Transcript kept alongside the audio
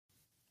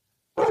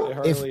Say,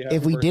 Harley,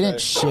 if we birthday.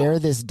 didn't share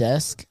this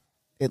desk,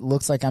 it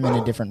looks like I'm in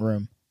a different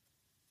room.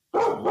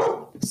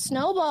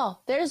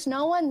 Snowball, there's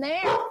no one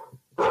there.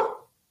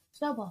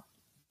 Snowball.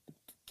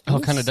 Oh,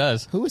 it kind of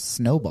does. Who is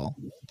Snowball?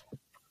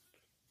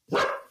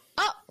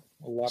 Oh,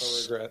 A lot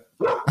of regret.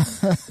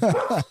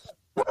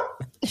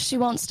 she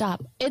won't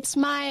stop. It's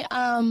my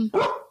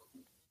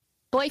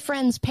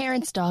boyfriend's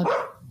parents' dog.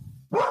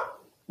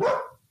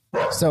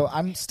 So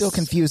I'm still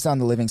confused on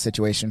the living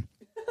situation.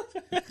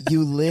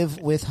 You live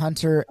with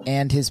Hunter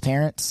and his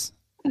parents?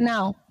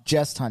 No,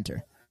 Just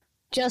Hunter.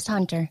 just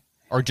Hunter.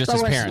 Or just But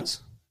his we're-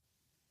 parents.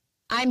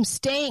 I'm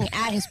staying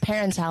at his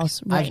parents'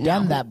 house right I've now.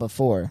 done that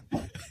before.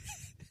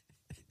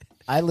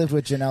 I lived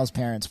with Janelle's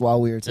parents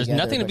while we were There's together.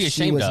 nothing to but be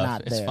she ashamed was of.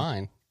 not It's there.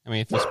 fine. I mean,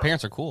 if his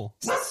parents are cool,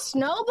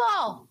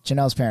 Snowball.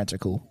 Janelle's parents are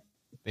cool.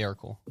 they are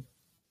cool.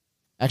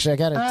 Actually, I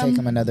got to take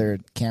him another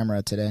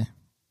camera today.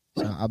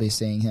 So I'll be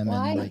seeing him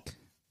Why? in,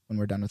 when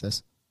we're done with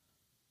this.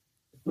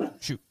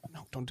 Shoot.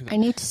 No, don't do that. I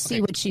need to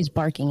see what she's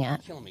barking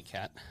at. Killing me,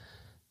 cat.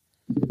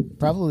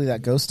 Probably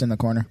that ghost in the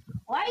corner.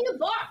 Why you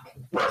bark?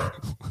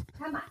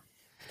 Come on.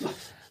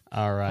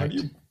 All right.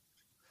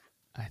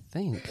 I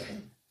think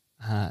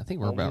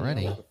we're about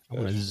ready. I'm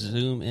going to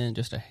zoom in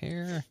just a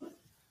hair.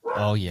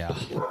 Oh, yeah.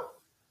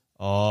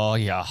 Oh,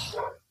 yeah.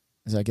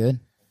 Is that good?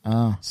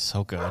 Oh.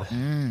 So good.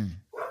 Here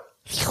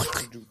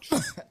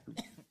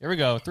we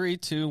go. 3,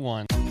 2,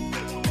 1.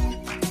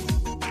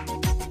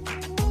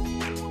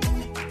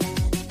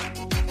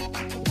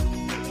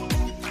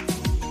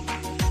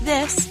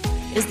 This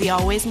is the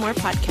Always More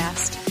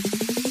podcast.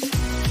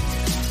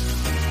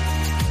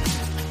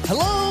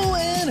 Hello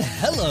and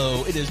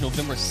hello. It is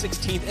November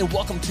 16th, and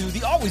welcome to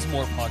the Always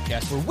More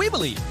podcast, where we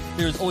believe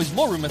there is always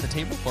more room at the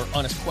table for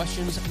honest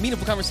questions,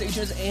 meaningful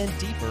conversations, and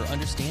deeper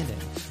understanding.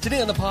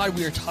 Today on the pod,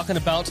 we are talking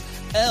about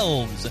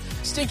elves,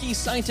 stinky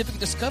scientific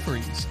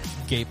discoveries,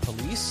 gay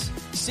police,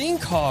 seeing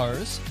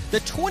cars, the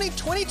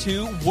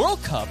 2022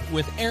 World Cup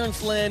with Aaron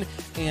Flynn,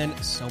 and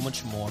so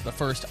much more. But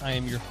first, I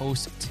am your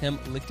host, Tim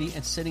Lichty,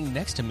 and sitting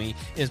next to me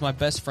is my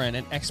best friend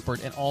and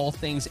expert in all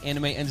things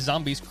anime and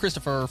zombies,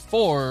 Christopher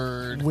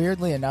Ford.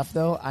 Weirdly enough,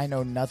 though, I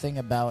know nothing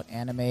about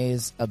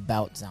animes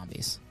about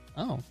zombies.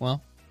 Oh,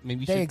 well,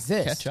 maybe you They should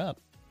exist. catch up.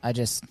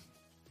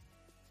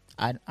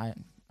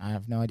 I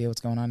have no idea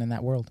what's going on in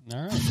that world.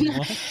 All right.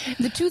 Well,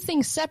 The two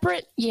things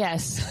separate,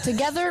 yes.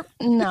 Together,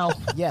 no.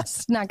 Yes.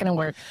 It's not going to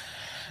work.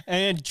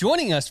 and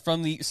joining us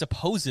from the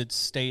supposed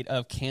state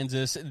of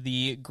Kansas,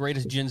 the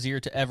greatest Gen Zer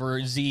to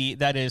ever Z,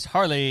 that is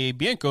Harley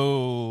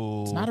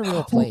Bianco. It's not a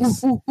real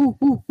place. You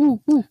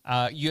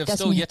have That's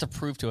still me. yet to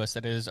prove to us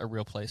that it is a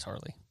real place,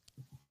 Harley.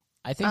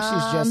 I think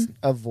she's just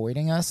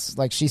avoiding us.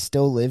 Like, she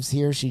still lives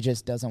here. She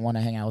just doesn't want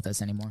to hang out with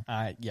us anymore.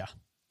 Yeah.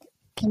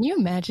 Can you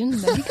imagine?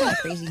 That'd be kind of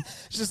crazy.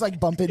 She's just like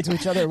bump into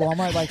each other at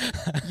Walmart, like,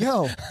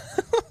 yo,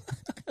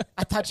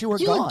 I thought you were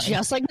You gone. look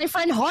just like my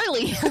friend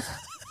Harley.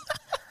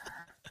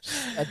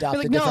 Adopt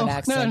Like, a different no,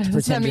 accent no, to it's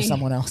pretend not you're me.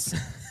 someone else.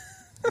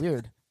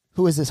 Weird.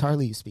 Who is this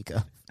Harley you speak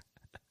of?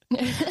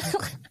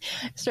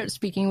 Start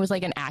speaking with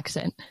like an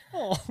accent.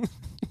 Oh.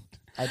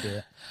 I do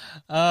it.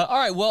 All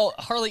right. Well,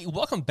 Harley,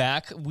 welcome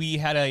back. We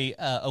had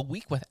a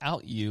week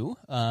without you,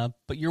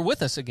 but you're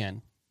with us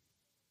again.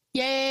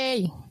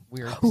 Yay!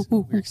 We're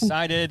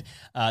excited.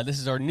 This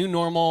is our new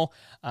normal.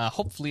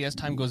 Hopefully, as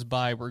time goes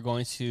by, we're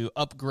going to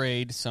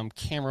upgrade some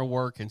camera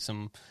work and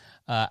some.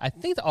 I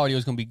think the audio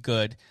is going to be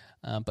good,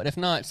 but if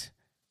not,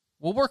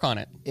 we'll work on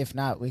it. If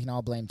not, we can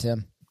all blame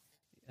Tim.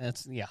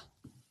 Yeah.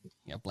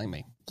 Blame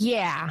me.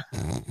 Yeah.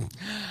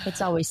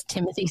 It's always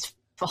Timothy's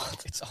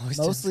fault. It's always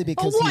Mostly A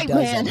because he white does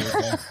man.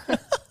 everything.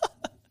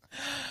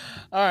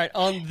 All right,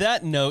 on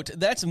that note,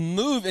 let's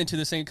move into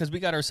this thing because we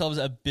got ourselves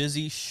a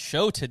busy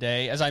show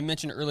today. As I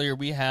mentioned earlier,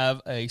 we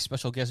have a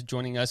special guest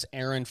joining us,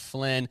 Aaron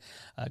Flynn,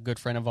 a good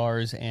friend of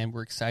ours, and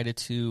we're excited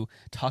to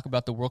talk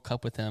about the World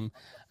Cup with him.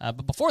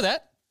 But before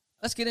that,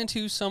 let's get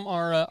into some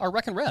our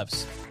Rec and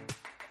Revs.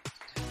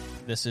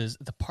 This is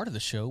the part of the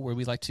show where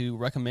we like to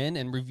recommend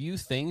and review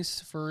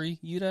things for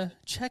you to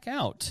check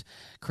out.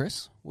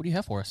 Chris, what do you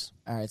have for us?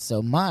 All right,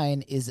 so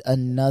mine is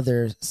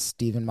another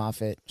Stephen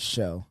Moffat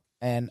show.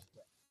 And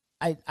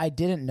I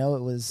didn't know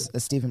it was a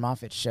Stephen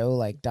Moffat show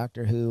like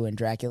Doctor Who and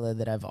Dracula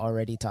that I've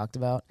already talked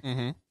about.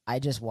 Mm-hmm. I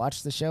just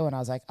watched the show and I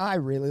was like, oh, I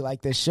really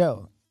like this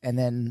show. And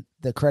then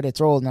the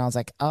credits rolled and I was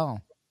like, oh,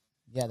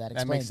 yeah, that explains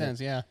That makes it. sense,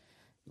 yeah.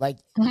 Like,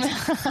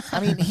 I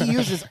mean, he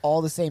uses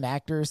all the same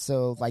actors,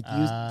 so like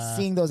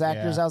seeing those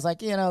actors, yeah. I was like,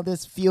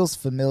 this feels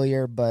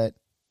familiar, but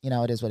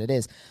it is what it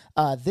is.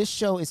 This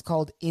show is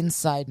called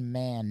Inside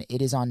Man.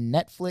 It is on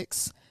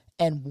Netflix,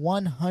 and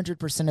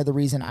 100% of the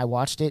reason I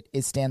watched it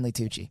is Stanley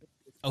Tucci.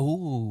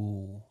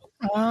 Oh,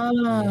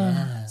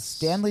 Yes.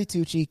 Stanley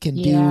Tucci can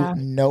Yeah.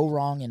 do no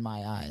wrong in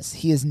my eyes.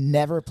 He has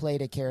never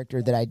played a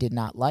character that I did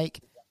not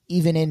like.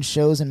 Even in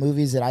shows and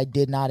movies that I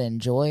did not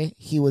enjoy,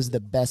 he was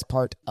the best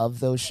part of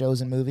those shows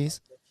and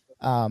movies.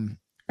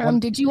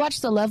 Did you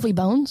watch The Lovely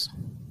Bones?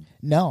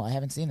 No, I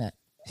haven't seen that.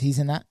 He's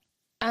in that?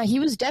 He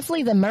was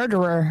definitely the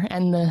murderer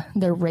and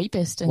the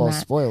rapist in Well, that.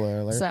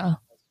 spoiler alert. So,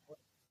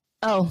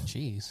 Oh,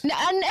 Jeez. and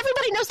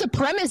everybody knows the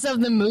premise of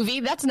the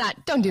movie.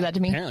 Don't do that to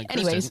me. Apparently Chris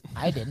Anyways, didn't.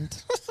 I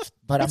didn't,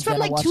 but it's I'm from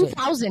gonna like watch it.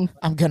 2000.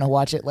 I'm gonna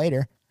watch it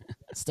later.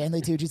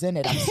 Stanley Tucci's in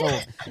it. I'm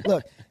sold.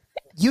 Look,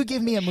 you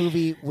give me a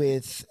movie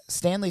with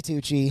Stanley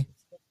Tucci,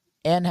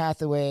 Anne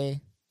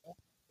Hathaway,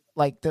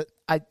 like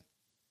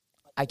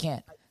I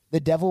can't. The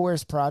Devil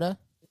Wears Prada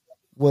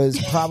was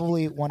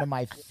probably one of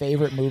my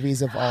favorite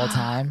movies of all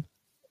time.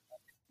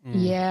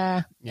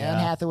 Yeah. Anne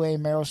Hathaway,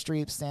 Meryl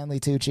Streep, Stanley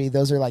Tucci.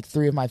 Those are like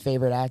three of my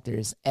favorite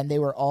actors, and they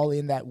were all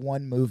in that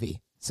one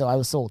movie. So I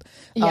was sold.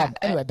 Yeah.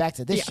 Anyway, back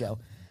to this show.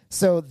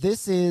 So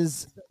this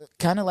is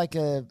kind of like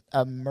a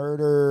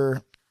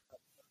murder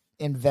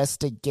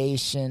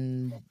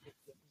investigation,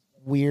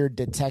 weird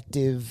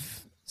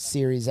detective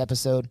series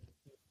episode.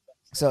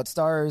 So it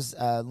stars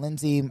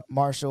Lindsay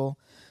Marshall,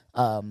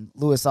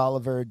 Louis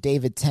Oliver,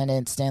 David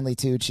Tennant, Stanley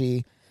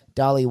Tucci,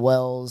 Dolly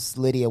Wells,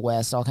 Lydia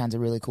West, all kinds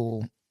of really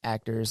cool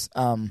actors.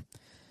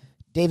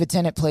 David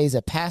Tennant plays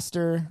a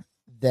pastor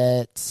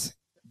that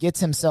gets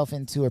himself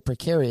into a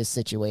precarious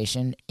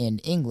situation in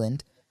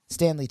England.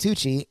 Stanley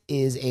Tucci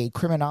is a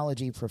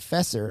criminology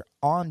professor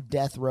on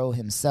death row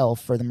himself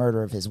for the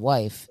murder of his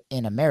wife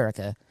in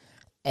America.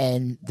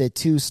 And the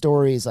two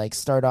stories like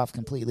start off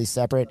completely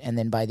separate, and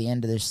then by the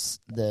end of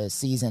the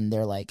season,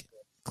 they're like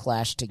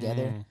clashed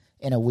together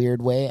in a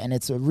weird way. And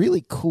it's a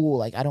really cool.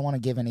 Like, I don't want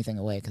to give anything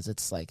away because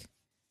it's like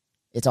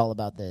it's all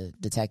about the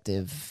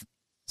detective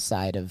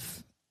side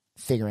of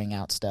figuring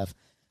out stuff.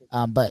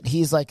 But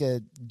he's like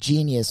a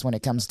genius when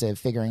it comes to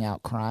figuring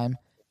out crime.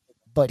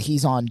 But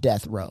he's on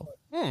death row.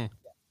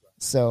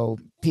 So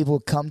people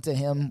come to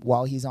him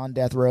while he's on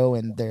death row,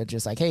 and they're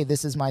just like, "Hey,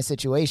 this is my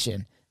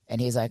situation."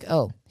 And he's like,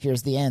 "Oh,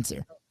 here's the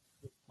answer."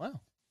 Wow.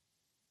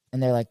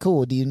 And they're like,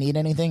 "Cool, do you need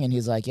anything?" And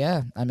he's like,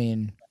 "Yeah, I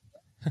mean,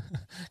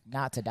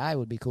 not to die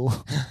would be cool."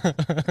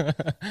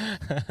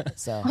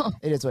 So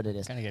it is what it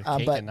is. Kind of get a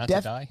cake but and not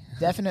to die.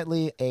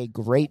 Definitely a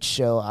great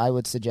show. I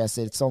would suggest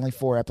it. It's only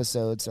 4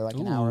 episodes. They're like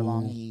an hour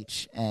long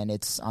each, and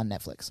it's on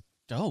Netflix.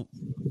 Dope.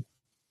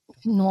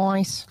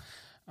 Nice.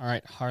 All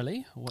right,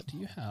 Harley, what do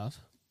you have?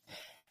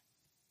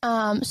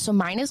 So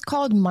mine is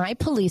called My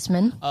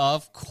Policeman.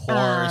 Of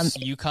course,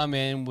 you come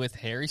in with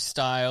Harry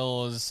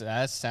Styles.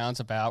 That sounds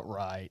about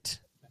right.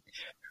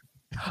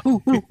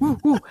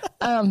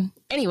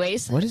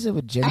 Anyways, What is it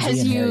with Gen Z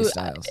and Harry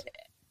Styles?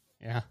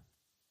 Yeah.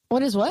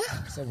 what is what?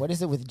 So what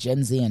is it with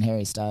Gen Z and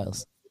Harry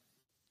Styles?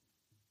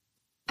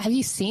 Have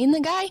you seen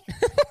the guy?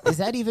 Is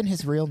that even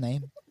his real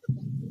name?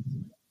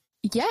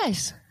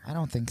 Yes. I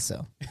don't think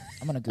so.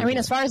 I'm gonna Google I mean,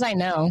 it. as far as I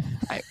know,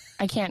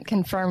 I can't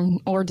confirm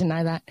or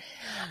deny that.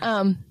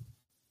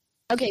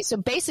 Okay, so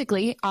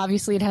basically,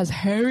 obviously, it has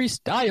Harry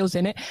Styles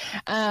in it,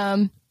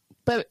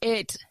 but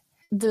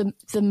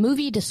the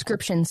movie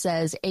description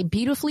says a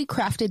beautifully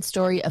crafted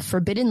story of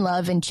forbidden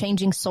love and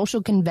changing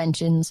social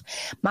conventions.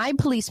 My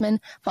Policeman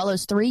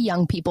follows 3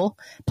 young people: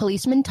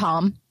 policeman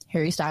Tom,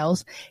 Harry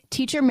Styles,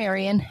 teacher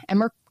Marion,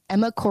 Emma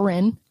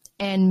Corrin,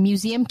 and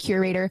museum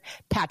curator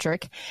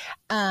Patrick,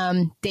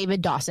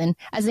 David Dawson,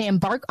 as they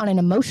embark on an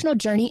emotional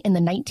journey in the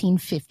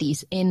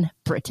 1950s in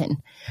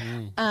Britain.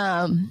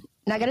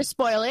 Not gonna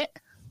spoil it.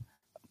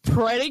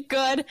 Pretty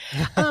good.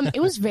 It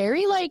was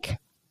very like,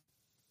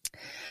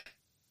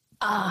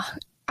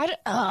 it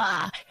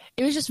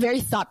was just very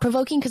thought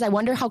provoking because I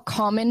wonder how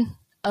common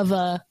of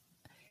a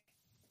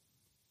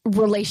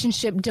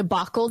relationship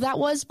debacle that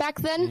was back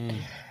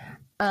then.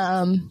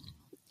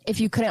 If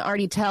you couldn't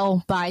already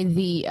tell by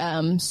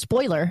the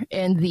spoiler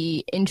in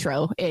the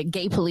intro,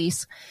 gay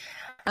police.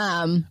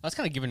 That's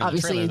kind of given in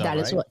Obviously, the trailer, though, that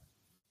right? is what.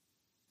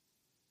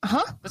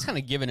 Huh? That's kind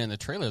of given in the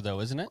trailer, though,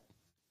 isn't it?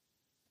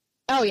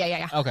 Oh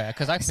yeah. Okay,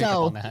 because I picked up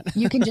So on that.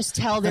 you can just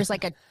tell there's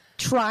like a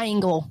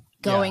triangle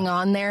going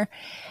on there,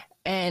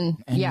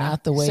 and yeah,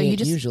 not the way so you it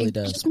just, usually it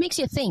does. just makes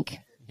you think.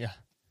 Yeah.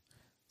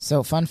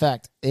 So, fun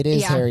fact: it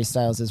is Yeah. Harry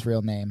Styles'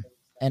 real name,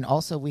 and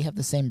also we have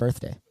the same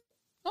birthday.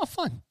 Oh,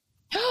 fun.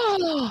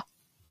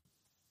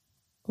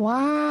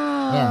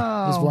 Wow.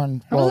 Yeah, he was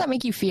born. How well, does that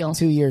make you feel?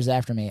 2 years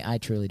after me. I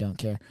truly don't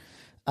care.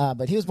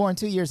 But he was born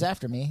 2 years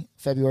after me,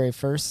 February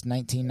 1st,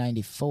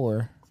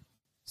 1994.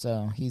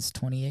 So he's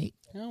 28.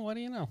 Oh, what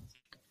do you know?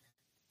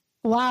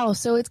 Wow.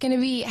 So it's going to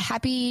be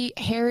Happy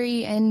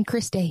Harry and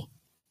Chris Day.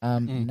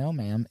 No,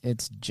 ma'am.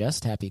 It's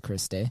just Happy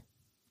Chris Day.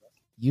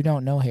 You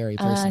don't know Harry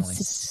personally.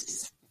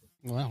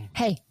 Wow.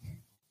 Hey,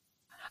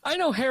 I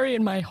know Harry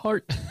in my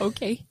heart.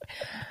 Okay.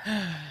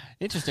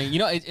 Interesting. You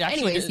know, it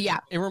actually, Anyways, yeah.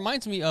 It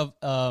reminds me of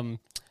The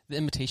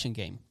Imitation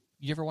Game.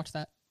 You ever watch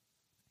that?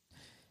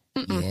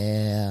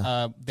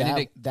 Yeah.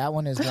 Benedict. That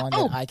one is one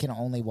that I can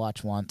only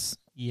watch once.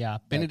 Yeah,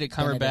 Benedict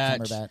Cumberbatch.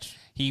 Cumberbatch.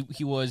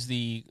 He was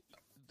the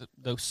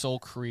sole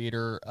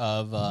creator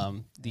of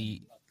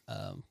the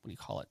what do you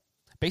call it?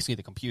 Basically,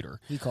 the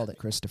computer. He called it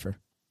Christopher.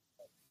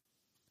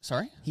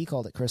 Sorry, He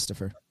called it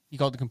Christopher. you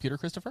called the computer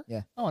Christopher?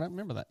 Yeah. Oh, I don't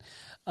remember that.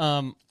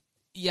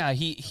 Yeah,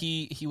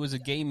 he was a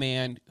gay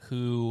man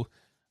who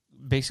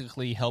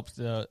basically helped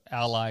the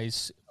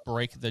Allies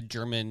break the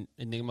German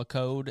Enigma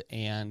code,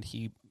 and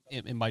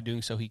by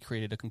doing so, he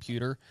created a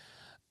computer.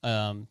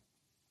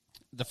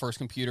 the first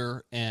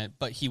computer,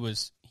 but he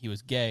was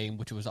gay,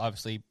 which was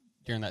obviously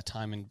during that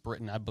time in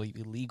Britain, I believe,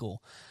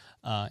 illegal,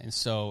 and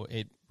so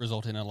it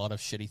resulted in a lot of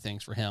shitty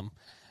things for him.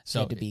 So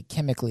he had to be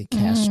chemically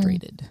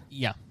castrated.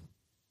 Yeah.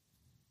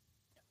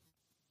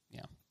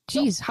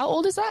 Jeez, how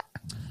old is that?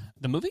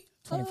 The movie?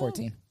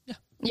 2014.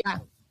 Yeah.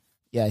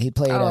 Yeah, he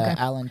played okay.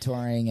 Alan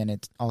Turing, and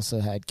it also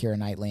had Keira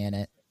Knightley in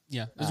it.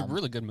 Yeah, it was a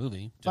really good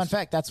movie. Fun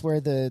fact, that's where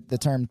the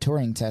term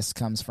Turing test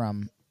comes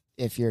from.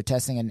 If you're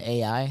testing an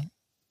AI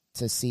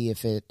to see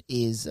if it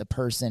is a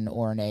person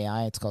or an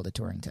AI, it's called a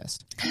Turing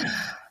test.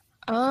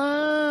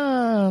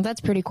 Oh,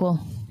 that's pretty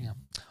cool. Yeah.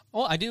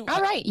 Well, I do.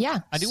 All right, yeah.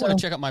 I do want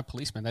to check out My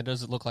Policeman. That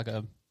does look like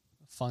a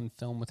fun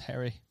film with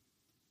Harry.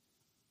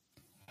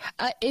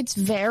 It's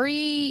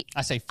very...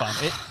 I say fun.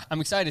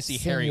 I'm excited to see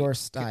Harry. Senor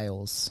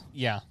Styles.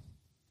 Yeah.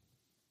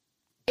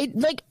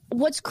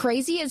 What's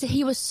crazy is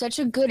he was such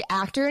a good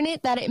actor in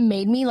it that it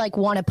made me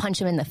want to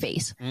punch him in the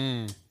face.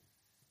 Well,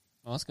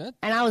 that's good.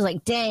 And I was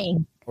like,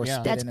 dang,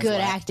 Yeah. that's good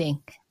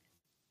acting.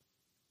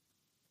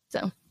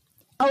 So,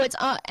 it's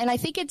on, and I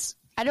think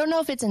I don't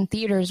know if it's in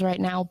theaters right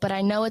now, but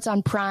I know it's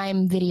on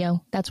Prime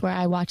Video. That's where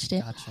I watched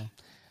it. Gotcha.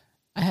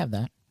 I have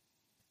that.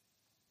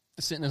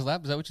 Sit in his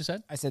lap? Is that what you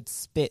said? I said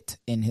spit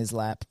in his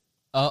lap.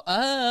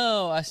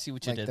 Oh, I see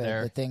what you Like did the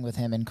there. thing with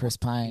him and Chris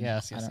Pine.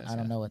 Yes, I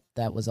don't know what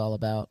that was all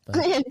about, but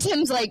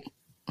Tim's like,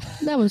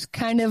 that was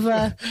kind of...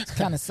 it's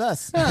kind of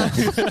sus.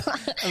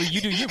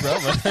 You do you, bro.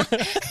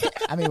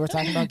 I mean, we're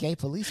talking about gay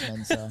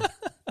policemen, so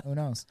who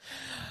knows?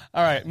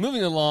 All right,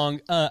 moving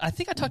along. I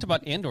think I talked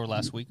about Andor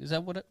last week. Is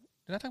that what did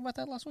I talk about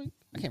that last week?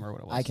 I can't remember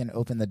what it was. I can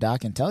open the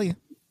doc and tell you.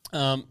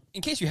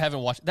 In case you haven't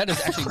watched, that is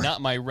actually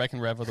not my Rec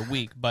and Rev of the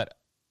week, but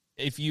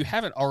if you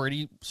haven't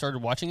already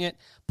started watching it,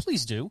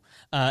 please do.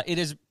 It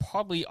is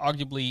probably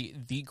arguably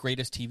the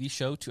greatest TV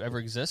show to ever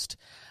exist.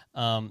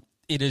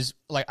 It is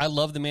I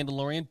love The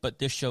Mandalorian, but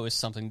this show is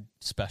something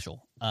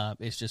special.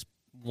 It's just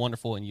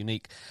wonderful and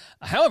unique.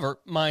 However,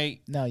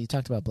 No, you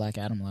talked about Black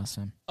Adam last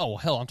time. Oh,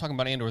 hell, I'm talking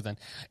about Andor then.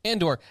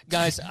 Andor,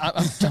 guys,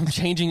 I'm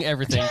changing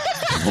everything.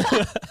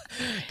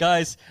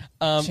 Guys.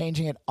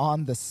 Changing it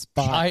on the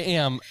spot. I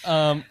am.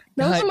 That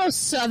was the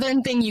most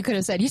southern thing you could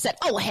have said. You said,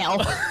 oh,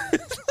 hell.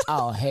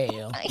 Oh,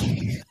 hell.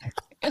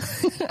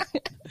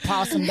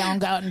 Possum down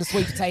got into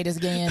sweet potatoes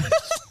again.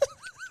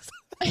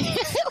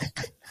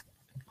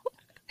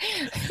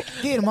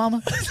 Get him,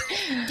 mama.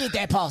 Get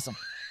that possum.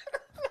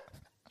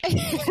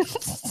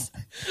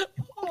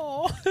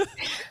 Oh,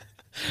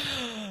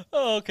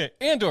 okay.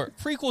 Andor,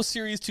 prequel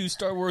series to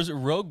Star Wars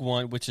Rogue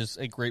One, which is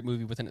a great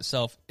movie within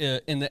itself.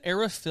 In the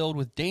era filled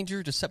with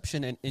danger,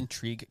 deception, and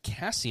intrigue,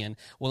 Cassian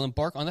will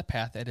embark on the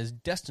path that is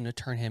destined to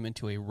turn him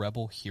into a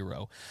rebel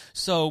hero.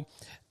 So,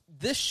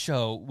 this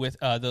show with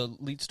the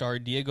lead star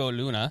Diego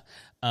Luna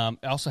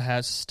also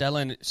has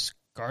Stellan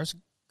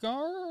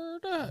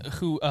Skarsgård,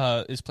 who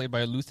is played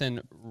by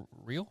Luthen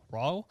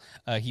Rael.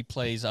 He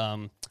plays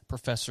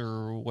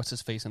Professor, what's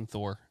his face in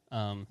Thor?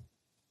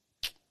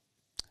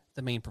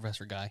 The main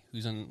professor guy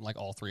who's in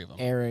all three of them.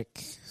 Eric.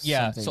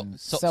 Yeah.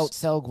 Selvig.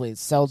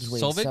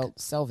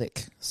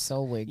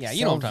 Yeah,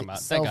 you know what I'm talking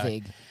about. That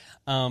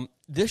guy.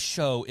 This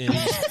show is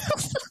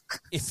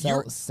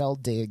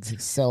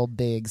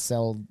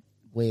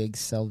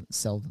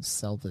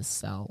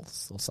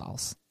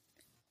Sauce.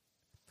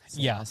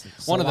 Yeah,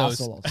 one of those.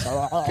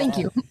 Thank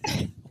you.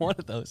 One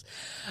of those.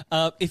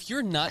 If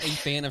you're not a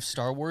fan of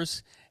Star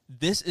Wars,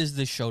 this is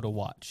the show to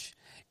watch.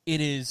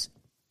 It is.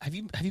 Have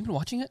you been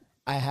watching it?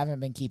 I haven't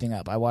been keeping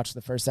up. I watched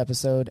the first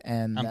episode,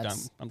 and I'm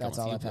that's done with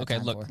all you. I've had Okay,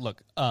 time for.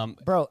 look.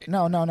 Bro,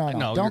 no.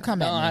 Don't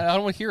come at me. I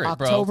don't want to hear it,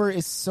 bro. October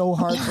is so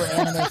hard for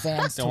anime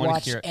fans to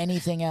watch hear it.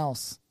 anything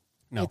else.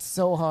 No. It's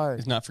so hard.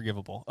 It's not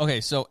forgivable.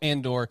 Okay, so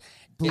Andor.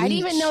 Bleach, I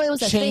didn't even know it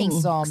was a thing.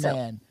 Chainsaw So-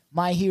 Man,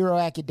 My Hero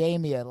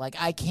Academia.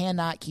 I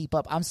cannot keep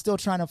up. I'm still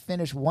trying to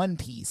finish One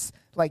Piece.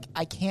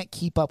 I can't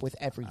keep up with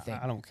everything.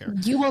 I don't care.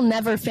 You will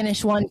never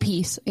finish One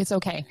Piece. It's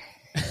okay.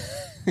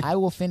 I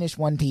will finish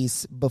One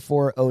Piece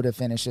before Oda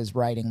finishes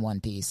writing One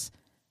Piece,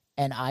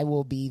 and I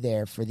will be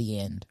there for the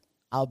end.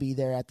 I'll be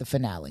there at the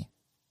finale.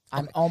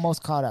 I'm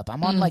almost caught up.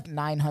 I'm on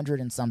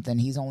 900 and something.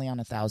 He's only on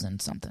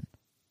 1,000 something.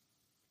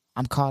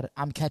 I'm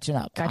catching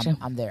up. Gotcha.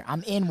 I'm there.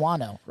 I'm in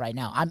Wano right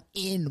now. I'm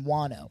in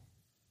Wano.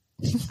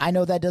 I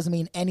know that doesn't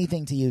mean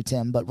anything to you,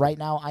 Tim, but right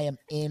now I am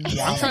in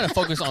Wano. I'm trying to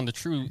focus on the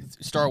true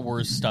Star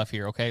Wars stuff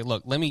here. Okay,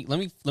 look, let me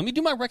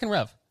do my Rec and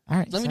Rev. All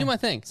right, let me do my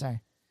thing.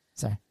 Sorry.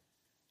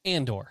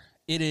 Andor.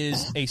 It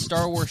is a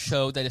Star Wars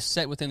show that is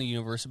set within the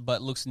universe,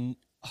 but looks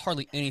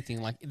hardly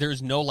anything like.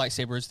 There's no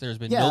lightsabers. There's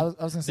been Yeah, no.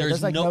 I was gonna say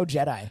there's no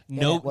Jedi.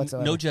 No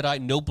whatsoever. no Jedi.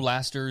 No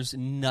blasters.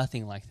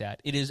 Nothing like that.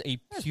 It is a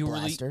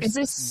purely. blasters. Is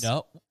this...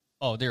 No.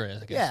 Oh, there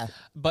is. I guess. Yeah.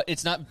 But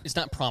it's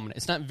not prominent.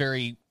 It's not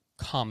very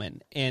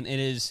common, and it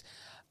is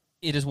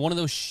one of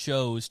those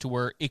shows to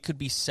where it could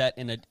be set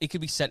in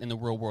the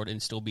real world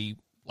and still be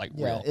like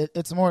Yeah, real.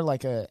 it's more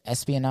like a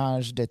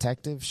espionage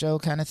detective show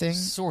kind of thing.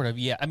 Sort of,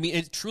 yeah. I mean,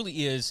 it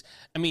truly is.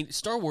 I mean,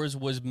 Star Wars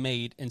was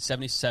made in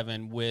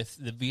 1977 with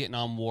the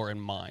Vietnam War in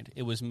mind.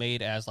 It was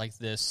made as like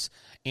this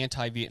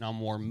anti-Vietnam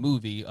War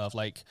movie of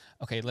like,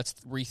 okay, let's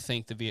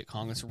rethink the Viet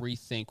Cong, let's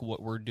rethink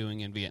what we're doing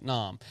in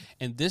Vietnam.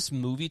 And this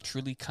movie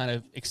truly kind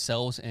of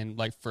excels in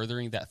like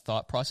furthering that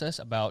thought process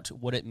about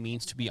what it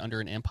means to be under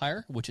an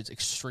empire, which is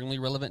extremely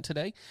relevant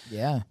today.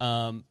 Yeah.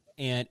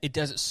 And it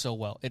does it so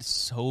well. It's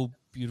so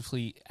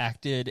beautifully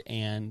acted,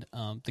 and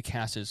the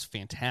cast is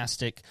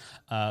fantastic.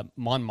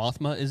 Mon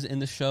Mothma is in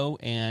the show,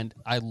 and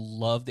I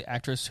love the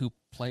actress who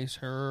plays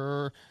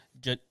her,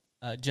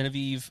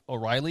 Genevieve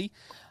O'Reilly.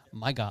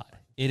 My God,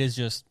 it is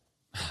just,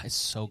 it's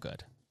so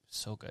good.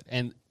 So good.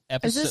 And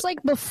Is this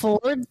like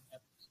before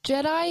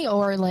Jedi,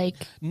 or like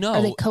No.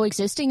 are they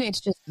coexisting? It's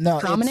just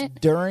prominent?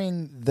 It's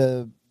during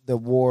the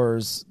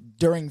wars,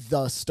 during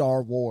the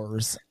Star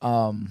Wars.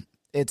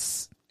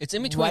 It's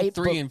in between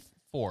 3 and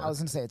 4. I was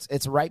going to say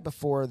it's right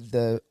before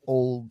the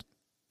old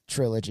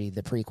trilogy,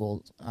 the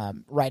prequel,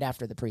 right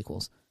after the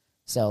prequels.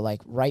 So like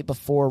right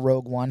before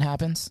Rogue One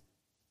happens.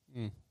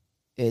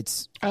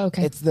 It's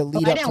okay. It's the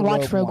lead I up didn't to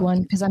watch Rogue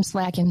One because I'm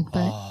slacking.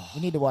 But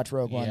you need to watch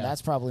Rogue One. Yeah.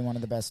 That's probably one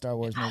of the best Star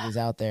Wars movies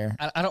out there.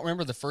 I don't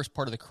remember the first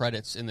part of the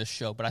credits in this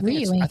show, but I think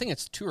Really? I think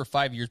it's 2 or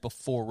 5 years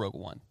before Rogue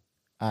One,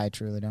 I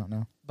truly don't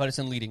know. but it's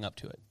in leading up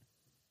to it.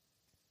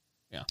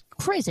 Yeah.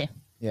 crazy.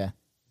 Yeah.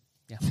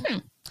 Yeah.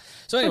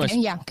 So anyways, Okay,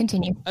 yeah,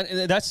 continue.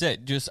 that's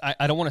it. Just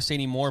I don't want to say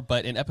any more,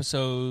 but in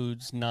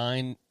episodes 8,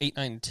 9,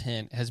 and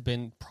 10 has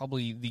been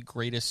probably the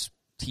greatest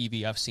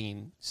TV I've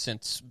seen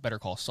since Better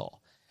Call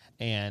Saul.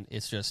 And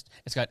it's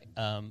got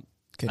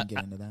Couldn't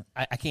get into that.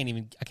 I can't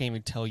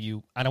even tell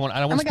you. I don't want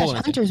Oh my to spoil gosh,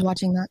 anything. Hunter's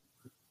watching that.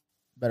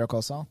 Better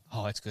Call Saul.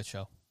 Oh, it's a good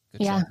show.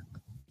 Good Yeah.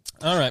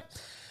 show. All right.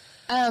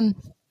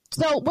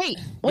 So wait.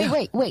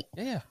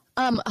 Yeah.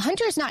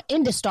 Hunter's not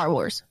into Star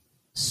Wars.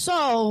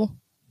 So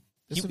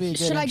This would be a good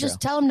should I intro. just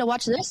tell him to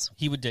watch this?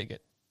 He would dig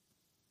it.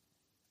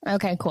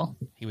 Okay, cool.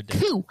 He would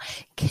dig it.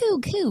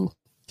 Cool.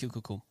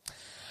 Cool.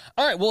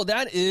 All right. Well,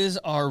 that is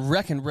our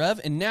Rec and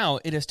Rev, and now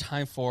it is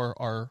time for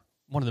our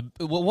one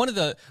of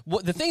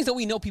the things that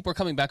we know people are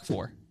coming back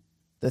for.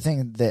 The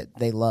thing that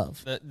they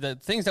love. The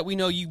things that we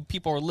know you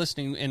people are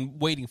listening and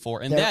waiting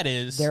for, and that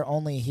is they're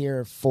only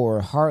here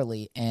for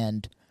Harley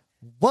and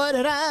what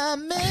did I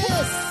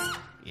miss?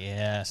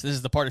 yes, this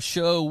is the part of the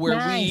show where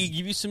Nice. we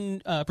give you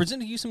some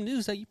present you some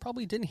news that you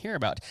probably didn't hear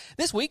about.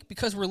 This week,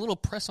 because we're a little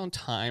pressed on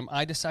time,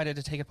 I decided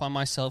to take it upon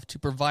myself to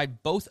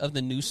provide both of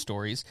the news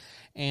stories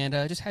and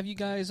just have you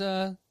guys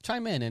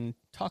chime in and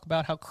talk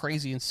about how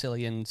crazy and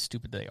silly and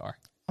stupid they are.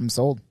 I'm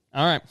sold.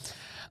 All right.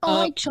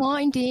 I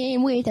chimed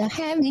in without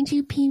having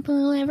two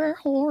people ever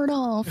heard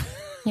of.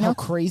 You How know?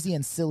 crazy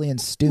and silly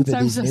and stupid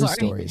I'm these so news sorry.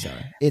 stories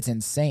are. It's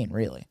insane,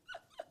 really.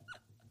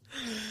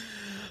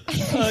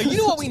 You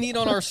know what we need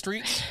on our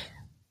streets?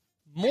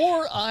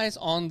 More eyes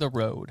on the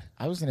road.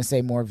 I was going to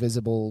say more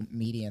visible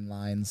median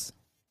lines.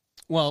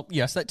 Well,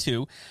 yes, that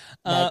too.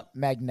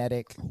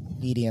 Magnetic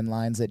median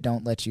lines that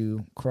don't let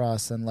you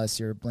cross unless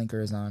your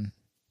blinker is on.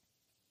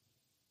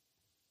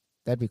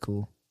 That'd be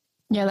cool.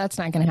 Yeah, that's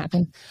not going to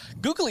happen.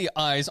 Googly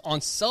eyes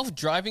on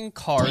self-driving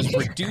cars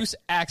reduce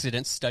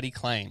accidents, study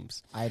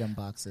claims. Item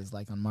boxes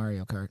like on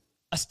Mario Kart.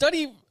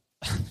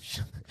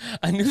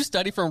 A new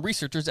study from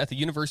researchers at the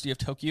University of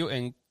Tokyo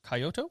and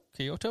Kyoto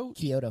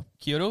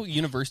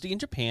University in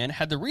Japan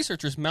had the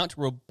researchers mount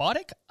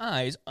robotic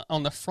eyes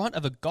on the front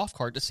of a golf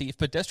cart to see if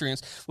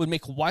pedestrians would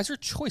make wiser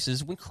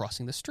choices when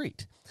crossing the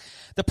street.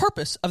 The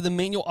purpose of the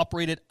manually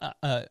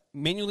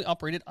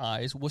operated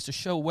eyes was to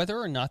show whether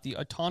or not the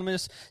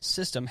autonomous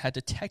system had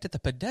detected the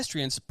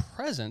pedestrian's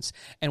presence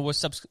and was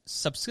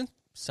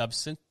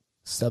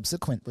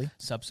subsequently,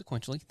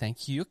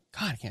 thank you.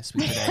 God, I can't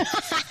speak today.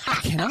 I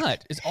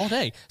cannot. It's all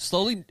day.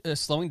 Slowing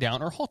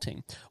down or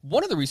halting.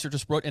 One of the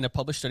researchers wrote in a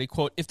published study,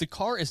 quote, if the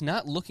car is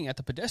not looking at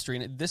the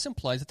pedestrian, this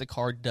implies that the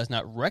car does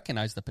not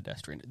recognize the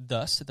pedestrian.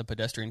 Thus, the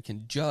pedestrian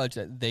can judge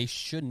that they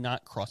should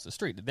not cross the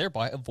street,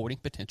 thereby avoiding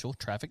potential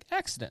traffic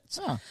accidents.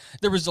 Huh.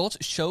 The results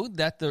showed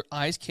that the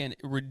eyes can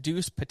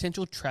reduce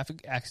potential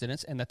traffic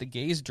accidents and that the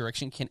gaze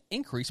direction can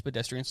increase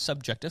pedestrians'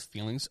 subjective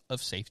feelings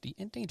of safety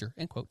and danger,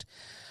 end quote.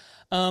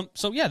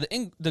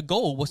 The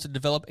goal was to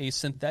develop a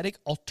synthetic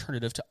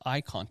alternative to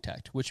eye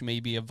contact, which may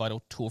be a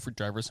vital tool for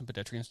drivers and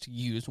pedestrians to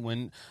use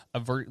when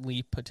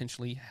overtly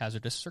potentially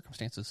hazardous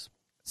circumstances.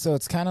 So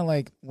it's kind of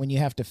like when you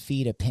have to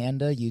feed a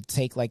panda, you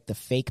take like the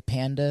fake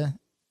panda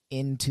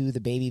into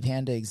the baby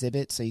panda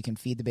exhibit so you can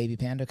feed the baby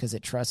panda because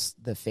it trusts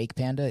the fake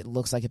panda. It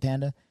looks like a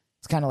panda.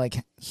 It's kind of like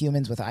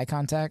humans with eye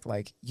contact.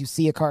 Like you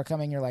see a car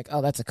coming, you're like,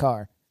 oh, that's a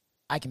car.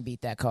 I can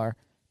beat that car.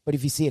 But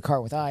if you see a car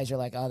with eyes, you're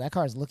like, oh, that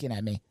car's looking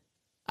at me.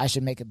 I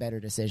should make a better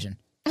decision.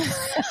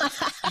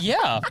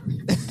 Yeah.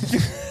 It's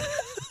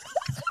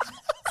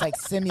like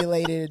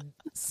simulated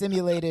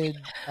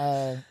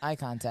eye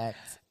contact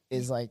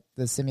is like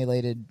the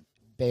simulated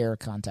bear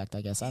contact,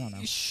 I guess. I don't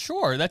know.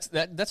 Sure.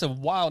 That's a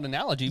wild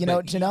analogy. You know,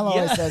 but Janelle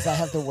yeah. always says I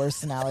have the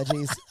worst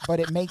analogies, but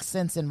it makes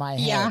sense in my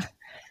head. Yeah.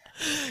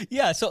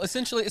 Yeah, so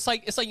essentially, it's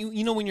like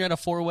you know when you're at a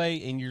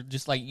 4-way and you're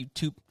just like you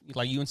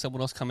and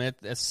someone else come in at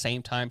the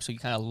same time, so you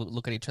kind of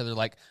look at each other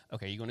like,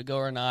 okay, you going to go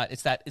or not?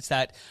 It's that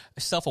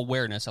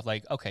self-awareness of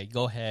like, okay,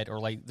 go ahead, or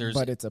like there's.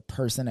 But it's a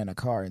person in a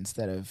car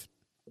instead of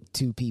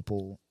two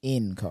people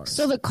in cars.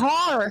 So the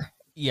car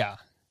Yeah.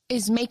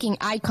 is making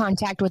eye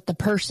contact with the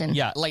person.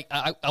 Yeah, like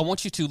I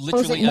want you to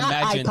literally not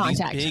eye imagine these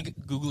contact?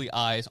 big googly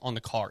eyes on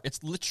the car.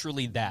 It's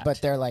literally that.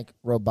 But they're like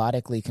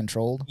robotically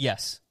controlled.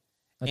 yes,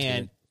 That's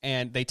weird.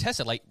 and they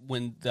tested like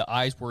when the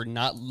eyes were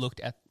not looked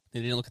at. They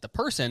didn't look at the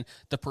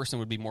person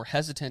would be more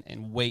hesitant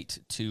and wait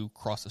to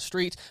cross the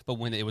street. But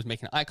when it was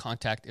making eye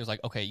contact, it was like,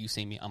 okay, you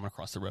see me, I'm going to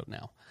cross the road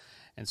now.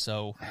 And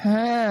so,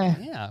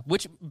 yeah,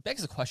 which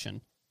begs the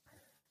question,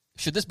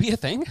 should this be a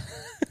thing?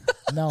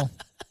 No,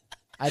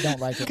 I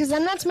don't like it. Because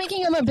then that's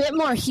making them a bit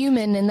more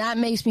human, and that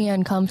makes me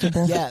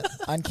uncomfortable. Yeah,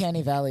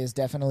 Uncanny Valley is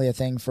definitely a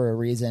thing for a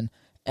reason.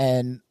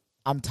 And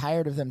I'm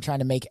tired of them trying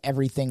to make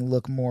everything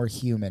look more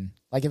human.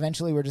 Like,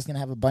 eventually we're just going to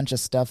have a bunch of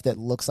stuff that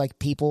looks like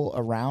people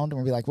around, and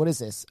we'll be like, what is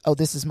this? Oh,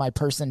 this is my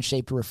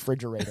person-shaped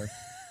refrigerator.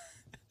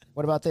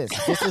 What about this?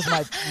 This is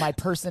my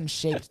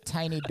person-shaped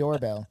tiny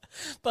doorbell.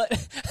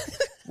 But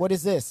What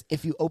is this?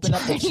 If you open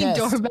up the Tiny chest,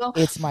 doorbell.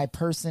 it's my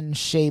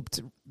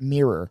person-shaped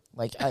mirror.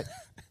 Like,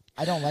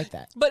 I don't like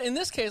that. But in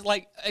this case,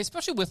 like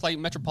especially with like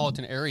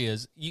metropolitan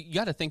areas, you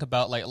got to think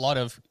about like a lot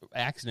of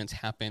accidents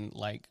happen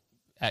like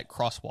at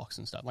crosswalks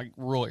and stuff. Like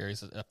rural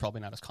areas,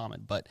 probably not as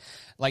common, but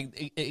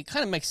like it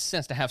kind of makes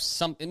sense to have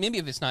some. Maybe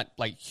if it's not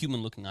like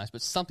human looking eyes,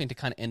 but something to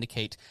kind of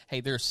indicate,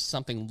 hey, there's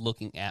something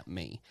looking at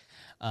me.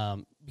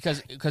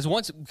 Because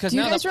Do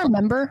you guys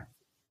remember?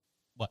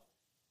 What?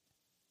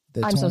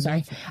 I'm so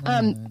sorry.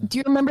 Do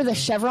you remember the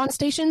Chevron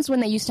stations when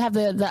they used to have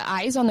the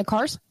eyes on the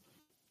cars?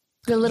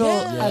 The little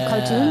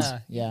cartoons?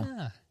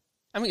 Yeah.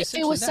 I mean, If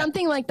it was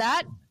something like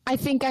that, I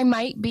think I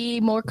might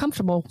be more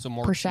comfortable. so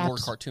more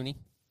perhaps. cartoony.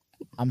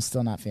 I'm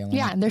still not feeling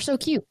Yeah, it. they're so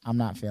cute. I'm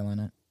not feeling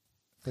it.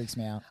 Freaks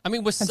me out. I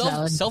mean, with That's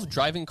valid.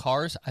 self-driving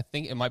cars, I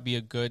think it might be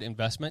a good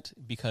investment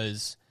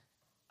because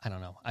I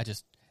don't know.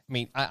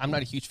 I'm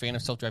not a huge fan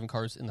of self-driving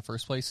cars in the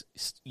first place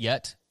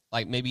yet.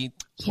 Like maybe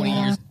 20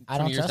 Yeah. years, I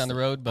don't 20 years trust down the it.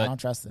 road, I but don't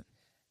trust it.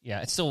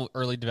 yeah, it's still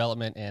early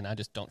development, and I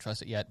just don't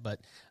trust it yet. But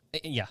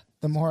yeah,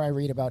 The more I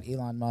read about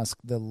Elon Musk,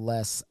 the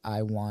less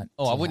I want.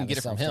 Oh, to I wouldn't have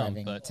get a it from him,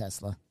 self-driving but-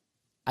 Tesla.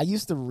 I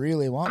used to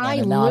really want one. I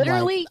and now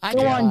literally I'm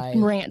like, go I on try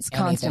rants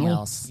anything constantly.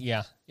 else.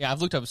 yeah.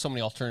 I've looked up so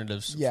many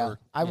alternatives. Yeah,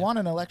 I want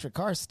an electric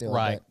car still,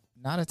 Right.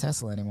 but not a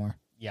Tesla anymore.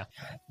 Yeah,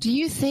 Do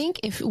you think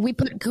if we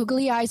put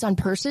googly eyes on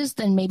purses,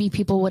 then maybe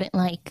people wouldn't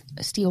like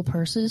steal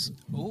purses?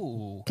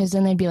 ooh, Because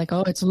then they'd be like,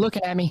 oh, it's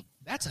looking at me.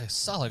 that's a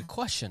solid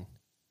question.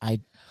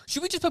 I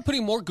Should we just be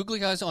putting more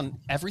googly eyes on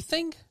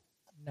everything?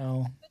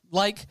 no,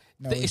 Like,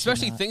 No, we should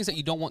especially not. things that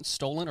you don't want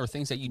stolen or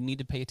things that you need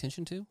to pay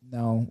attention to?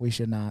 no, we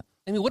should not.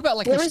 I mean, what about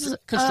like There is,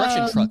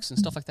 construction trucks and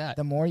stuff like that?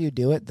 The more you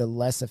do it, the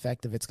less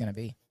effective it's going to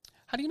be.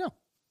 How do you know?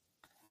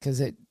 Because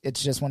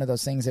it's just one of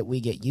those things that we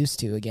get used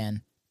to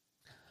again.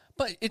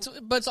 But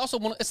it's also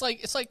one. It's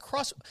like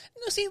cross.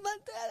 No, see,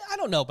 I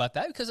don't know about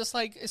that because it's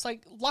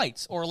like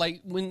lights or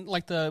like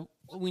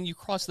when you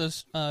cross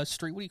this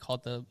street. What do you call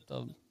it?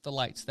 The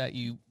lights that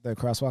you. The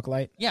crosswalk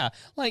light. Yeah,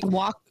 like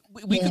Walk.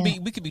 we could Yeah.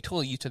 be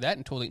totally used to that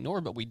and totally ignore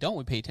it, but we don't.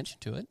 We pay attention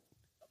to it.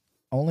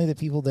 Only the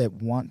people that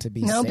want to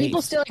be No, safe.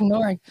 people still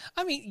ignore it.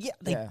 I mean, yeah,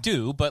 they Yeah.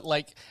 do, but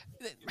like,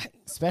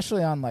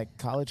 Especially on like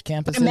college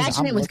campuses.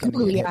 Imagine I'm it with looking to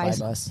googly get hit by eyes.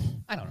 bus.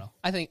 I don't know.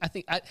 I think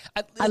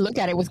I look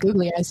at it with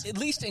googly eyes. at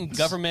least in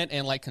government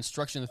and like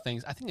construction of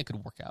things, I think it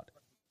could work out.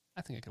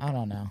 I think it could. I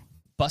don't know.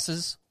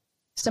 Buses.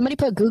 Somebody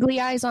put googly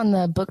eyes on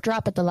the book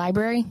drop at the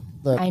library.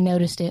 Look, I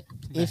noticed it.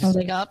 if I was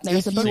like, oh,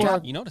 there's a if book you are-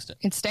 drop. You noticed it.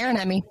 It's staring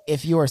at me.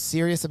 if you are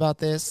serious about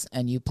this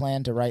and you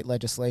plan to write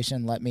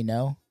legislation, let me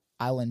know.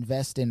 I'll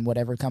invest in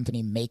whatever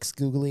company makes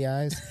googly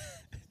eyes.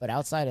 But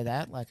outside of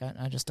that, like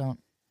I just don't.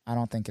 I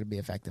don't think it'd be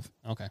effective.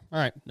 Okay. All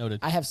right.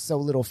 Noted. I have so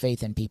little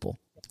faith in people.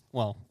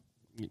 Well,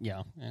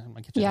 yeah. I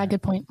might get you Yeah, there.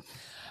 good point.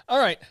 All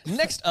right.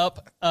 Next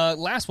up,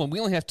 last one. We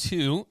only have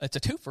two. It's a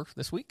twofer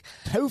this week.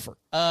 Topher.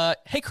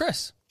 Hey,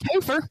 Chris.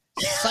 Topher.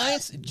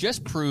 Science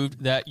just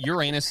proved that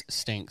Uranus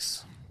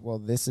stinks. Well,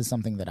 this is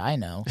something that I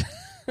know.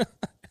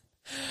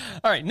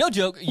 All right, no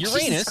joke.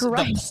 Uranus, the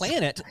Christ.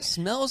 planet,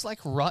 smells like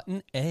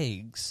rotten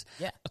eggs.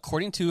 Yeah.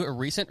 According to a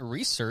recent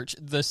research,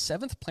 the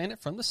seventh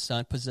planet from the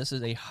sun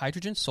possesses a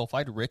hydrogen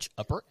sulfide-rich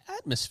upper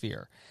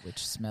atmosphere.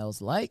 Which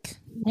smells like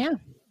Yeah.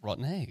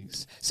 Rotten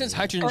eggs. Since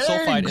hydrogen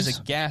sulfide is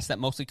a gas that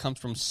mostly comes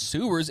from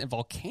sewers and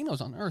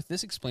volcanoes on Earth,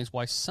 this explains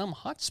why some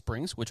hot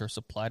springs, which are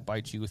supplied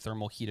by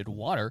geothermal heated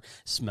water,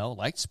 smell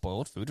like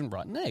spoiled food and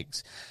rotten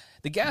eggs.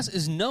 The gas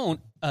is now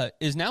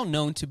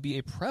known to be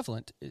a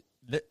prevalent.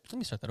 Let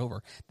me start that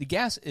over. The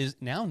gas is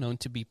now known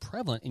to be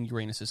prevalent in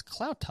Uranus's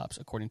cloud tops,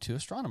 according to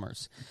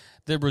astronomers.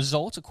 The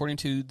results, according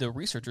to the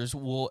researchers,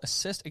 will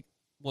assist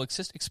will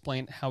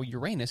explain how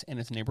Uranus and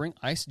its neighboring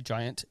ice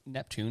giant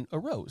Neptune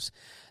arose.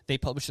 They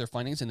published their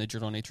findings in the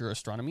journal Nature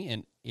Astronomy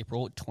in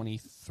April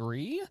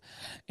 23.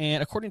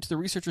 And according to the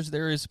researchers,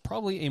 there is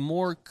probably a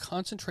more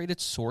concentrated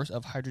source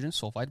of hydrogen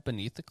sulfide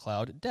beneath the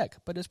cloud deck,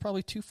 but it's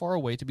probably too far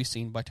away to be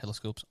seen by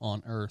telescopes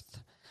on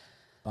Earth.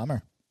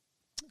 Bummer.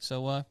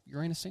 So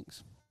Uranus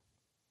sinks.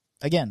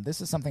 Again,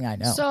 this is something I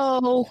know.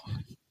 So,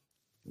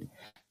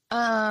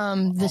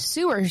 the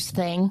sewers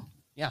thing.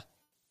 Yeah.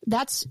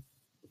 That's.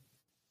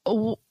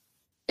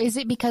 Is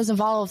it because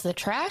of all of the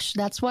trash?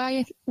 That's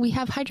why we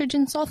have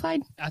hydrogen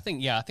sulfide? I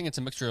think it's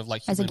a mixture of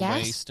like As a human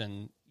gas? waste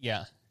and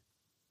yeah.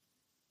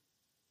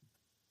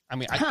 I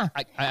mean, Huh.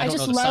 I I don't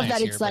just know the love science that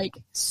here, it's but- like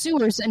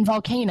sewers and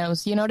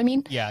volcanoes. You know what I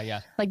mean?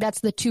 yeah. Like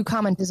that's the two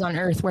common things on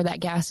Earth where that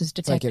gas is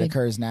It's like detected. it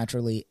occurs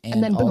naturally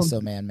and then boom.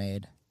 also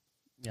man-made.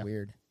 It's Yeah.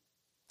 weird.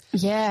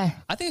 Yeah.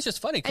 I think it's just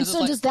funny And because so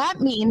it's like, does that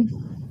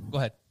mean go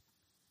ahead.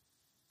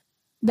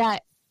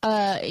 that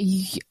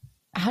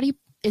how do you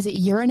is it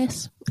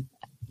Uranus?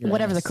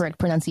 Whatever the Uranus. correct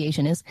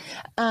pronunciation is.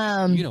 You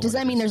know Does what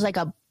that it mean is. there's like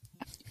a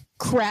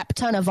crap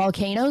ton of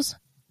volcanoes?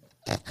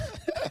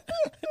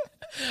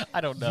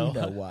 I don't know. You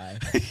know why.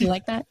 You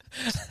like that?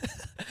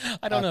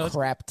 I don't know. A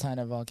crap ton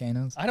of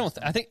volcanoes. I don't.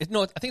 I think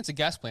it's a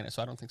gas planet,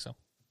 so I don't think so.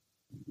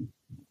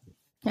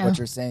 Yeah. What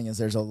you're saying is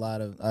there's a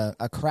lot of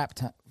a crap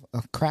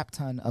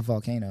ton of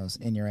volcanoes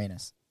in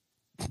Uranus.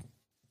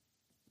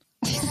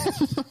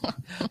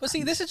 But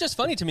see, this is just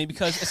funny to me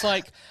because it's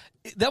like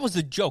that was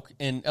the joke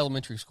in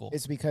elementary school,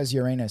 It's because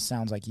Uranus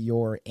sounds like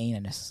your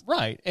anus.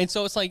 right? And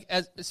so it's like,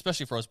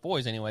 especially for us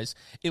boys, anyways,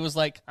 it was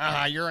like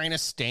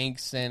Uranus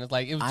stinks, and it's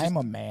like it was just I'm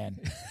a man.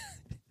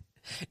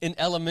 in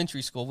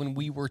elementary school when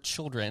we were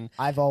children.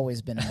 I've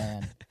always been a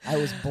man. I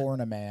was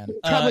born a man.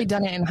 Probably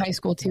done it in high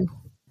school too.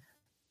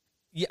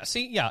 Yeah,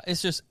 see, yeah,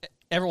 it's just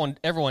everyone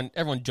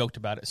joked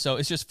about it. So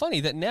it's just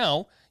funny that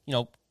now,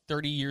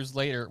 30 years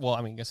later. Well,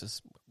 I mean, I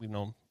guess we've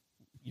known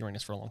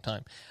Uranus for a long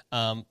time,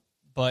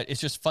 but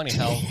it's just funny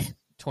how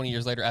 20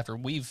 years later, after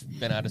we've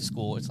been out of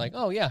school, it's like,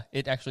 oh yeah,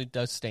 it actually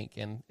does stink,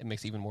 and it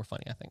makes it even more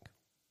funny, I think.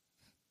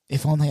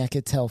 If only I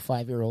could tell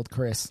 5-year-old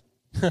Chris.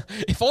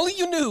 If only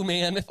you knew,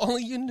 man. If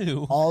only you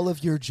knew. All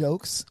of your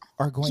jokes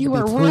are going You to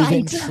be were proven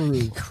right.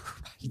 true.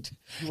 Right.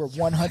 You are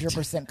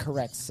 100%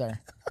 correct, sir.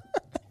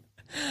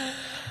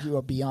 You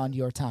are beyond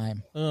your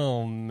time.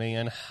 Oh,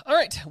 man. All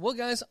right. Well,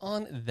 guys,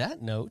 on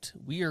that note,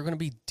 we are going to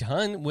be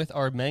done with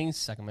our main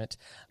segment.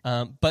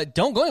 But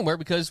don't go anywhere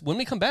because when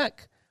we come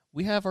back,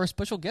 we have our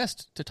special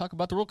guest to talk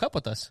about the World Cup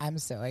with us. I'm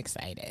so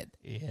excited.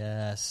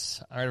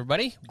 Yes. All right,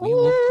 everybody. We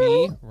will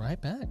be right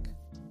back.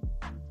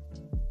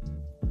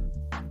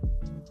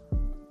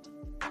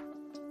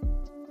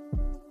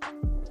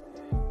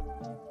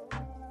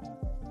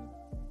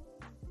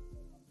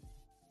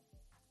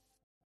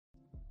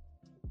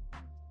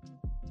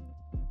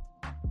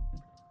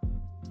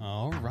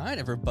 All right,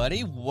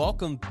 everybody.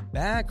 Welcome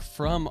back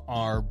from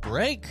our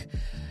break.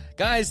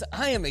 Guys,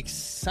 I am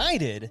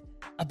excited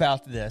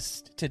about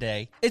this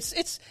today.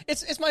 It's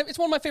one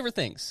of my favorite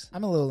things.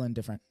 I'm a little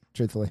indifferent,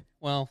 truthfully.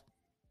 Well,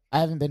 I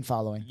haven't been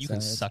following. you so can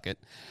it's- suck it.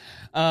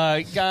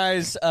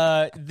 Guys,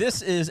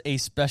 this is a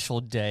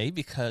special day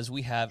because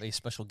we have a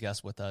special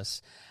guest with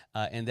us,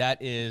 and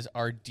that is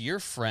our dear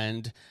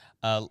friend,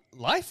 is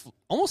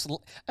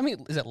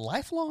it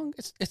lifelong?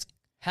 It's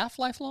half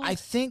lifelong? I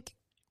think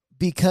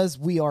because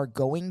we are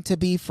going to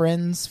be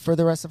friends for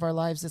the rest of our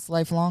lives, it's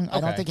lifelong. I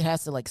don't Okay. think it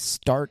has to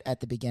start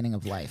at the beginning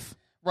of life.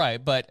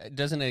 Right, but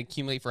doesn't it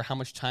accumulate for how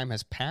much time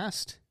has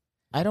passed?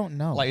 I don't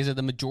know. Like, is it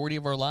the majority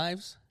of our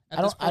lives? At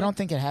I this don't. I don't point?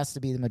 think it has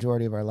to be the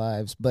majority of our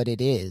lives, but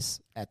it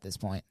is at this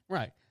point.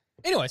 Right.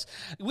 Anyways,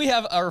 we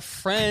have our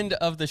friend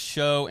of the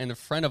show and a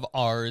friend of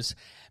ours,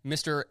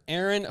 Mr.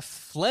 Aaron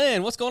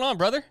Flynn. What's going on,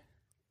 brother?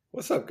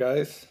 What's up,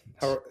 guys?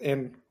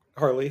 And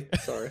Harley,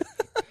 sorry.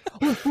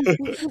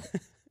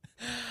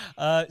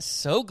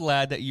 So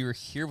glad that you're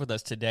here with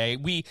us today.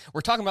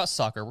 We're talking about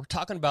soccer. We're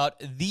talking about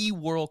the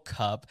World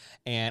Cup,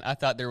 and I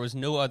thought there was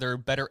no other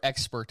better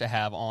expert to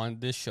have on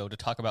this show to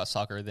talk about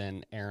soccer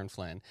than Aaron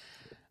Flynn.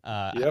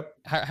 Yep.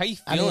 How you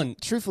I feeling? mean,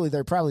 truthfully,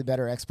 they're probably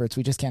better experts.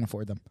 We just can't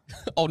afford them,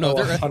 Oh no,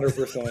 No, they're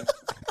 100%.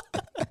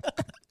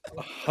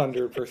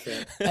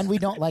 100%. and we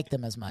don't like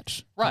them as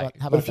much. Right.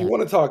 How But about if you that?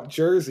 want to talk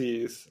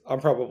jerseys, I'm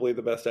probably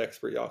the best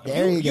expert y'all can.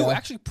 There you you go.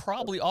 actually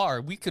probably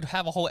are. We could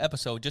have a whole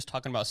episode just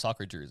talking about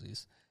soccer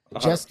jerseys.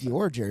 Just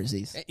your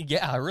jerseys.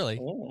 Yeah, really.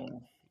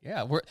 Oh.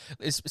 Yeah,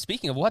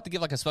 speaking of, we'll have to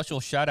give like a special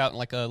shout out and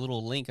like a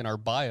little link in our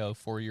bio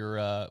for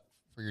your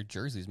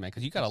jerseys, man,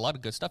 because you got a lot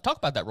of good stuff. Talk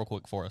about that real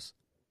quick for us.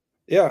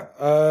 Yeah,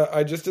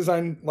 I just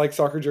designed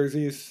soccer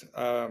jerseys,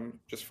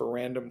 just for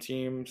random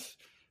teams.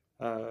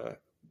 I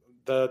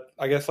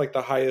guess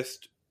the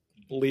highest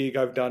league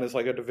I've done is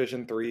a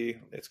Division III.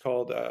 It's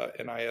called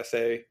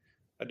NISA.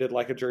 I did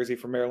a jersey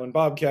for Maryland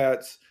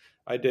Bobcats.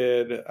 I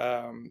did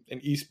an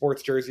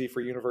esports jersey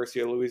for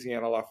University of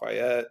Louisiana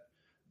Lafayette.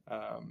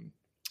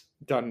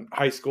 Done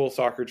high school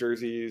soccer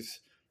jerseys,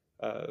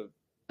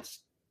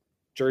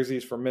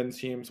 jerseys for men's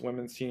teams,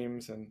 women's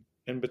teams, and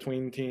in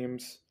between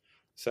teams.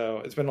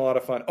 So it's been a lot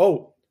of fun.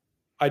 Oh,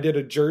 I did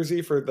a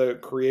jersey for the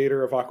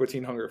creator of Aqua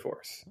Teen Hunger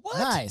Force. What?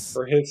 Nice.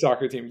 For his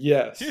soccer team.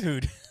 Yes.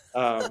 Dude.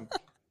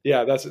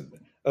 Yeah, that's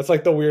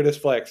like the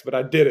weirdest flex, but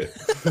I did it.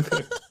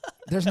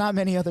 There's not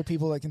many other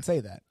people that can say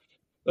that.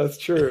 That's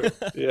true.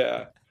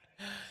 Yeah.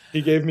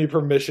 He gave me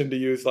permission to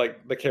use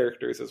like the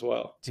characters as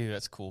well. Dude,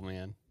 that's cool,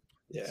 man.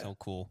 Yeah. So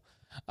cool.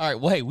 All right,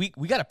 well, hey, we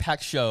got a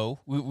packed show.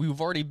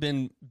 We've already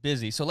been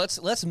busy, so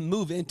let's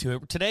move into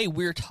it. Today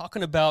we're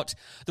talking about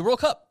the World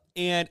Cup,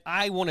 and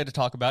I wanted to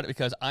talk about it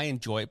because I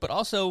enjoy it, but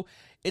also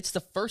it's the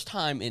first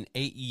time in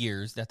 8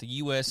 years that the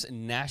U.S.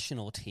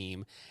 national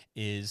team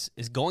is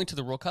going to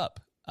the World Cup.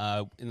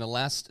 In the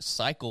last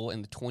cycle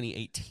in the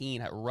 2018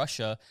 at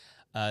Russia,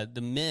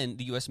 the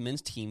U.S.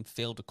 men's team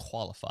failed to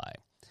qualify.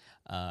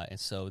 And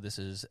so this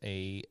is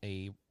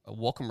a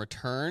welcome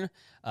return,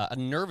 a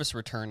nervous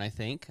return, I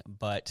think,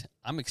 but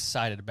I'm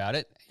excited about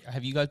it.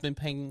 Have you guys been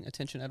paying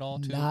attention at all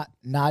to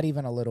Not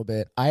even a little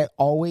bit. I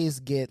always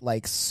get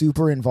like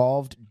super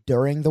involved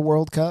during the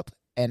World Cup,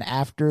 and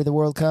after the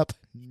World Cup,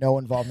 no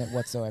involvement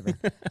whatsoever.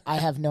 I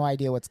have no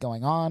idea what's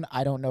going on.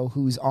 I don't know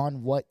who's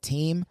on what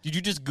team. Did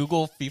you just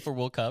Google FIFA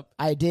World Cup?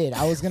 I did.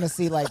 I was gonna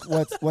see like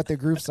what the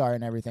groups are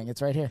and everything.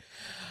 It's right here.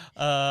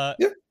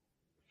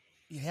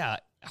 Yeah.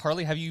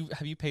 Harley, have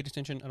you paid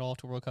attention at all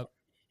to World Cup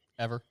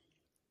ever?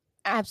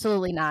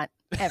 Absolutely not.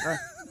 Ever.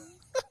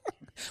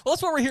 Well,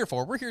 that's what we're here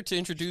for. We're here to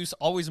introduce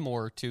always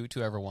more to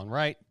everyone,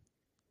 right?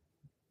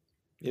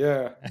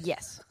 Yeah.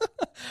 Yes.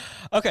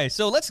 Okay,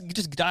 so let's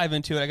just dive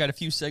into it. I got a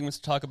few segments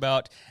to talk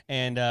about,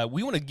 and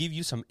we want to give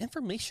you some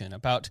information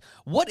about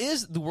what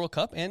is the World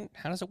Cup and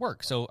how does it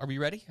work. So are we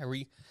ready? Are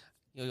we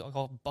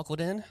all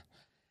buckled in?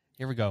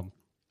 Here we go.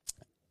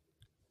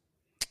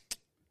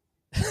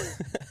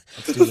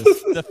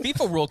 The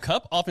FIFA World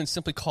Cup, often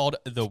simply called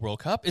the World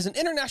Cup, is an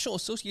international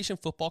association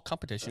football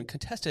competition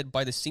contested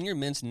by the senior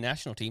men's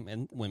national team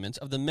and women's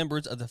of the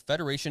members of the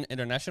Federation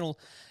International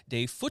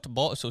de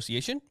Football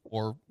Association,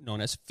 or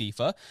known as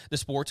FIFA, the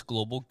sport's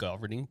global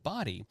governing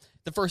body.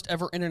 The first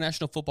ever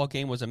international football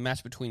game was a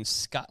match between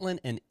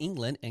Scotland and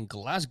England in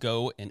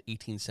Glasgow in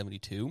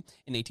 1872.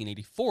 In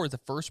 1884, the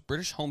first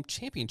British Home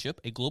Championship,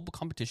 a global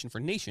competition for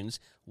nations,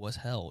 was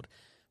held.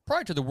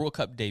 Prior to the World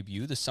Cup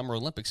debut, the Summer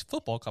Olympics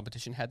football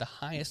competition had the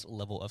highest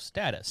level of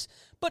status.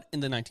 But in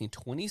the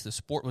 1920s, the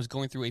sport was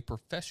going through a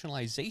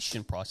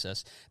professionalization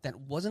process that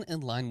wasn't in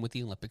line with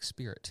the Olympic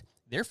spirit.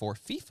 Therefore,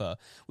 FIFA,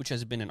 which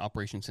has been in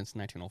operation since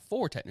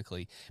 1904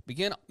 technically,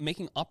 began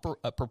making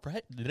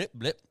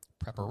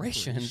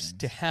preparations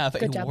to have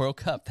Good a job. World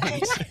Cup.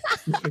 Thanks.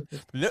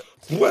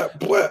 Bleh,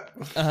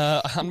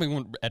 bleh. I'm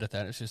going to edit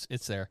that.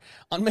 It's there.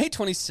 On May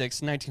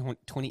 26,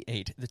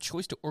 1928, the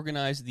choice to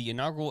organize the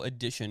inaugural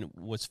edition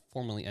was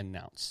formally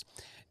announced.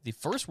 The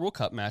first World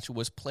Cup match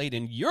was played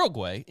in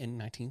Uruguay in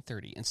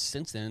 1930, and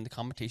since then, the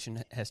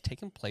competition has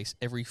taken place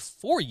every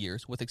 4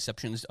 years, with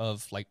exceptions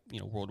of,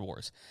 world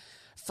wars.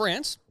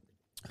 France,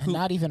 And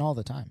not even all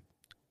the time.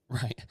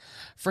 right?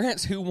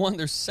 France, who won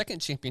their second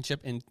championship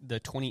in the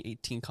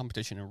 2018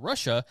 competition in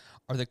Russia,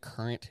 are the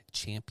current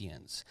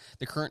champions.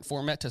 The current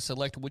format to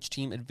select which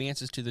team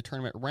advances to the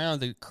tournament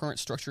round, the current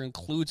structure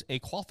includes a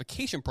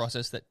qualification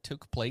process that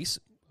took place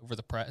over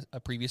the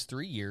previous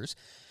 3 years.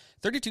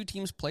 32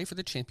 teams play for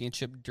the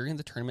championship during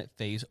the tournament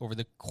phase over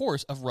the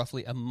course of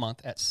roughly a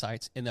month at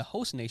sites in the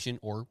host nation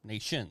or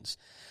nations.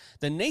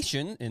 The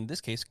nation, in this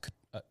case,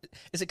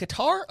 is it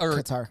Qatar or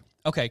Qatar?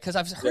 Okay, because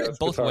I've heard it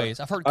both Qatar. ways.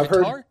 I've heard I've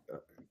Qatar, heard-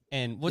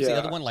 and what's the yeah.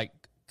 other one, like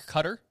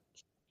Qatar?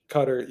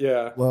 Cutter,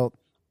 yeah. Well,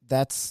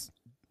 it's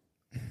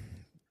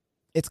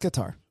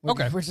Qatar.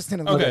 Okay. We're just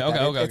gonna Okay, leave it at okay,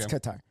 that. okay, It's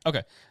Qatar.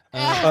 Okay.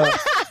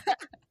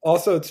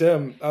 Also,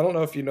 Tim, I don't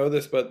know if you know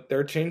this, but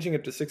they're changing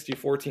it to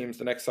 64 teams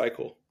the next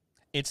cycle.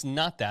 It's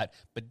not that,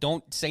 but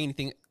don't say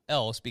anything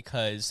else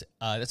because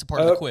that's a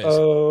part of the quiz.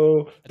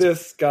 Oh,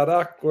 this got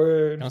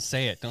awkward. Don't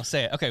say it. Don't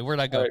say it. Okay, where'd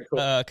I go? All right, cool.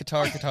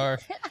 Qatar.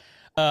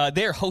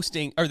 They are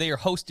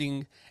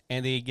hosting,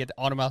 and they get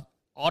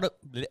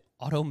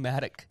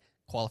automatic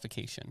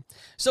qualification.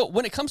 So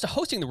when it comes to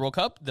hosting the World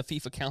Cup, the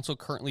FIFA Council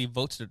currently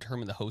votes to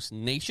determine the host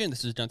nation.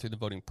 This is done through the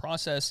voting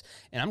process.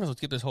 And I'm going to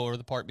skip this whole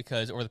other part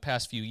because over the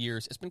past few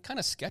years, it's been kind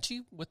of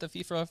sketchy with the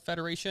FIFA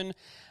Federation.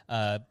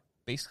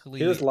 Basically,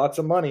 Here's lots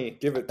of money.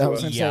 Give it I to was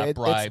us. gonna Yeah, say,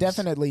 bribes. it's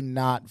definitely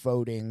not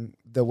voting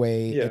the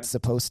way Yeah. it's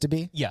supposed to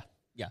be. yeah.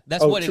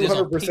 That's what it is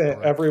on 200%.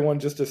 paper. Everyone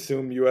just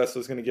assumed U.S.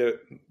 was going to get it.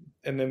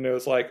 And then it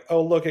was like,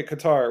 oh, look at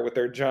Qatar with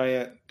their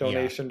giant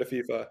donation to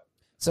FIFA.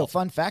 So,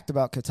 fun fact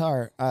about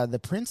Qatar: the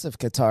Prince of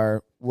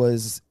Qatar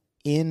was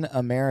in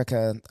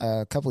America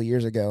a couple of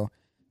years ago,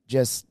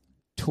 just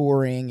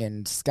touring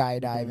and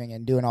skydiving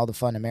and doing all the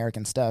fun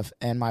American stuff.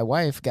 And my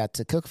wife got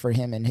to cook for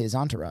him and his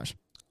entourage.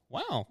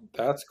 Wow.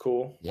 That's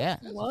cool. Yeah,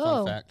 That's a Whoa.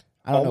 fun fact.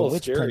 I don't know Almost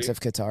which scary. Prince of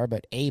Qatar,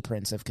 but a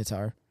Prince of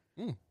Qatar.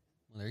 Well,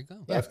 there you go.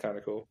 That's kind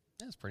of cool.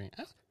 That's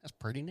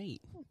pretty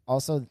neat.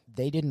 Also,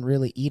 they didn't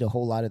really eat a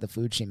whole lot of the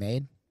food she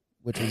made,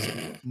 which was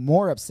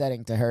more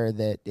upsetting to her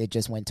that it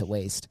just went to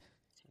waste.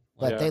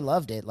 But Yeah. they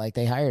loved it. Like,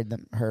 they hired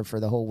her for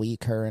the whole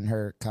week, her and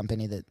her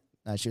company that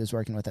she was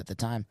working with at the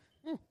time.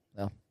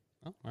 So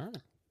Oh, all right.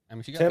 I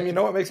mean, she got Tim, paid. you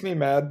know what makes me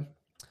mad?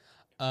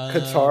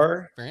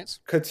 Qatar. France.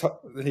 Qatar.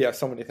 Yeah,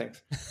 so many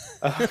things.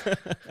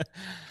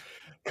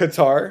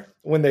 Qatar,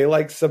 when they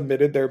like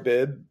submitted their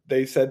bid,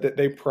 they said that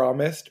they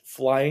promised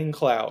flying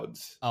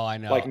clouds. Oh, I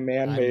know. Like I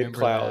man-made remember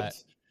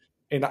clouds.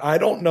 And I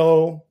don't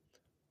know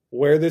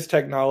where this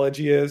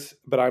technology is,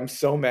 but I'm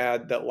so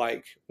mad that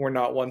like we're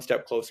not one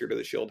step closer to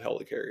the Shield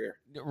helicarrier.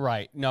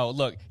 Right. No,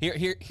 look,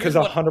 Because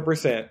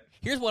 100%.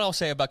 Here's what I'll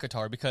say about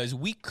Qatar, because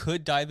we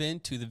could dive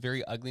into the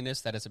very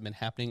ugliness that has been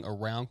happening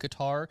around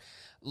Qatar.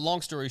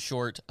 Long story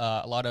short,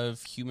 a lot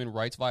of human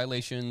rights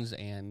violations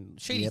and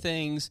shady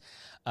things,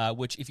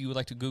 which if you would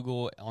like to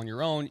Google on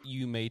your own,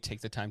 you may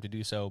take the time to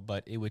do so,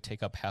 but it would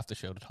take up half the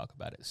show to talk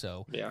about it.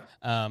 So yeah,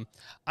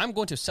 I'm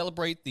going to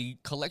celebrate the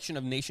collection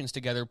of nations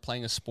together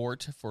playing a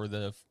sport for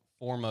the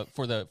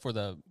for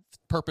the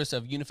purpose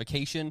of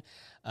unification.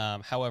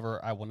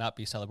 However, I will not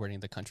be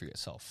celebrating the country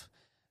itself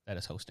that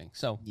is hosting.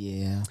 So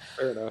yeah,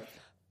 fair enough.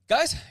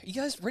 Guys, you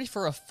guys ready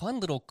for a fun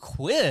little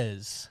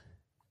quiz?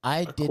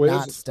 I did quiz?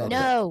 not study.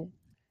 No.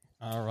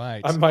 All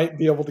right. I might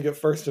be able to get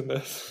first in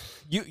this.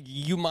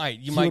 You might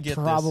would get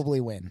probably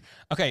this. win.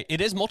 Okay, it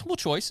is multiple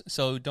choice,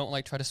 so don't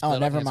like try to split Oh, up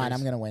never answers. mind.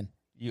 I'm gonna win.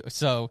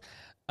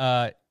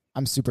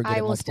 I'm super good I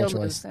at will multiple still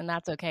choice. lose, and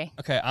that's okay.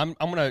 okay. I'm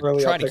gonna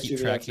Really, try I'll to text keep you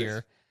the track answers.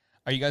 here.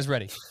 Are you guys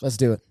ready? Let's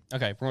do it.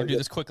 Okay, we're going to do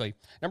this quickly.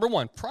 Number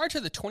one, prior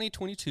to the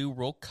 2022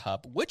 World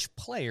Cup, which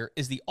player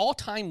is the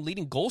all-time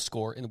leading goal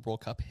scorer in the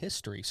World Cup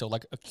history? So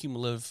like a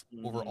cumulative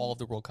over all of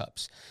the World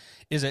Cups.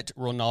 Is it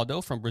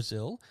Ronaldo from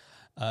Brazil,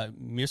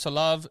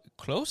 Miroslav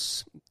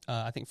Klose,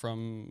 I think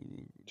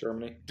from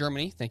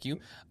Germany. Thank you,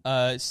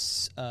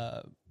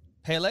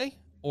 Pele,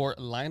 or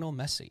Lionel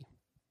Messi?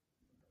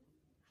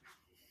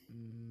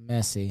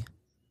 Messi.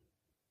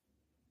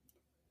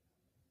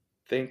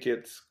 Think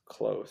it's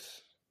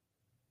close.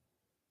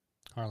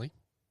 Harley?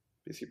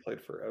 Because he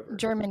played forever.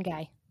 German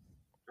guy.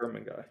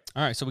 German guy.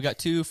 All right, so we got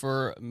two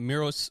for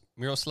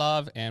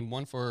Miroslav and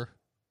one for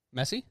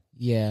Messi.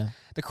 Yeah.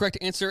 The correct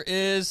answer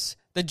is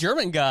the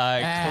German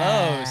guy,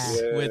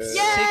 Close, Yeah. with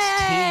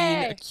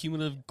Yay! 16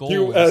 cumulative goals.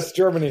 U.S.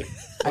 Germany.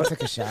 I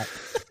took a shot.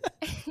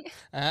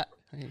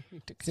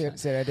 You took a See shot.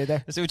 what I did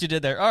there? Let's see what you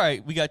did there. All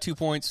right, we got 2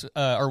 points,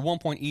 or 1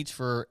 point each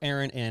for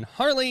Aaron and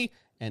Harley,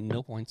 and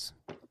no points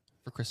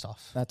for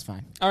Christoph. That's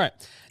fine. All right,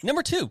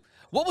 number two.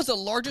 What was the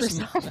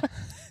largest?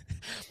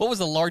 What was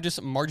the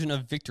largest margin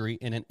of victory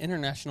in an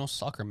international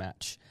soccer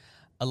match?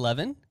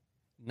 11,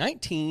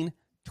 19,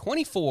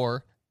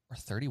 24, or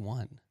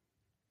 31?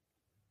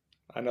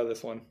 I know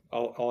this one.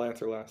 I'll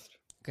answer last.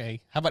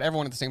 Okay. How about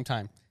everyone at the same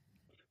time?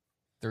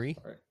 3,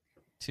 All right.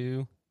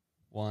 2,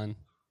 1.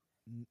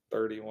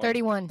 31.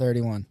 31.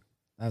 31.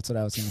 That's what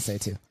I was going to say,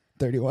 too.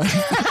 31.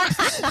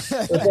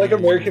 It's like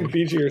American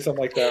Fiji or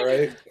something like that,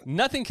 right?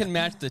 Nothing can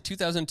match the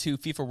 2002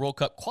 FIFA World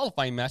Cup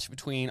qualifying match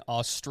between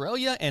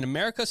Australia and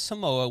America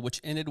Samoa,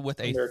 which ended with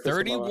a America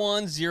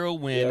 31-0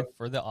 win Yep.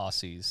 for the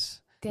Aussies.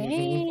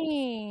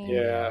 Dang.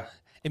 Yeah.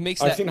 It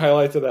makes I've that. seen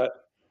highlights of that.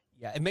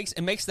 Yeah, it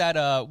makes that.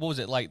 What was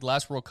it like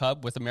last World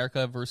Cup with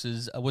America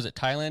versus was it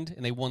Thailand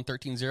and they won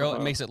 13-0?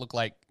 It makes it look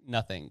like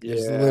nothing. Yeah.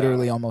 It's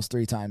literally almost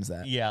 3 times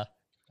that. Yeah,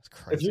 that's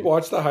crazy. If you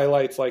watch the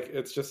highlights, like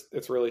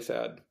it's really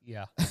sad.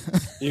 yeah,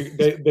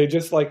 They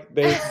just like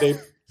they like,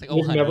 oh,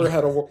 they've honey. never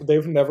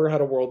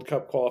had a World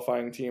Cup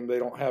qualifying team. They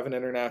don't have an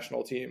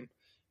international team,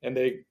 and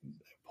they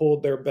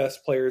pulled their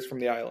best players from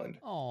the island.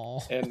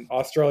 Oh, And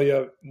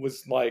Australia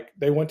was like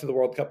they went to the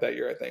World Cup that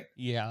year. I think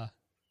yeah.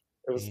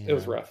 it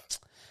was rough.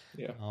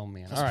 Yeah. Oh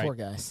man. Those All right. poor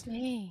guys.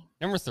 Dang.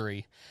 Number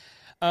 3.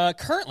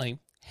 Currently,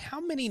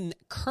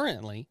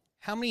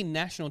 how many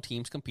national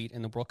teams compete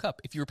in the World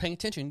Cup? If you were paying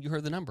attention, you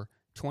heard the number: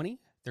 20,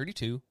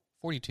 32,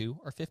 42,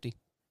 or 50.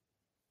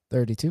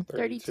 32.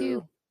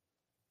 32.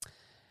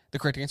 The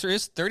correct answer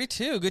is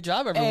 32. Good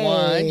job,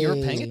 everyone. You were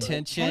paying Hey.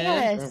 attention.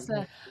 Yes.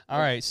 All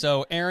right,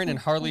 so Aaron and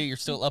Harley, you're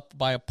still up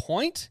by a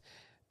point.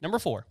 Number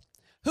 4.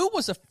 Who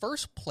was the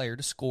first player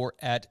to score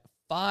at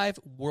 5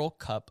 World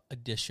Cup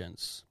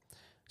editions?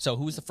 So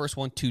who was the first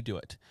one to do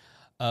it?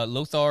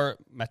 Lothar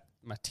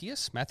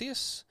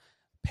Matthäus,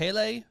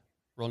 Pele,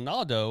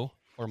 Ronaldo,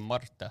 or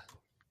Marta?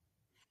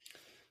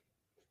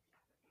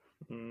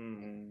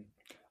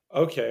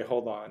 Okay,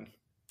 hold on.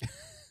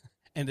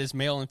 And there's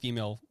male and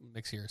female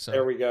mix here. So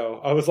There we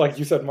go. I was like,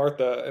 you said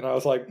Martha, and I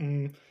was like,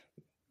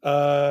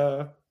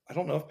 I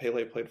don't know if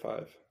Pele played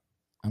 5.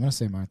 I'm going to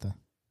say Martha.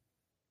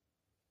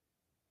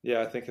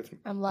 Yeah, I think it's.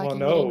 I'm locking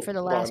no, it in for the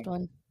hold last on.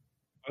 one.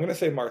 I'm gonna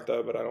say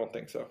Martha, but I don't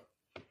think so.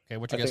 okay,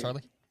 what's your I guess,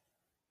 think-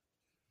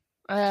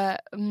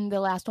 Harley? The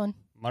last one.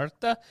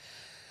 Marta.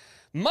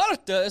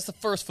 Marta is the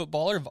first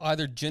footballer of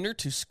either gender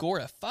to score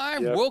at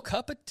 5 Yep. World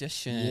Cup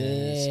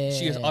editions.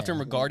 She is often Yeah.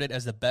 regarded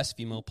as the best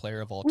female player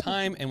of all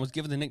time and was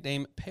given the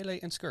nickname Pele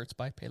in skirts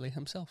by Pele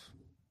himself.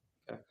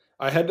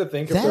 I had to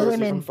think if That there was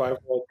women- even 5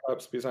 World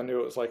Cups because I knew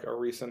it was like a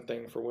recent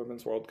thing for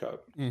Women's World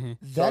Cup. Mm-hmm.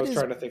 So I That was is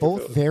trying to think if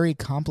both it was- very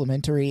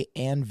complimentary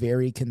and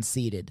very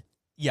conceited.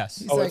 Yes.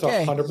 He's Oh, like, it's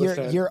hey,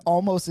 100%. you're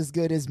almost as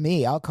good as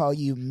me. I'll call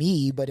you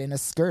me, but in a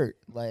skirt.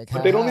 Like,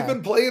 But they don't haha.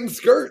 even play in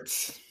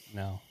skirts.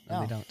 No.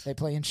 No, they don't. They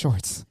play in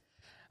shorts.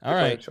 All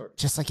right.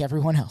 Just like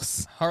everyone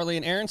else. Harley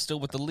and Aaron still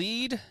with the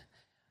lead.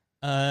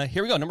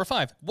 Here we go. Number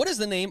 5. What is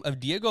the name of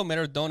Diego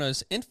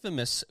Maradona's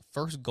infamous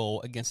first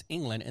goal against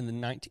England in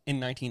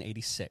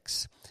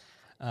 1986?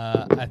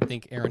 I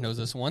think Aaron knows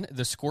this one.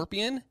 The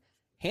Scorpion,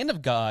 Hand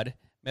of God,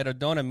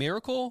 Maradona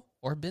Miracle,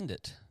 or Bend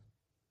It?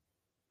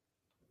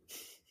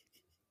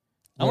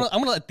 I'm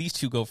gonna let these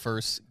two go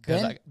first.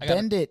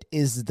 Bend It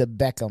is the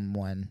Beckham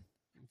one.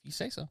 If you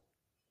say so.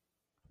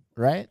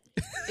 Right?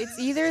 It's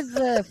either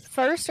the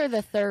first or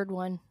the third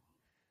one.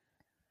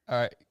 All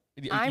right.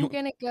 I'm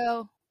going to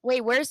go.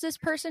 Wait, where's this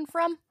person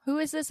from? Who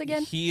is this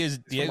again? He is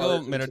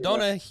Diego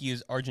Maradona. He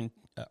is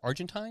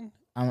Argentine.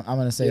 I'm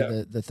going to say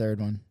the third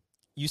one.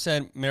 You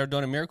said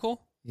Maradona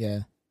Miracle? Yeah.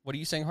 What are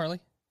you saying,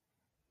 Harley?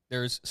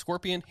 There's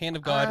Scorpion, Hand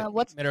of God,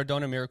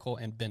 Maradona Miracle,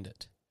 and Bend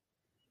It.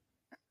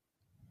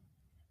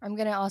 I'm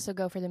going to also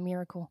go for the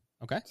Miracle.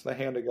 Okay. It's the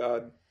Hand of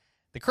God.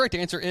 The correct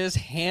answer is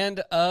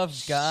Hand of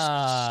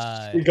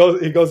God. He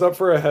goes up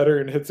for a header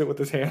and hits it with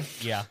his hand.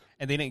 Yeah,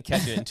 and they didn't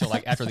catch it until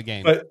like after the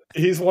game. But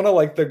he's one of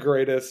like the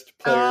greatest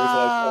players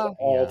of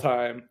all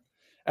time.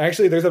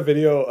 Actually, there's a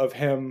video of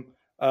him.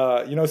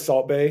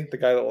 Salt Bay, the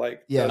guy that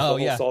does the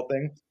whole salt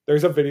thing.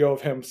 There's a video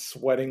of him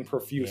sweating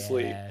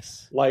profusely,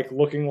 like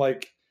looking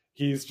like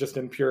he's just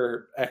in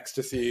pure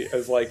ecstasy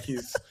as like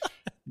he's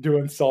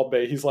doing Salt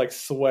Bay. He's like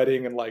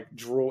sweating and like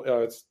drool.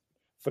 It's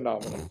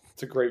phenomenal.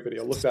 It's a great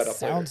video. Look that up.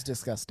 Sounds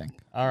disgusting.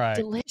 All right.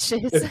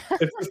 Delicious.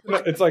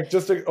 It's like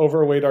just an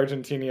overweight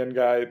Argentinian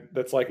guy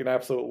that's like an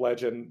absolute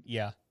legend.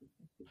 Yeah.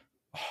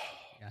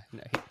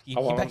 He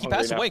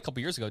passed away a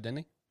couple years ago, didn't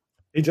he?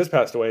 He just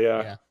passed away,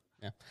 yeah.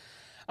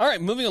 All right,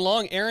 moving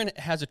along. Aaron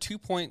has a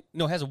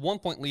 1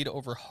 point lead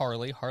over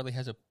Harley. Harley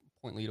has a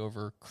point lead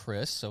over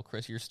Chris. So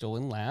Chris, you're still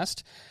in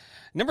last.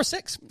 Number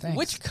 6. Thanks.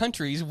 Which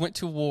countries went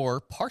to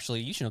war partially,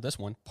 you should know this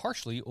one,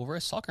 partially over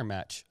a soccer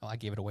match? Oh, I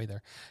gave it away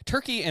there.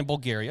 Turkey and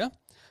Bulgaria,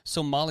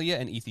 Somalia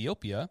and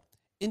Ethiopia,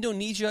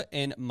 Indonesia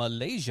and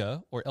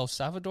Malaysia, or El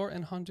Salvador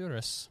and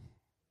Honduras?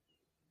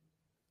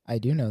 I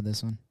do know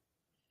this one.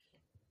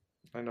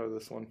 I know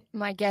this one.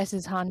 My guess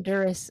is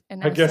Honduras.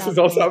 And I guess it's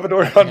El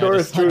Salvador and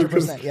Honduras too.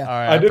 100%, yeah. All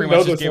right, I didn't pretty much know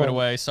just this gave one. it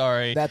away.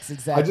 Sorry. That's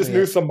exactly I just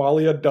knew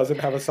Somalia doesn't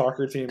have a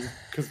soccer team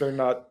because they're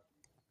not.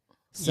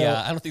 So,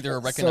 I don't think they're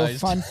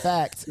recognized. So fun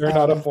fact. They're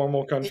not a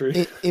formal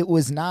country. It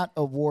was not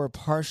a war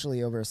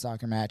partially over a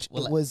soccer match.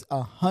 It was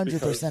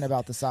 100%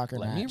 about the soccer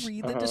match. Let me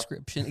read the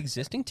description.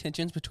 Existing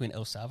tensions between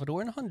El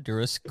Salvador and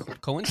Honduras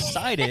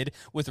coincided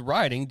with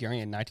rioting during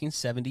a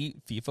 1970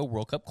 FIFA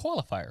World Cup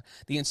qualifier.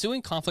 The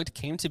ensuing conflict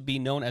came to be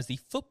known as the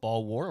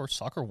Football War or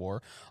Soccer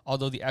War,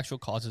 although the actual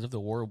causes of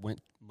the war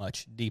went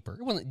much deeper.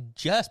 It wasn't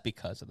just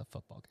because of the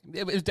football game.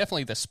 It was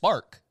definitely the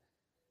spark.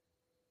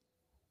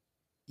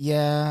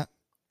 Yeah.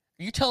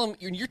 You're telling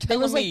there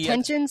was me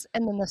tensions,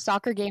 and then the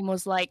soccer game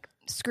was like,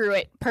 screw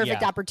it,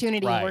 perfect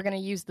opportunity. Right. We're going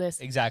to use this.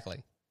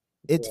 Exactly.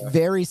 It's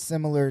very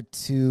similar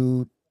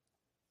to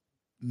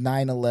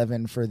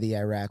 9/11 for the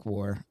Iraq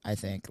War, I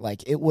think.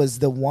 Like, it was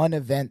the one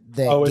event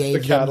that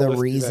gave them the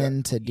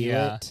reason to do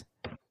it.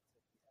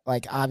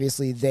 Like,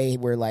 obviously, they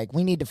were like,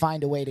 we need to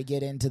find a way to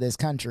get into this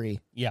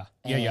country.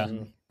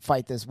 And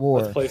fight this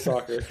war. Let's play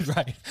soccer.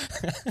 Right.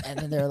 And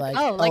then they're like,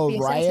 the assassination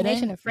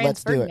rioting? of Franz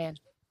Let's do it. Ferdinand.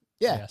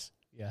 Yeah.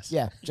 Yes.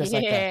 Yeah, just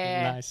like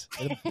that. Nice.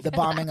 The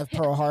bombing of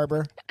Pearl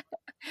Harbor.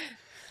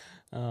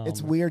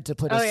 It's weird to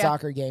put a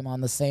soccer game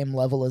on the same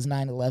level as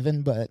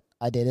 9/11, but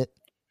I did it.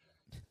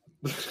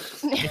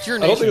 It's your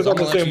I don't think it's on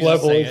the same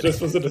level. It It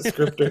just was a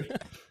descriptor.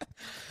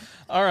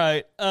 All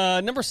right.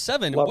 Number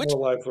 7. A lot more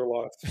lives were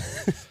lost.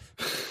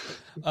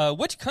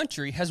 Which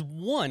country has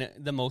won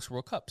the most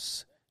World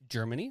Cups?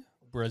 Germany,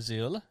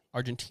 Brazil,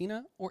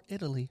 Argentina, or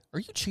Italy? Are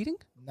you cheating?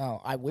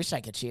 No, I wish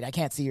I could cheat. I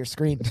can't see your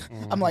screen.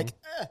 I'm like,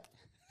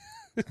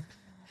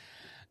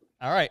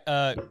 All right.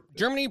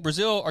 Germany,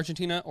 Brazil,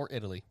 Argentina, or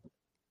Italy?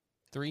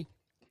 3,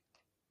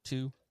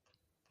 2,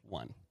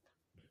 1.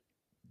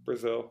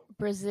 Brazil.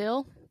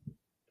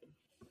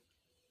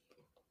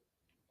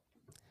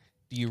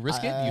 Do you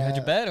risk it? Do you hedge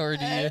a bet, or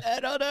do you? I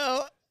don't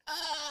know.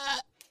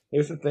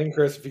 Here's the thing,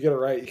 Chris. If you get it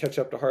right, you catch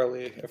up to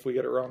Harley. If we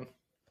get it wrong,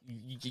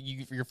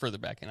 You're further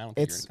back, and I don't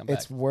think you're going to come back.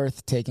 It's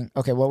worth taking.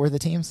 Okay, what were the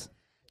teams?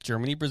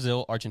 Germany,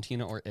 Brazil,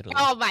 Argentina, or Italy?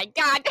 Oh, my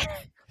God.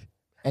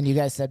 And you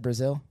guys said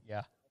Brazil?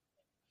 Yeah.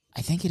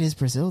 I think it is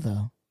Brazil,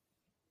 though.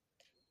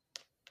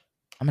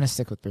 I'm going to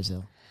stick with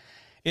Brazil.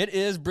 It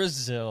is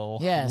Brazil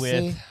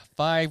with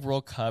 5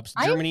 World Cups.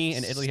 Germany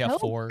and Italy have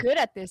 4. I'm good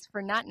at this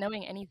for not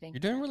knowing anything.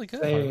 You're doing really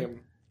good. same.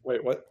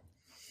 Wait, what?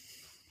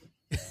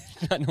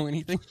 Not know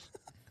anything?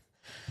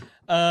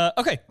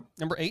 Okay,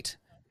 number 8.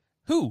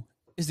 Who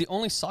is the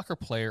only soccer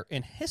player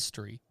in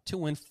history to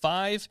win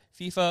 5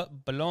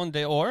 FIFA Ballon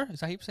d'Or? Is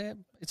that how you say it?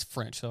 It's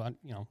French, so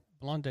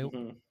Ballon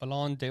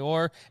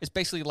d'Or. It's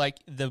basically like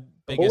the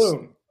biggest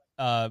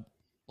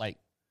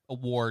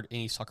award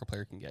any soccer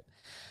player can get.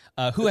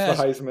 Who has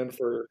the Heisman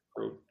for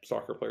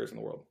soccer players in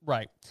the world?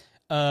 Right.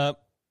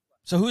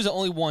 So who's the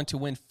only one to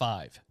win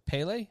 5?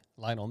 Pele,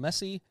 Lionel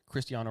Messi,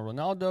 Cristiano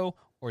Ronaldo,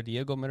 or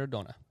Diego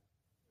Maradona?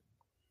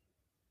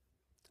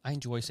 I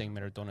enjoy saying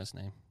Maradona's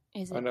name.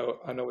 Is I it?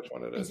 know which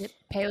one it is. Is it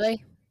Pele?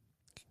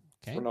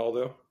 Okay.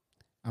 Ronaldo.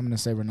 I'm gonna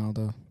say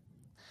Ronaldo.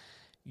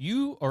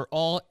 You are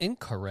all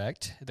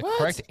incorrect. The What?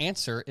 correct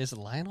answer is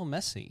Lionel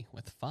Messi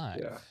with 5.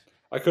 Yeah.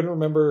 I couldn't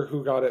remember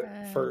who got it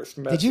first.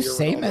 Messi Did you or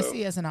say Ronaldo.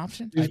 Messi as an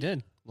option? I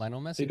did.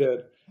 Lionel Messi. He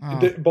did.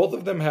 Oh. Both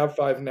of them have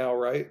 5 now,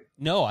 right?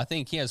 No, I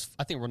think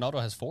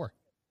Ronaldo has 4.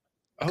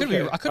 I could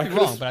Okay. be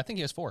wrong, but I think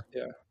he has 4.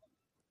 Yeah.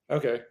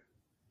 Okay.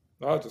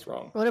 No, I was just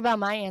wrong. What about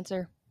my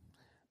answer?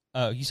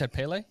 You said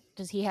Pele?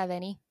 Does he have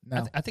any?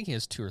 No. I think he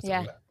has 2 or 3.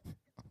 Yeah.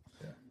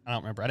 I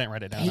don't remember. I didn't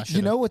write it down. Hey, I you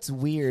should've. know what's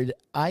weird?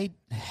 I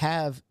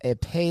have a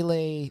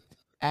Pele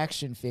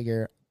action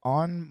figure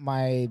on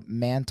my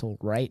mantle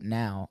right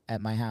now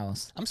at my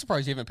house. I'm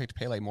surprised you haven't picked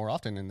Pele more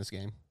often in this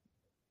game.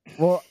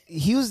 Well,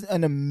 he was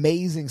an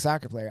amazing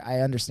soccer player.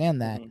 I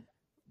understand that. Mhm.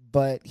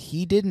 But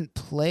he didn't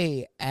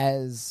play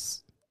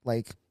as,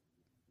 like,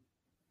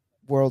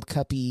 World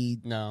Cup-y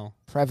No.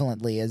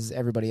 prevalently as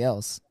everybody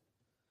else.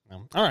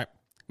 No. All right.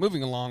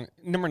 Moving along.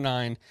 Number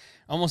 9.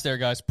 Almost there,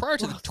 guys. Prior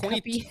to the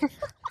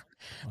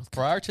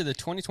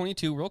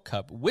 2022 World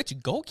Cup, which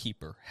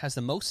goalkeeper has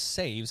the most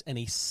saves in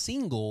a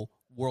single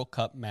World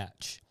Cup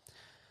match?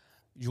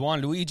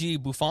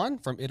 Gianluigi Buffon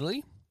from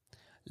Italy,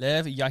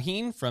 Lev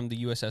Yashin from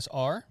the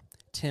USSR,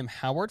 Tim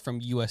Howard from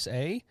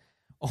USA,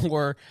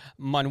 or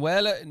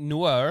Manuel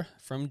Neuer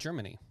from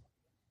Germany?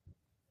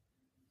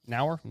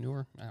 Neuer?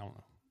 I don't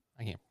know.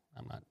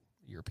 I'm not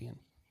European.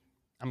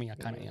 I mean, I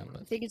kind of am, I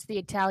but think it's the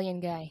Italian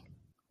guy.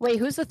 Wait,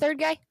 who's the third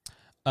guy?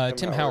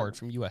 Tim Howard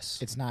from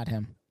US. It's not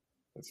him.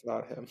 It's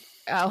not him.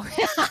 Oh.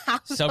 I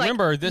was So like,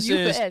 remember, this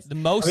is US. the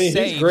most I mean,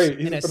 saves he's great.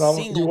 He's in a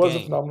phenomenal. single He was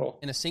game. phenomenal.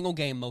 In a single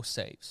game, most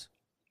saves.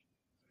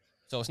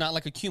 So it's not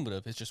like a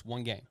cumulative. It's just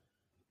one game.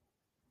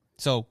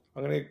 So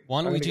I'm gonna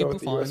Gianluigi go with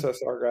the Buffon.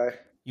 USSR guy.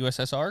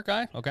 USSR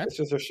guy? Okay. It's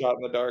just a shot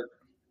in the dark.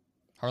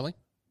 Harley?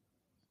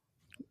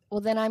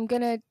 Well, then I'm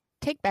going to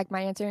take back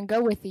my answer and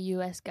go with the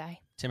U.S. guy.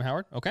 Tim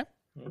Howard? Okay.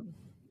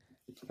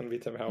 It's gonna be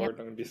Tim Howard.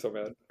 I'm gonna be so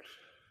mad.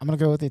 I'm going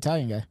to go with the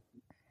Italian guy.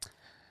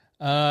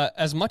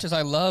 As much as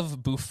I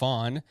love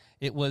Buffon,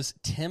 it was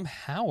Tim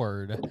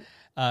Howard.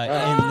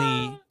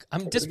 I'm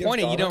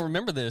disappointed you don't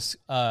remember this,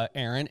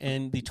 Aaron.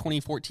 In the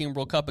 2014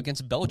 World Cup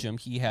against Belgium,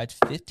 he had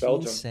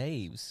 15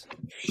 saves.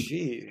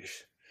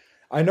 Sheesh.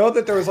 I know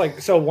that there was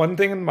one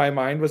thing in my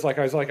mind was I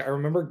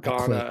remember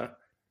Ghana.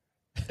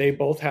 They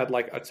both had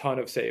a ton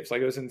of saves.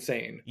 It was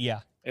insane. Yeah.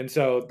 And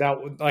so that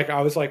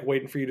I was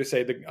waiting for you to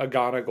say a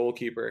Ghana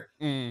goalkeeper.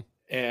 Mm.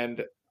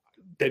 And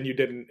then you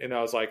didn't, and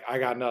I was like, I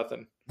got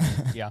nothing.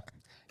 Yeah.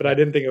 But I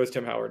didn't think it was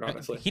Tim Howard,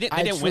 honestly. They didn't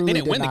I win the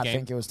did not game.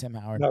 think it was Tim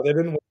Howard. No, they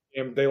didn't win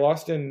the game. They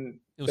lost in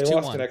It was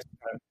 2-1. extra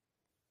time.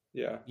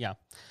 Yeah. Yeah.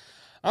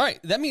 All right.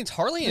 That means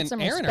Harley Put and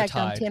some Aaron are respect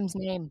on tied. Tim's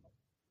name.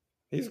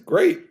 He's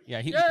great.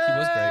 Yeah, he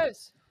was great.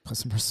 Put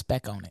some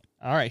respect on it.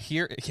 All right,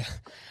 here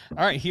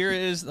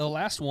is the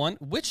last one.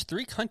 Which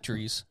 3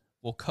 countries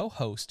will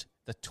co-host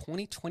the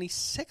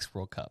 2026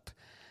 World Cup?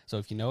 So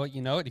if you know it,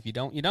 you know it. If you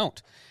don't, you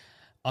don't.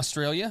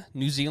 Australia,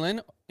 New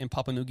Zealand, and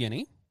Papua New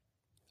Guinea.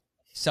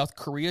 South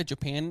Korea,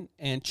 Japan,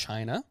 and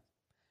China.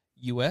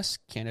 U.S.,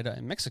 Canada,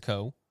 and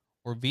Mexico.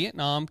 Or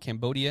Vietnam,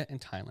 Cambodia,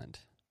 and Thailand.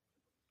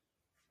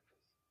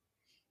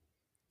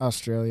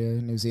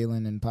 Australia, New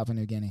Zealand, and Papua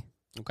New Guinea.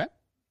 Okay.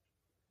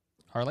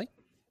 Harley?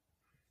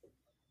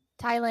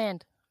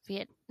 Thailand,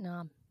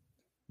 Vietnam.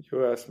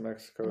 U.S.,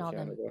 Mexico, And all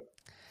them. Canada.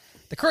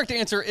 The correct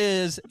answer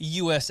is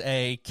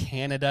USA,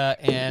 Canada,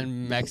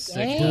 and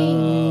Mexico.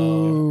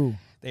 Ooh.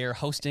 They are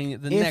hosting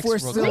the If next we're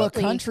World still Cup. a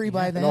country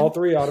by And then. all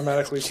 3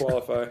 automatically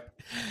qualify.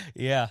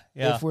 Yeah.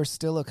 If we're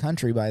still a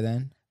country by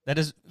then. That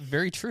is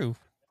very true.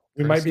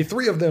 We might be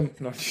 3 of them.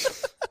 No.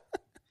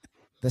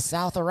 The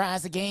South will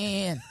rise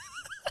again.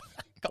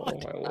 Oh,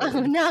 my Lord. Oh,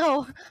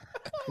 no.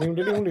 Ding,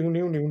 ding, ding, ding,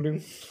 ding, ding,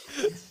 ding.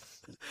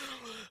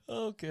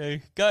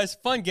 Okay. Guys,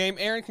 fun game.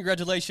 Aaron,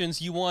 congratulations.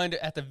 You won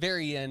at the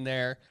very end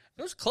there.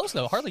 It was close,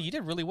 though. Harley, you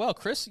did really well.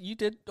 Chris, you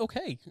did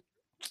okay.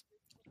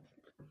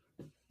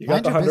 You got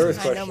Mind the your Honduras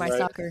business. I know question my right.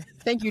 soccer.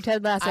 Thank you,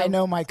 Ted Lasso. I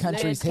know my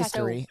country's Lead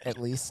history, at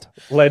least.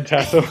 Lead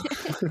Tasso.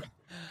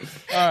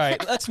 All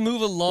right, let's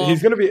move along.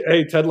 He's going to be,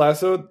 Ted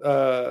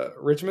Lasso,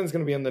 Richmond's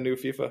going to be in the new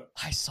FIFA.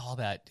 I saw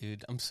that,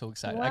 dude. I'm so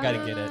excited. I got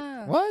to get it.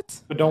 Wow.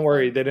 What? But don't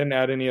worry, they didn't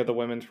add any of the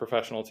women's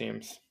professional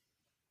teams.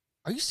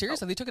 Are you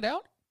serious? Have they took it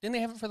out? Didn't they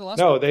have it for the last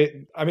No, one?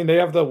 they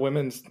have the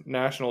women's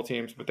national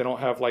teams, but they don't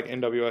have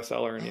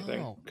NWSL or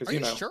anything. Oh. Because Are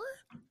you sure?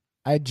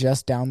 I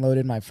just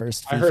downloaded my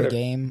first I heard FIFA it.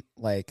 game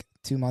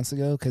 2 months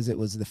ago because it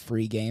was the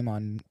free game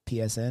on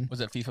PSN.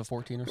 Was it FIFA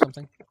 14 or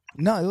something?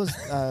 No, it was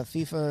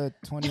FIFA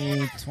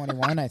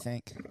 2021, I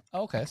think.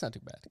 Oh, okay, that's not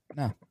too bad.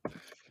 No.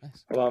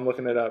 Nice. Well, I'm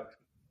looking it up.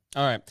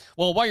 All right.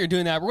 Well, while you're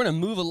doing that, we're going to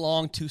move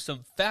along to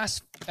some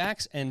fast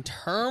facts and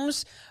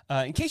terms.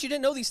 In case you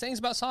didn't know these things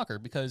about soccer,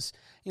 because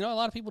a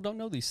lot of people don't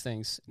know these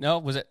things. No,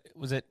 was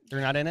it? They're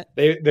not in it.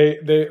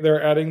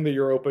 They're adding the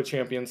Europa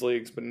Champions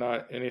Leagues, but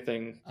not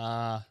anything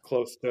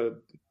close to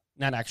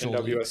Not actual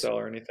NWSL leagues.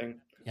 or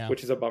anything. Yeah.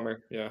 Which is a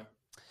bummer. Yeah.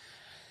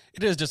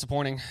 It is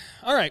disappointing.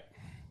 All right.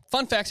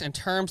 fun facts and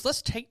terms.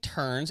 Let's take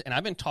turns. And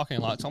I've been talking a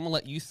lot, so I'm going to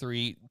let you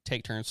three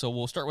take turns. So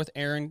we'll start with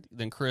Aaron,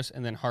 then Chris,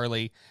 and then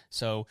Harley.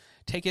 So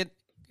take it,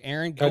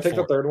 Aaron. Can I take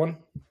the third one?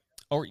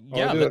 Or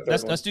yeah,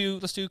 let's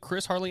do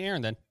Chris, Harley,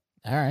 Aaron then.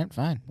 All right,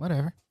 fine,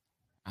 whatever.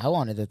 I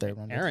wanted the third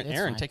one.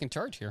 Aaron taking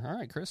charge here. All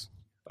right, Chris.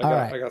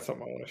 I got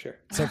something I want to share.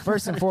 So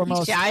first and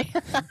foremost,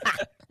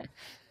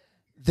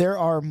 there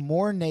are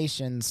more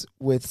nations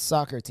with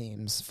soccer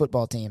teams,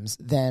 football teams,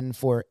 than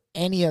for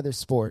any other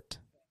sport,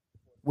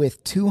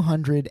 with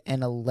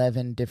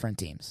 211 different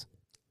teams.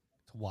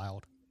 It's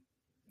wild.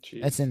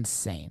 Jeez. That's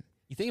insane.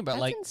 You think about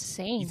That's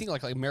insane. You think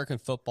like American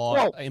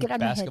football and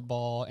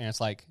basketball, and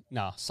it's like,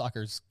 nah,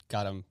 soccer's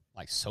got them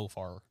like so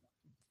far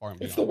and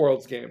beyond. It's the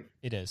world's game.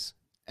 It is.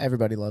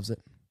 Everybody loves it.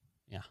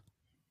 Yeah.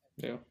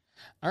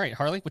 All right,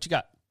 Harley, what you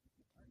got?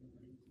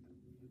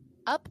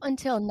 Up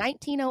until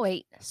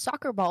 1908,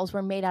 soccer balls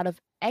were made out of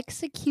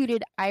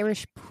executed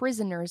Irish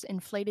prisoners'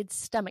 inflated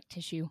stomach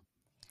tissue.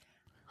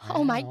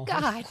 Oh my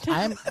God!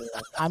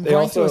 I'm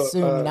going to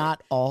assume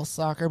not all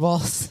soccer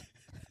balls,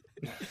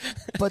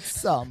 but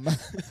some.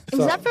 Is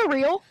that for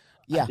real?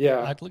 Yeah.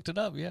 I looked it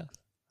up. Yeah.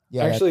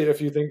 Actually,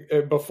 if you think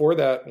before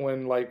that,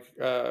 when like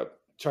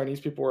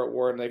Chinese people were at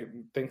war and they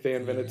think they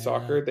invented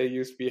soccer, they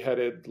used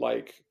beheaded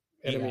like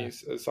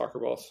enemies as soccer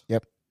balls.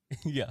 Yep.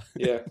 Yeah.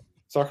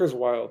 Soccer's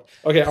wild.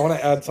 Okay, I want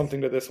to add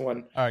something to this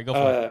one. All right, go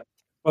for it.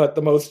 But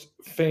the most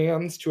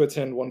fans to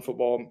attend one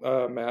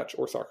football match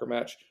or soccer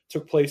match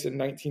took place in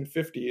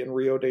 1950 in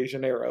Rio de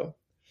Janeiro.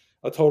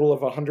 A total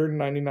of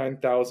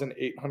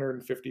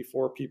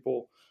 199,854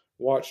 people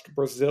watched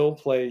Brazil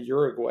play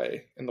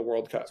Uruguay in the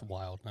World Cup. That's a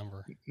wild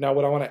number. Now,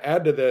 what I want to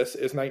add to this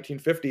is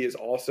 1950 is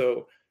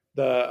also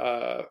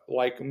the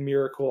like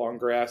miracle on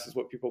grass is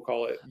what people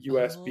call it.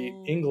 US beat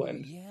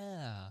England.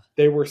 Yeah.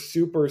 They were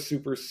super,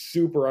 super,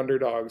 super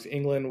underdogs.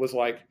 England was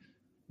like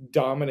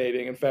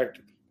dominating. In fact,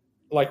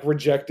 like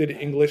rejected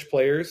English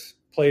players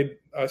played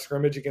a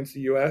scrimmage against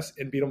the US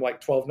and beat them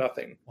like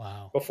 12-0.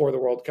 Wow. Before the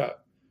World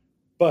Cup.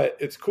 But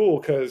it's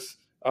cool because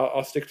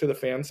I'll stick to the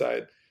fan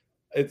side.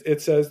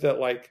 It says that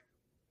like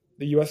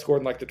the US scored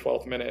in like the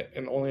 12th minute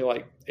and only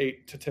like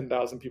 8,000 to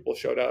 10,000 people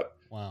showed up.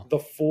 Wow. The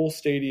full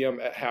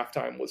stadium at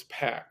halftime was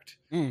packed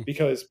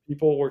because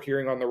people were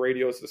hearing on the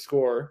radios the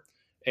score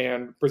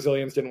and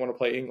Brazilians didn't want to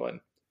play England.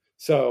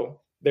 So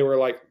they were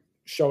like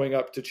showing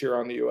up to cheer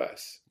on the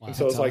US. Wow. And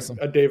so it's awesome.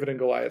 like a David and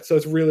Goliath. So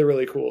it's really,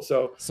 really cool.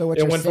 So what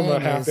it you're went from saying a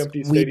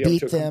half-empty is we stadium beat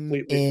to them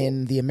completely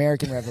in the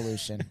American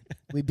Revolution.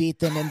 We beat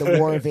them in the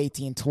War of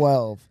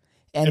 1812.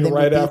 And then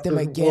right we beat after them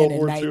again World in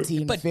War II.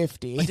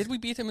 1950. But did we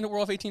beat them in the War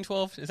of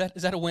 1812?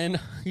 Is that a win?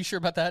 Are you sure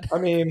about that? I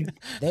mean,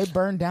 They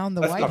burned down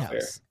the that's White not House.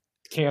 fair.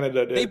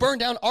 Canada did. They burned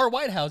down our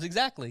White House,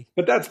 exactly.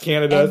 But that's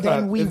Canada. And It's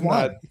then not, we it's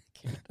won.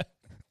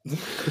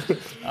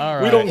 All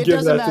right. We don't It give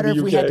doesn't that matter to if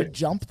the we had to UK.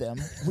 jump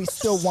them. We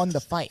still won the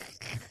fight.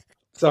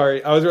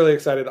 Sorry, I was really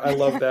excited. I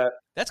love that.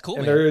 That's cool,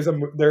 And man.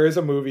 there is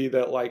a movie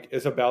that like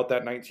is about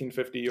that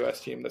 1950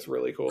 US team that's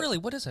really cool. Really,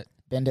 what is it?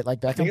 Bend it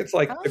like I think Beckham. it's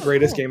like the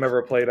greatest game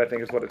ever played. I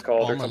think is what it's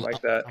called, or something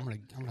like that. I'm gonna.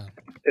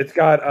 It's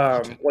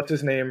got what's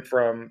his name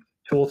from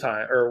Tool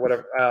Time or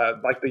whatever,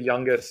 like the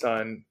youngest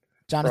son.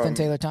 Jonathan from-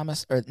 Taylor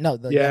Thomas? Or no,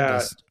 the Yeah,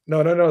 youngest.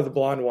 no, the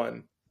blonde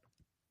one.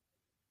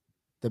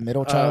 The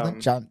middle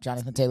child?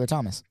 Jonathan Taylor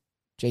Thomas.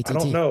 JTT. I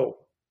don't know.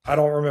 I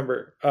don't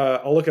remember.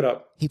 I'll look it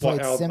up. He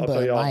played Simba tell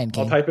in you, Lion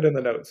King. I'll type it in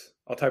the notes.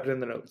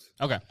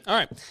 Okay. All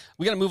right.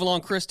 We got to move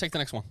along. Chris, take the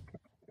next one.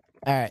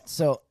 All right.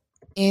 So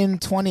in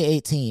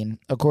 2018,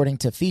 according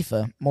to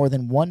FIFA, more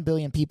than 1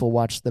 billion people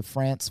watched the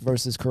France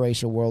versus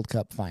Croatia World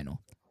Cup final.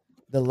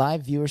 The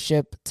live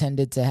viewership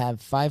tended to have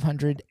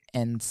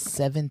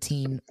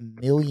 517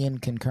 million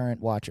concurrent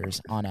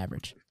watchers on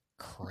average.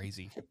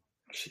 Crazy.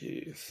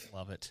 Jeez.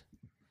 Love it.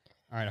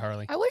 All right,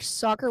 Harley. I wish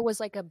soccer was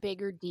like a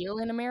bigger deal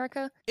in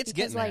America. It's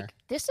because, getting there. like,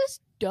 this is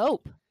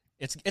dope.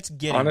 It's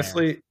getting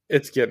Honestly,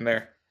 it's getting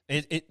there.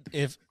 there.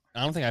 If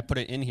I don't think I put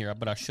it in here,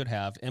 but I should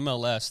have.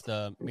 MLS,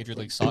 the Major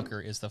League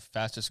Soccer, is the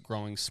fastest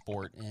growing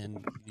sport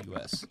in the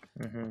U.S.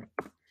 Mm-hmm.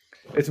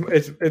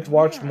 It's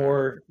watched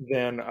more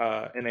than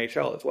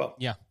NHL as well.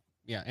 Yeah,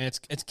 and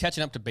it's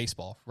catching up to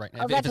baseball right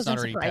now. Oh, that if it's not doesn't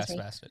already surprise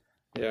past me.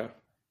 it. Yeah.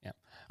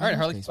 All right,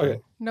 Harley. Baseball.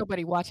 Okay.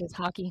 Nobody watches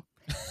hockey.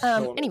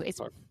 No one Anyways,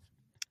 wants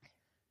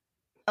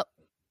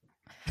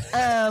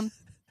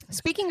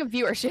speaking of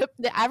viewership,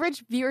 the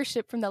average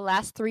viewership from the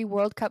last 3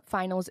 World Cup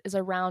finals is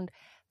around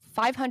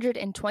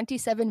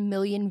 527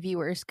 million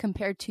viewers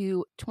compared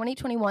to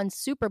 2021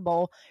 Super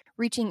Bowl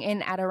reaching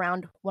in at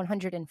around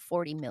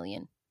 140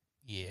 million.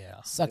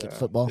 Yeah. Suck it, Yeah,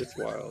 football. It's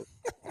wild.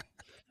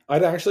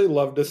 I'd actually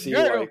love to see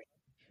like.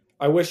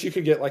 I wish you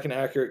could get like an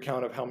accurate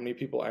count of how many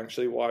people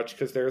actually watch,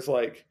 because there's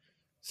like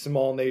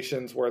small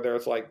nations where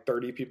there's like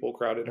 30 people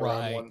crowded around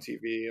Right. one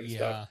TV and Yeah.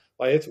 stuff.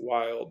 Like it's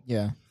wild.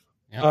 Yeah.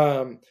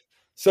 Yep.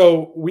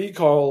 So we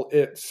call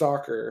it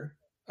soccer.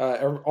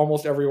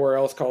 Almost everywhere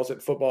else calls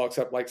it football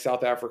except like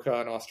South Africa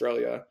and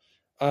Australia.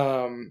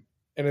 And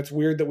it's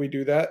weird that we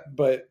do that,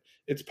 but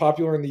it's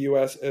popular in the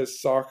U.S. as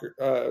soccer,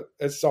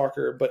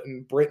 but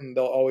in Britain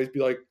they'll always be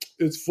like,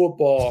 it's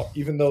football,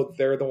 even though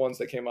they're the ones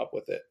that came up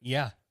with it.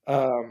 Yeah.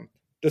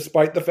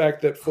 Despite the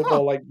fact that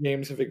football-like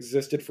games have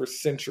existed for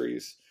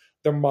centuries,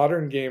 the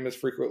modern game is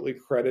frequently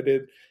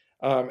credited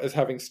as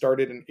having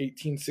started in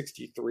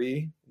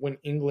 1863, when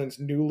England's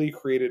newly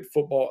created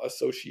Football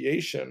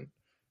Association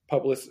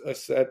published a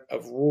set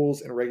of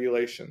rules and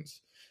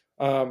regulations.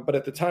 But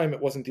at the time,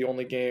 it wasn't the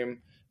only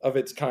game of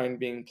its kind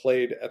being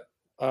played at,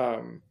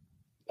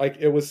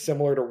 it was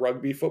similar to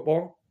rugby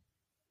football,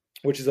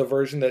 which is a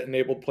version that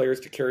enabled players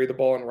to carry the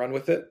ball and run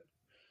with it.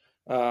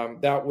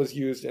 That was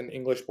used in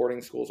English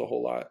boarding schools a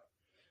whole lot.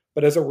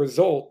 But as a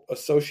result,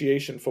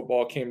 association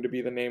football came to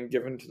be the name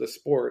given to the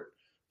sport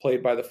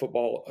played by the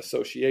Football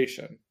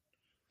Association.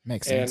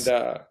 Makes sense.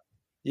 And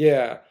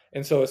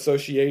and so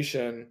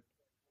association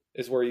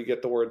is where you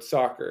get the word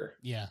soccer.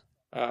 Yeah.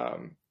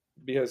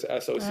 Because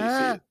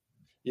SOCC.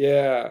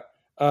 Yeah.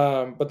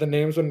 But the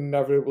names would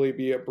inevitably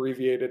be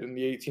abbreviated in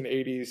the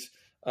 1880s.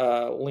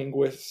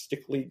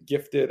 Linguistically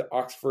gifted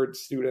Oxford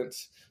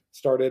students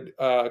started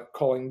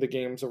calling the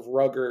games of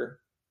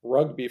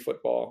rugby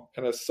football,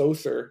 and a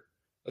SOCER,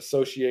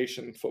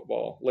 association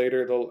football.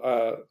 Later,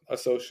 the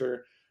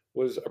SOCER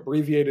was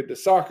abbreviated to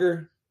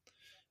soccer,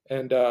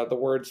 and the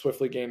word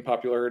swiftly gained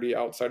popularity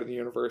outside of the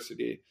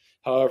university.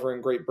 However,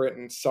 in Great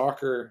Britain,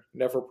 soccer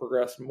never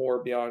progressed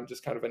more beyond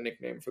just kind of a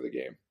nickname for the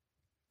game.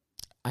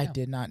 I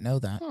did not know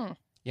that.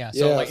 Yeah.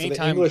 So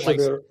anytime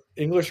the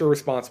English are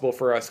responsible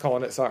for us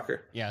calling it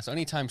soccer. Yeah. So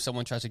anytime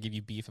someone tries to give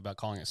you beef about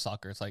calling it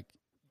soccer, it's like,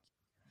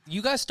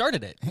 you guys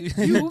started it.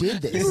 You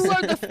did this. You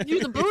are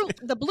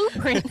the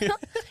blueprint.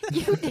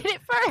 You did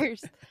it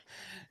first.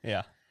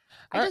 Yeah.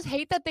 I just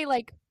hate that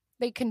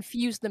they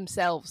confused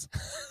themselves.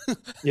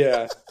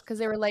 Yeah. Because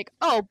they were like,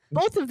 oh,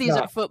 both of these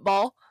are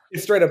football.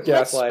 It's straight up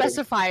Let's gaslighting.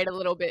 specify it a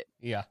little bit.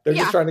 Yeah. They're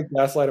just trying to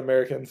gaslight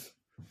Americans.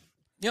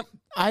 Yep.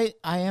 I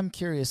am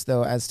curious,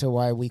 though, as to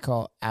why we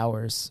call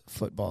ours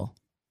football.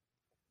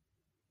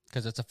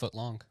 Because it's a foot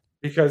long.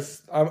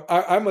 Because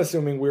I'm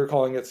assuming we're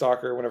calling it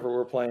soccer whenever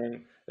we're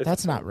playing.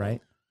 That's not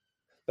right.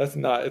 That's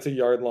not. It's a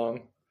yard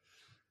long.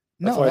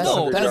 That's that's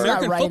not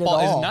American right football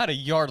at all. is not a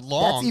yard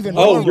long. That's even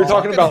Oh, more you're wrong.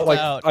 talking about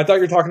I thought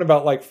you were talking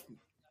about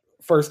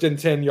first and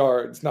 10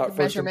 yards, not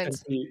first and 10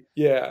 Measurements. feet.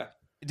 Yeah.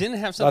 It didn't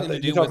have something to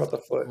do about with the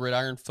foot.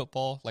 gridiron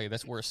football. Like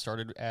that's where it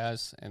started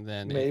as, and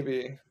then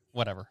Maybe.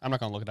 whatever. I'm not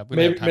going to look it up.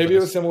 Maybe it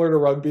was similar to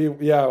rugby.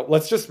 Yeah,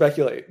 let's just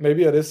speculate.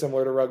 Maybe it is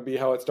similar to rugby,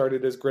 how it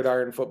started as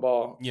gridiron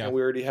football. Yeah. And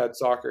we already had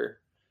soccer.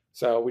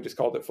 So we just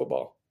called it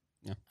football.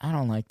 Yeah. I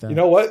don't like that. You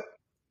know what?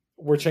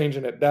 We're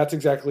changing it. That's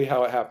exactly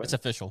how it happened. It's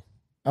official.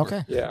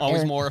 Okay. Yeah. Always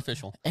Aaron- more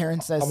official. Aaron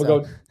says I'm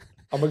so.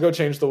 gonna go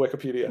change the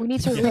Wikipedia. We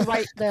need to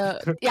rewrite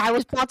the. Yeah, I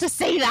was about to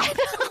say that.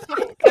 Oh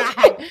my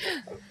God.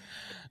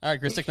 All right,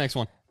 Chris, take the next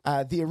one.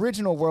 The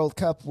original World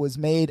Cup was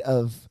made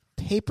of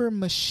paper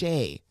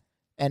mache,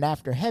 and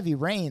after heavy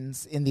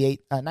rains in the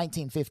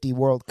 1950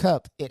 World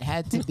Cup, it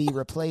had to be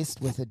replaced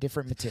with a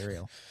different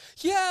material.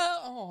 Yeah.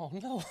 Oh,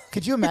 no.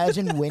 Could you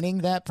imagine winning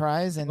that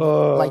prize and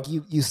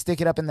you stick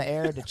it up in the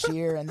air to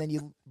cheer, and then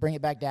you bring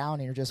it back down,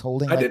 and you're just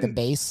holding the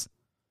base?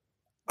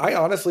 I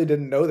honestly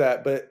didn't know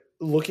that, but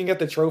looking at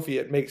the trophy,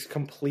 it makes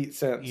complete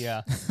sense.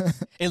 Yeah.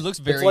 It looks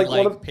very like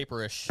one of-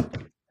 paperish.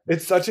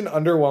 It's such an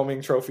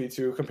underwhelming trophy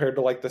too, compared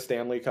to the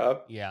Stanley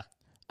Cup. Yeah.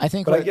 I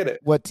think But I get it.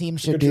 What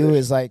teams should Good do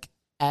tradition. is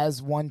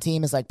as one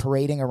team is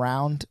parading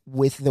around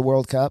with the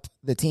World Cup,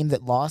 the team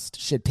that lost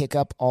should pick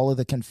up all of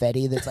the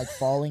confetti that's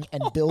falling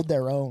and build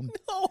their own.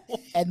 No.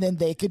 And then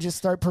they could just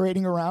start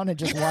parading around and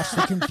just watch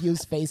the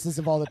confused faces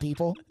of all the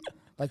people.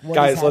 What is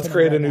Guys, let's happening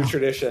create a right new now?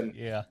 tradition.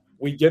 Yeah.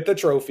 We get the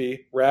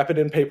trophy, wrap it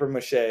in paper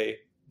mache.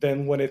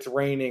 Then when it's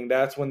raining,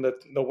 that's when the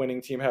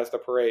winning team has the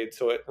parade,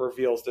 so it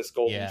reveals this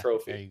golden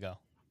trophy. There you go.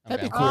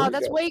 That'd be down. cool. Oh,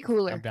 that's way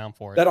cooler. I'm down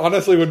for it. That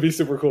honestly would be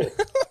super cool.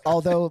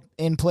 Although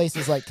in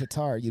places like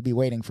Qatar, you'd be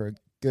waiting for a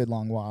good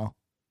long while.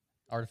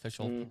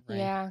 Artificial rain.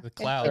 Yeah. The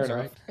clouds, Fair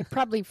right? enough. It'd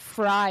probably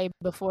fry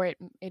before it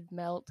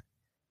melt,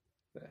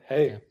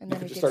 Hey, Yeah. and you then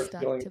could it just gets start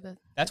stuck feeling. to the.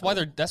 That's why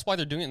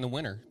they're doing it in the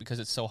winter, because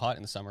it's so hot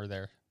in the summer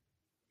there.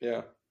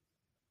 Yeah.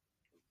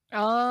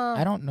 Oh,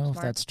 I don't know if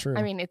smart. that's true.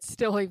 I mean, it's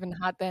still even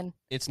hot then.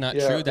 It's not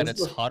Yeah, true that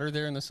it's it's the- hotter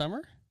there in the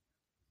summer?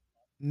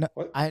 no,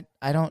 What?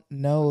 I don't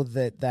know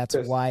that's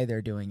Chris. why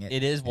they're doing it.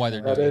 It is why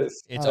they're That doing it.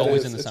 is. It's that always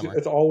is. in the summer.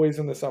 It's always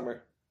in the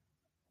summer.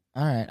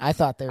 All right, I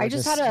thought they were I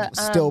just just had a,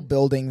 still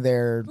building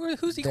their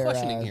Who's he their,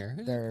 questioning here?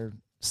 their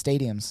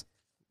stadiums.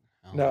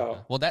 Oh, No. okay.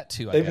 Well, that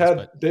too, I They've guess.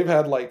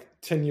 had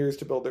But 10 years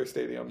to build their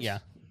stadiums. yeah.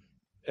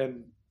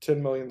 And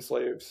 10 million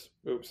slaves.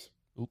 Oops.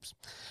 Oops.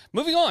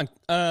 Moving on.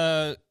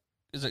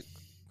 Is it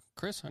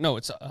Chris? No,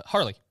 it's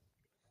Harley.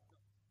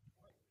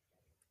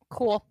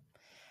 Cool.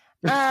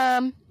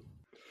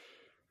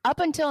 Up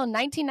until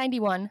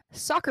 1991,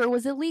 soccer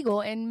was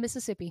illegal in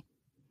Mississippi.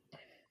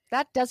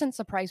 That doesn't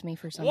surprise me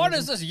for some What reason.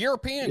 is this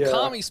European Yeah.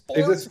 commie They sport?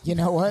 just, You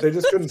know what? they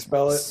just couldn't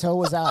spell it. So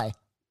was I.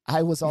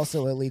 I was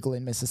also illegal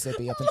in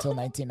Mississippi up until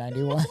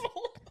 1991.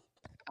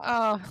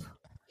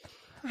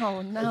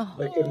 Oh no.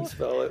 They couldn't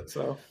spell it,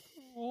 so.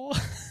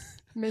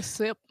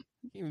 Mississippi.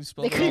 You even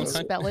spell They their own,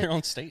 couldn't spell it. their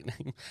own state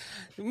name.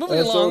 Moving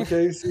along.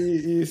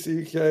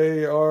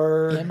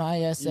 SOKCECKR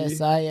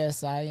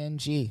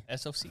MISSISING.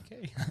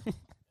 SOCK.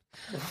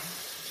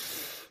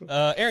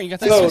 Aaron, you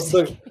got that?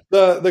 So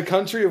the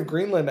country of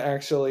Greenland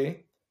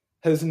actually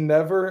has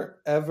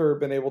never ever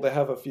been able to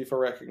have a FIFA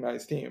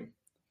recognized team.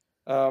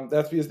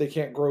 That's because they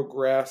can't grow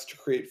grass to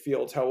create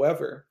fields.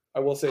 However, I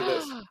will say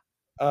this.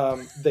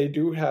 They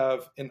do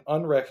have an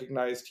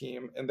unrecognized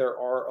team, and there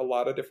are a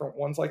lot of different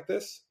ones like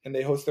this, and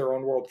they host their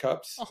own World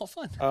Cups. Oh,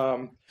 fun.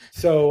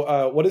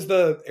 So what is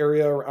the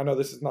area? I know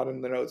this is not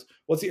in the notes.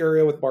 What's the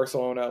area with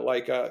Barcelona?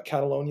 Like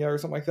Catalonia or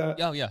something like that?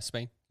 Oh, yeah,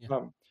 Spain.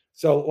 Yeah.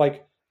 So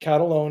like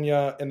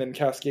Catalonia and then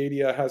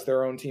Cascadia has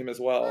their own team as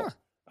well.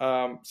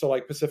 Huh. So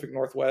like Pacific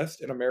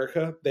Northwest in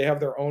America, they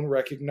have their own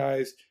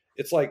recognized.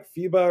 It's like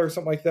FIBA or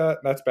something like that.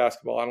 That's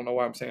basketball. I don't know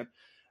why I'm saying.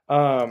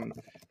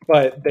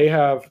 But they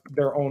have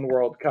their own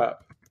World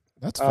Cup.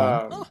 That's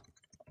fun.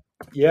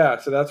 Yeah,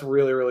 so that's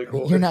really, really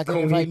cool. You're not going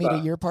to invite me to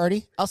your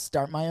party? I'll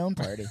start my own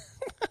party.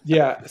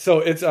 Yeah, so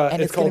it's and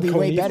it's going to be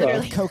way better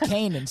CONIFA. than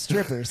cocaine and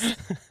strippers.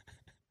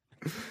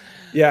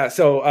 Yeah,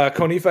 so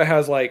CONIFA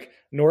has like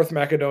North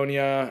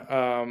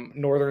Macedonia,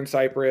 Northern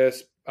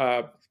Cyprus,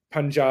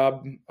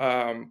 Punjab,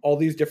 all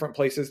these different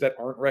places that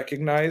aren't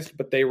recognized,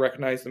 but they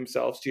recognize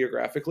themselves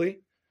geographically.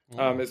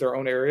 Is their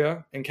own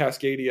area, and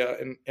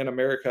Cascadia in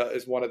America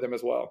is one of them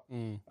as well.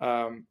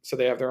 So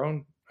they have their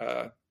own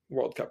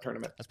World Cup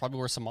tournament. That's probably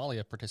where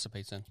Somalia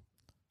participates in.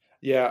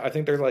 Yeah, I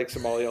think there's like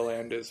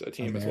Somaliland is a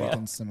team American as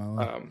well.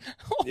 Samoa.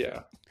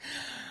 Yeah.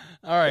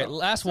 All right,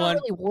 last one.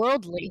 Not really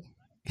worldly.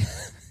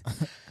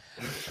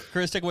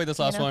 Chris, take away this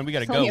last one. We got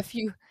to go. Only a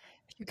few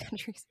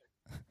countries.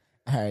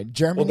 All right.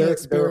 Germany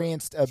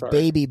experienced a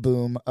baby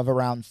boom of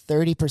around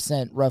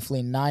 30%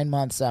 roughly 9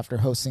 months after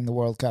hosting the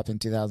World Cup in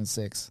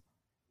 2006.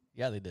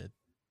 Yeah, they did.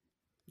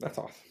 That's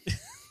awesome.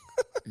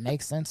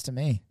 Makes sense to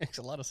me. Makes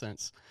a lot of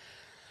sense.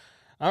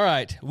 All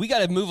right, we got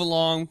to move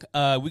along.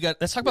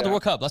 Let's talk about the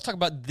World Cup. Let's talk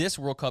about this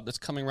World Cup that's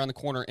coming around the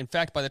corner. In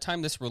fact, by the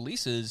time this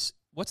releases,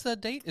 what's the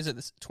date? Is it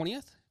the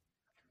 20th?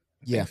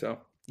 Yeah. I think so.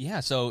 Yeah,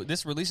 so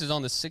this releases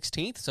on the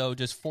 16th, so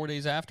just 4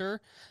 days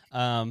after.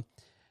 Aaron,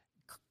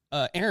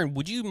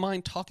 would you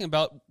mind talking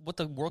about what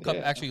the World Cup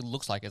actually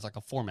looks like as like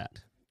a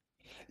format?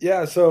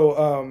 Yeah,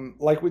 so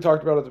like we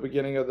talked about at the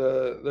beginning of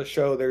the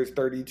show, there's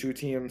 32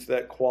 teams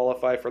that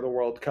qualify for the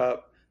World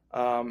Cup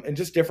in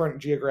just different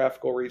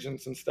geographical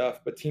regions and stuff.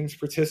 But teams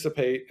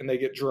participate and they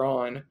get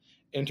drawn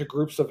into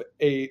groups of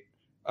 8,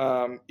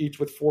 each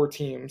with 4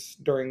 teams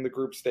during the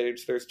group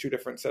stage. There's 2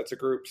 different sets of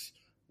groups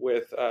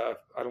with, I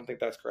don't think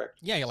that's correct.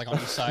 Yeah, like on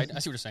each side. I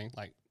see what you're saying.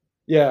 Like,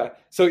 yeah,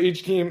 so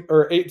each team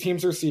or 8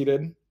 teams are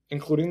seeded,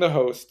 including the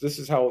host. This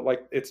is how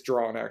like it's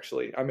drawn.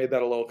 Actually, I made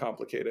that a little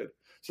complicated.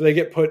 So they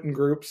get put in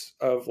groups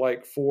of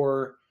like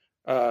 4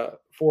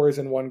 is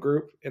in one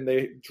group, and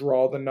they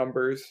draw the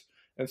numbers.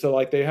 And so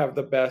like they have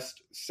the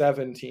best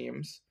 7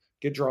 teams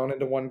get drawn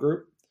into one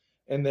group,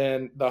 and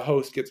then the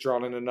host gets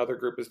drawn in another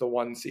group as the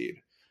 1 seed.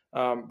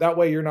 That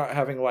way you're not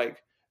having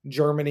like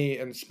Germany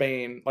and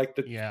Spain, like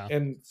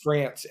and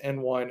France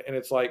in one, and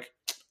it's like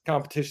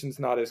competition's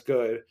not as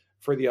good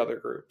for the other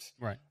groups.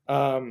 Right.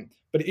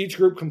 But each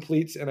group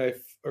competes in a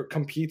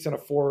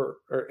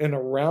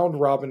round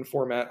robin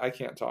format. I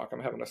can't talk. I'm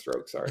having a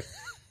stroke. Sorry.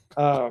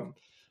 And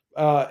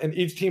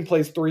each team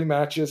plays 3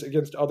 matches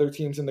against other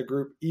teams in the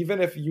group. Even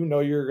if you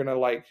know you're going to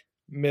like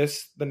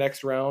miss the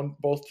next round,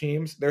 both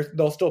teams,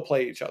 they'll still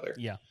play each other.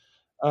 Yeah.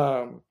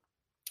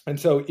 And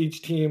so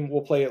each team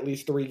will play at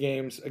least 3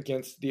 games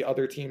against the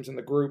other teams in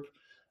the group.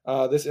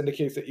 This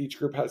indicates that each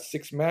group has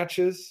 6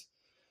 matches.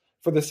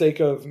 For the sake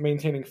of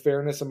maintaining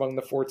fairness among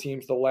the 4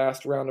 teams, the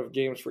last round of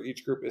games for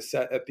each group is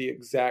set at the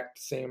exact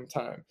same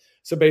time.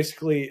 So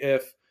basically,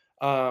 if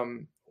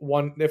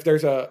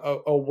there's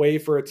a way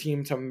for a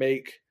team to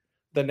make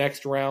the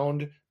next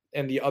round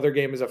and the other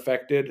game is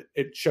affected,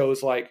 it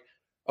shows like,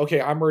 okay,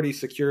 I'm already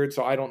secured,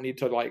 so I don't need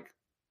to like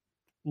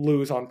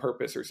lose on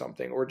purpose or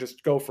something, or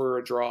just go for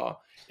a draw.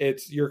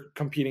 You're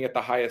competing at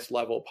the highest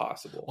level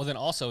possible. Well, then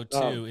also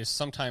too is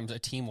sometimes a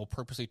team will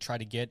purposely try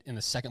to get in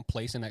the second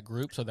place in that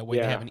group so that way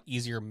they have an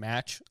easier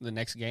match the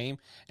next game,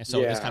 and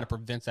so this kind of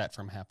prevents that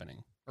from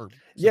happening.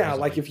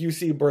 Like if you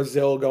see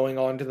Brazil going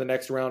on to the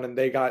next round and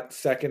they got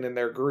second in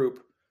their group,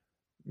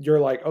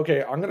 you're like,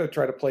 okay, I'm going to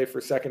try to play for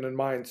second in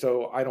mine,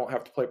 so I don't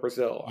have to play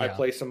Brazil. I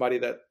play somebody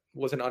that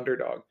was an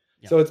underdog.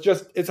 So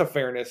it's a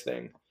fairness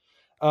thing.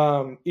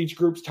 Each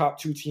group's top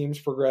 2 teams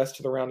progress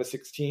to the round of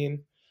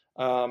 16.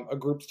 A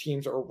group's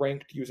teams are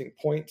ranked using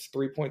points.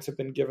 3 points have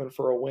been given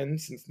for a win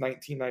since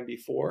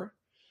 1994,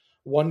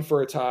 1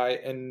 for a tie,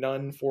 and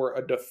none for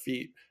a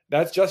defeat.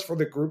 That's just for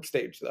the group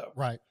stage, though.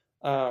 Right.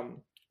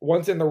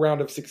 Once in the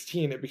round of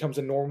 16, it becomes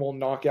a normal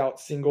knockout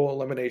single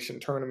elimination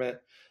tournament.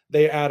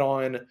 They add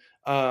on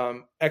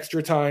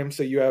extra time,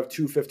 so you have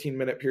 2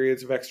 15-minute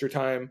periods of extra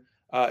time.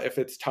 If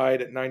it's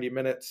tied at 90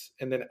 minutes.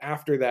 And then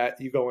after that,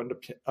 you go into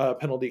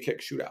penalty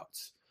kick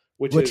shootouts,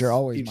 which are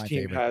always each my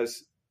team favorite.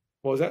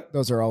 What was that?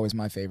 Those are always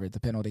my favorite, the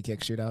penalty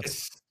kick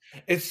shootouts.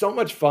 It's so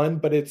much fun,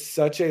 but it's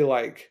such a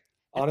like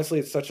honestly,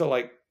 it's such a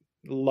like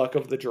luck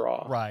of the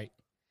draw. Right.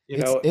 You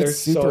It's- know, it's there's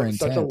super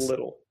such a intense.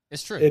 little.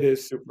 It's true. It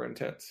is super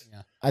intense.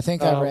 Yeah. I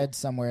think I read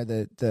somewhere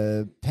that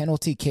the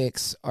penalty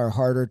kicks are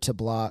harder to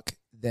block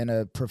than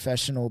a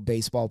professional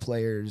baseball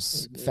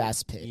player's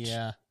fast pitch.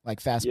 Yeah. Like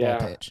fastball Yeah.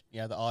 pitch.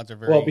 Yeah. The odds are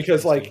very Well,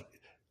 because interesting.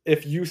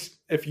 like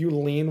if you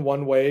lean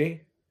one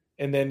way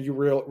and then you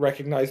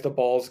recognize the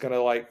ball's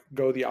gonna like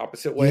go the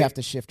opposite way, You have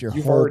to shift your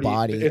you've whole already-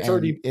 body, it's and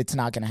already- it's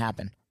not going to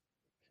happen.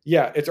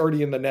 yeah, it's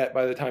already in the net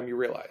by the time you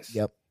realize.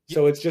 Yep.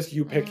 So it's just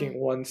you picking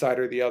one side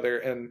or the other,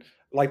 and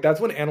like that's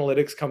when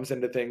analytics comes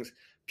into things.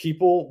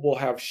 People will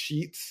have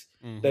sheets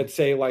Mhm. that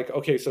say like,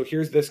 okay, so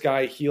here's this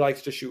guy, he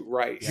likes to shoot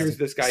right. Yeah. Here's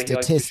this guy, he likes to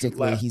shoot Statistically,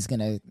 left. he's going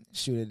to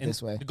shoot it And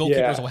this way. the goalkeepers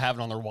Yeah. will have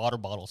it on their water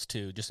bottles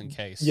too, just in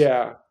case.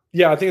 Yeah.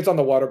 I think it's on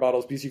the water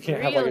bottles because you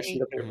can't have like a Really?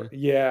 sheet of paper. Mhm.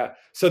 Yeah.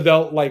 So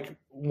they'll like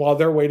while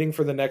they're waiting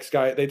for the next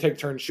guy, they take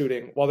turns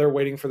shooting. While they're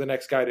waiting for the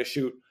next guy to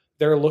shoot,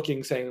 they're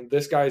looking, saying,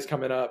 this guy's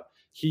coming up.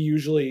 He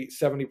usually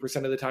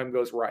 70% of the time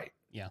goes right.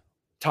 Yeah.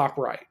 Top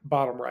right,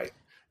 bottom right.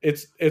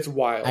 It's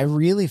wild. I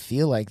really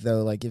feel like,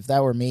 though, like if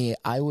that were me,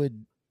 I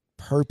would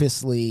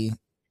purposely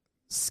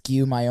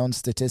skew my own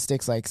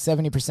statistics. Like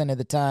 70% of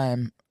the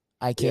time,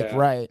 I kick Yeah.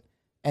 right.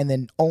 And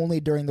then only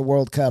during the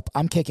World Cup,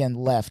 I'm kicking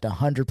left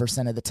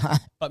 100% of the time.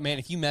 But man,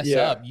 if you mess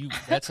Yeah. up,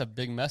 that's a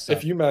big mess up.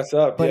 If you mess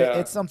up, But yeah.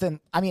 it's something,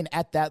 I mean,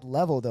 at that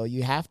level, though,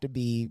 you have to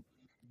be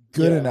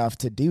good Yeah. enough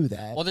to do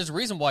that. Well, there's a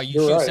reason why you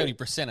You're shoot right.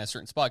 70% at a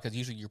certain spot, because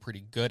usually you're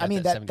pretty good I at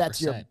mean, that 70%.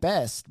 that's your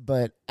best,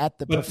 but at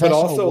the But professional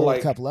also, World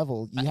like- Cup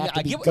level, you have to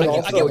I be get what, good I at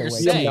get, the I get what other you're way.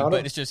 the saying, amount but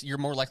of- it's just you're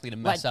more likely to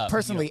Like, mess up.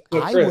 personally,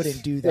 But I Chris,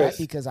 wouldn't do that Chris.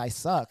 because I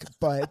suck,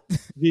 but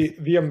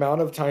the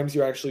amount of times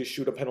you actually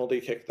shoot a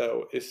penalty kick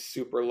though is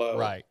super low.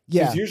 Right.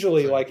 yeah. Because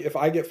usually, like if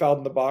I get fouled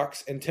in the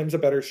box and Tim's a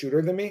better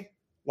shooter than me,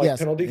 like Yes,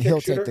 penalty kick he'll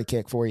shooter, take the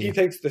kick for he you.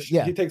 takes the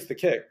Yeah. he takes the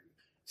kick.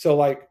 So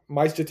like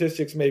my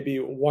statistics may be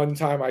one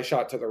time I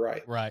shot to the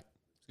right, Right.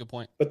 Good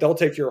point. but they'll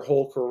take your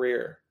whole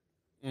career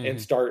Mhm.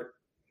 and start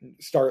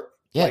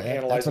Yeah, like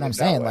analyzing. that's what I'm it that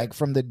saying. way. Like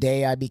from the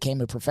day I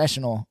became a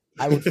professional,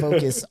 I would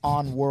focus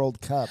on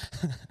World Cup.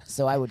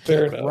 So I would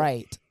Fair kick enough.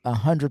 right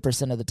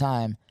 100% of the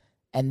time,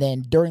 and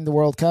then during the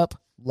World Cup,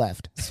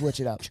 left, switch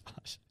it up.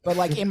 Gosh. But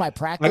like in my gonna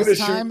practice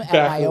shoot time at my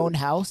backwards. own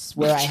house,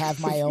 where I have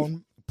my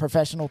own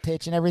professional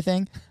pitch and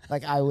everything,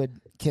 like I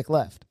would kick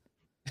left.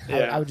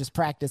 Yeah. I would just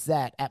practice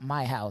that at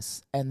my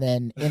house, and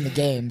then in the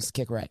games,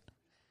 kick right.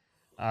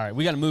 All right,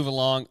 we got to move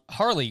along.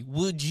 Harley,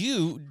 would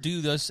you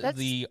do us That's-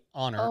 the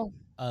honor Oh.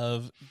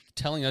 of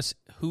telling us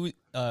who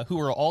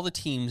are all the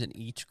teams in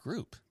each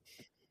group?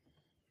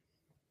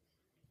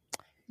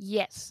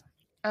 Yes.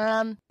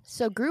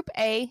 So Group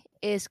A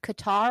is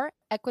Qatar,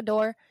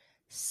 Ecuador,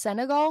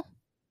 Senegal?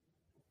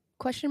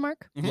 Question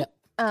mark. Mhm. Yep.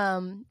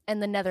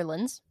 And the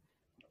Netherlands.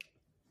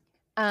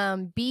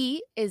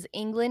 B is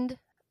England,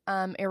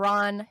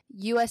 Iran,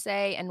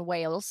 USA, and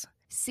Wales.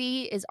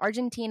 C is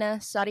Argentina,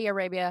 Saudi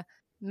Arabia,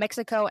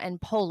 Mexico,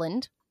 and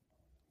Poland.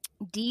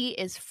 D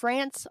is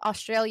France,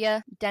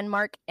 Australia,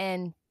 Denmark,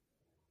 and I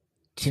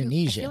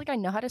Tunisia. feel like I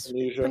know how to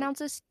Tunisia. pronounce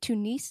this.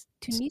 Tunisia.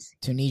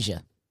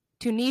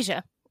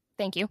 Tunisia.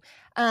 Thank you.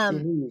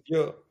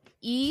 Yeah.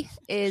 E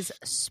is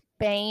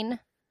Spain.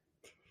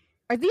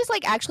 Are these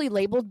like actually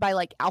labeled by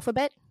like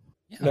alphabet,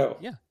 Yeah. No.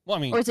 Yeah. Well,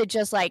 I mean, or is it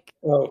just like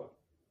Oh.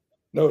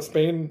 No,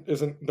 Spain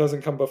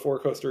doesn't come before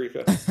Costa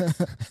Rica.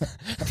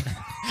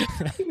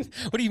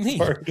 what do you mean?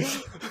 Sorry.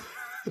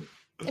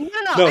 no?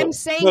 No, I'm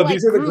saying no, like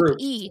these are the Group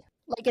groups. E.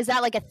 Like, is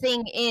that like a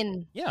thing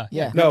in? Yeah.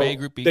 Yeah. Group No, A,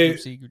 Group B, they- Group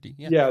C, Group D.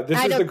 Yeah. Yeah, this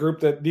I is the don't- group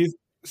that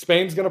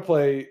Spain's gonna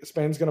play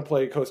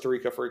Costa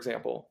Rica, for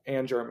example,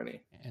 and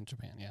Germany. And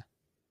Japan. Yeah.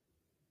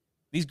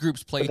 These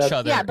groups play But each that's-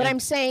 other. Yeah, but and- I'm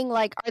saying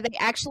like, are they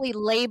actually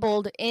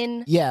labeled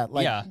in Yeah,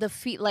 like yeah. the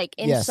feet, like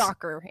in Yes.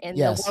 soccer in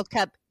Yes. the World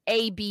Cup?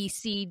 A, B,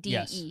 C, D,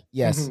 Yes. E.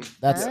 yes, Mhm.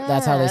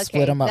 that's how they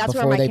split them up That's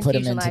where before my they put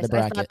them confusion into the lies. I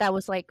bracket. thought that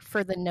was like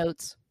for the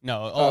notes.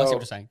 No. Oh, I see Oh. what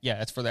you're saying.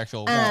 Yeah, it's for the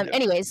actual.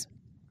 Anyways,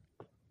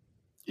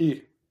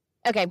 E.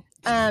 okay.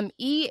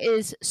 E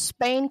is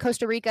Spain,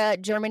 Costa Rica,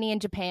 Germany,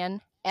 and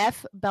Japan.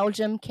 F,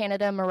 Belgium,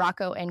 Canada,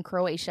 Morocco, and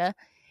Croatia.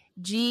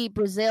 G,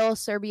 Brazil,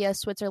 Serbia,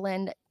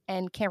 Switzerland,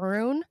 and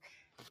Cameroon.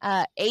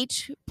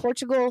 H,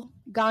 Portugal,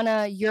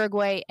 Ghana,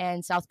 Uruguay,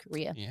 and South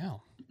Korea. Yeah.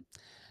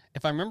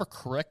 If I remember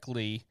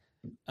correctly,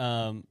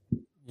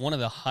 one of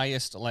the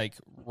highest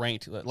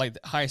ranked, the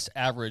highest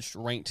average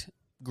ranked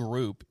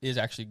group is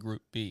actually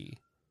Group B.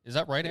 Is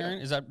that right,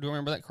 Aaron? Do I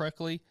remember that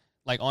correctly?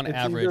 Like on It's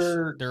average,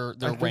 either- they're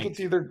I think ranked. it's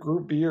either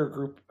Group B or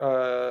Group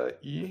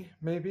E,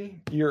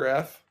 maybe E or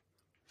F.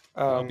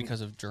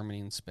 Because of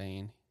Germany and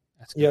Spain.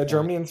 That's a good Yeah, point.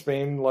 Germany and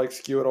Spain like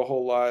skew it a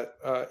whole lot.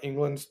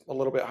 England's a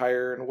little bit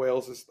higher, and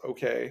Wales is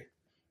okay.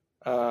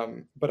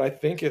 But I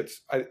think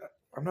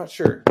I'm not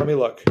sure. Let me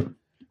look.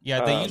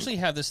 Yeah, they Um, usually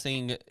have this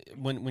thing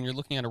when you're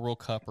looking at a World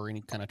Cup or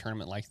any kind of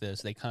tournament like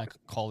this. They kind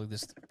of call it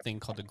this thing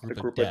called the group,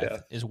 group of, of death,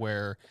 death. is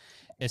where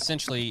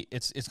essentially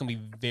it's going to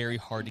be very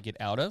hard to get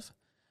out of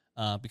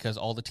because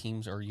all the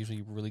teams are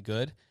usually really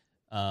good.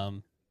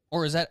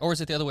 Or is it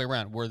the other way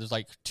around where there's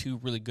like two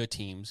really good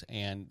teams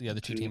and the other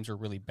two Gee. teams are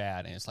really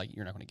bad and it's like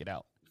you're not going to get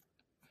out?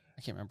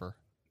 I can't remember.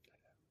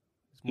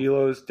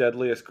 Elo's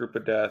deadliest group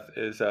of death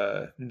is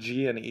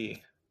G and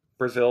E.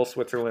 Brazil,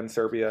 Switzerland,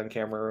 Serbia, and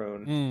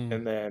Cameroon,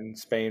 and then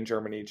Spain,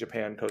 Germany,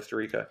 Japan, Costa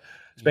Rica.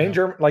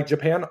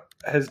 Japan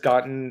has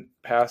gotten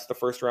past the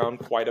first round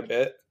quite a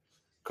bit.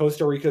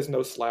 Costa Rica's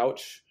no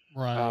slouch,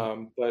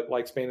 right? But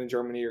like Spain and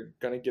Germany are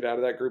going to get out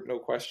of that group, no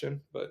question.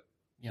 But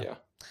yeah.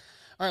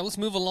 All right, let's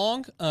move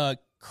along.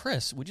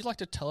 Chris, would you like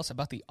to tell us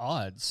about the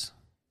odds?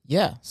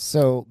 Yeah,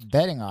 so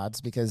betting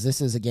odds, because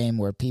this is a game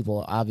where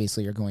people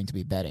obviously are going to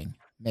be betting,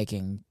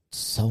 making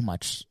so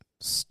much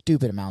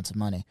stupid amounts of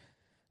money.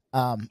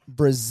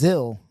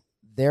 Brazil,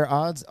 their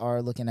odds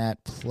are looking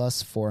at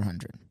plus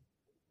 400.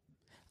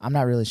 I'm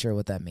not really sure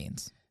what that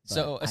means.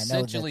 So essentially,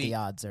 I know that the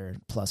odds are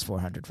plus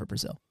 400 for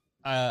Brazil.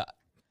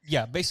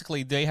 Yeah,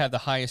 basically they have the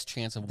highest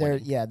chance of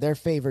winning. They're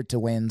favored to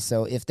win.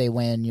 So if they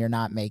win, you're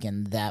not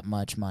making that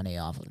much money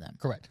off of them.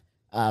 Correct.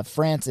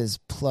 France is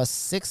plus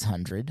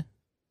 600.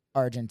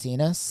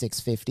 Argentina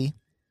 650.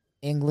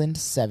 England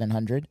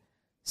 700.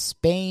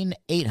 Spain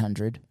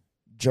 800.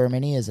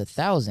 Germany is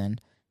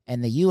 1,000,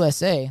 and the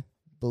USA,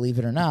 believe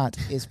it or not,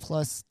 is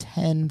plus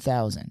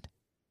 10,000.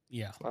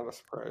 Yeah. Not a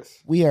surprise.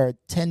 We are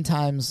 10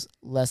 times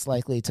less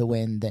likely to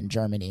win than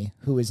Germany,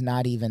 who is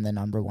not even the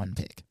number one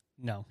pick.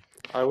 No.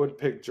 I would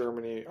pick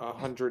Germany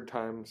 100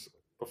 times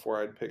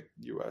before I'd pick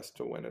US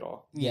to win it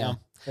all. Yeah,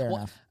 fair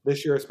enough.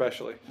 This year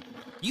especially.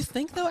 You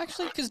think, though,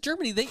 actually? Because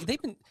Germany,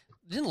 they've been...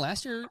 Didn't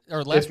last year,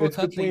 or last World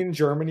Cup... between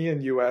Germany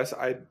and US,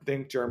 I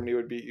think Germany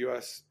would beat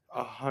US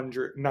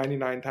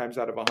 99 times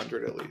out of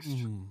 100 at least.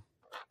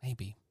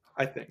 Maybe.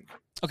 I think.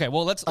 Okay,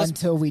 well, let's...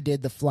 Until we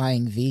did the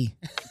flying V.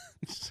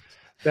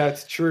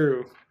 That's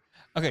true.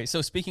 Okay,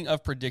 so speaking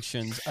of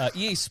predictions,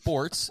 EA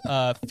Sports,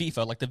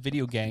 FIFA, like the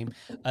video game,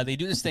 they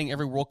do this thing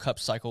every World Cup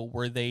cycle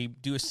where they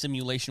do a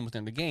simulation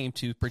within the game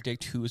to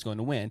predict who is going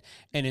to win.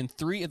 And in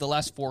 3 of the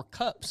last 4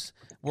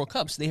 World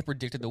Cups, they have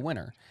predicted the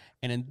winner.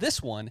 And in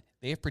this one,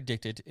 they have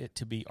predicted it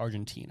to be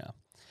Argentina,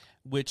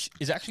 which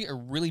is actually a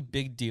really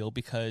big deal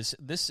because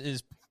this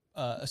is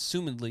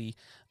assumedly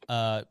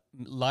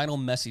Lionel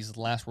Messi's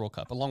last World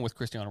Cup, along with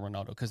Cristiano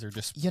Ronaldo, because they're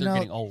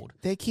getting old.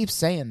 They keep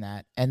saying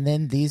that, and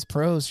then these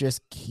pros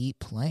just keep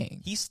playing.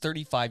 He's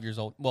 35 years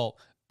old. Well,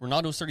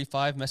 Ronaldo's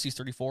 35, Messi's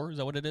 34. Is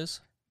that what it is?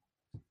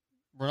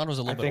 Ronaldo's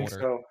a little bit older. I think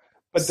so.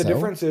 But the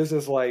difference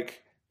is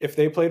like if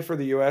they played for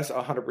the U.S.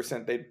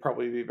 100%, they'd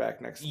probably be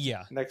back next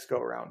go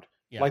around.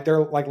 Yeah. Like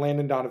they're like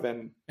Landon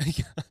Donovan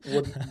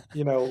would,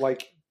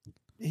 like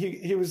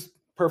he was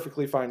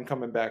perfectly fine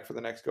coming back for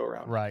the next go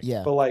around. Right.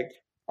 Yeah. But like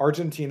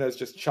Argentina is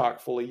just chock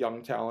full of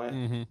young talent.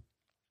 Mm-hmm.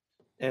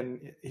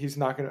 And he's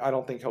not going to, I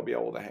don't think he'll be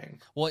able to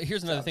hang. Well,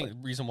 here's another thing. The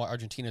reason why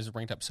Argentina is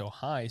ranked up so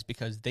high is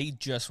because they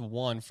just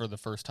won for the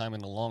first time in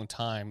a long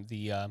time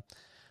the,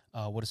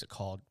 what is it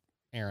called,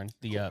 Aaron?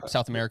 The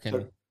South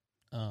American.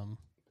 The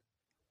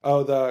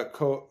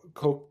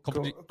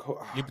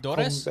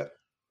Libertadores?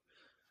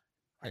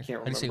 I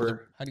can't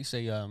remember. How do you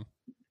say,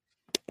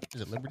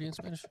 is it Liberty in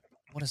Spanish?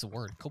 What is the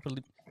word? Is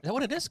that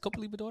what it is? Copa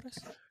Libertadores?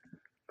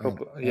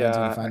 Yeah,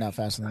 going to find out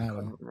faster than I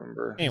will.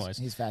 Remember. Anyways,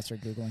 he's faster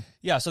at Googling.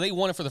 Yeah, so they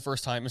won it for the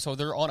first time, and so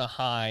they're on a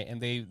high, and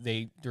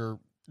they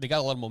got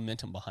a lot of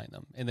momentum behind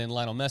them. And then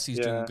Lionel Messi's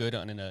doing good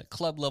in a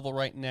club level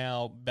right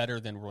now, better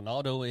than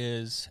Ronaldo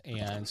is,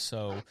 and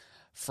so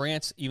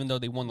France, even though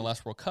they won the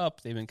last World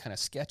Cup, they've been kind of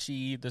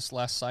sketchy this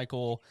last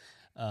cycle.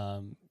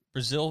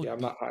 Brazil, I'm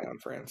not high on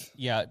France.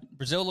 Yeah,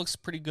 Brazil looks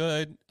pretty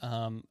good.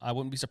 I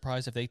wouldn't be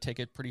surprised if they take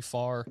it pretty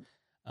far.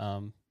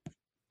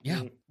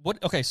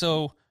 Okay,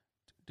 so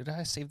did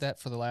I save that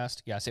for the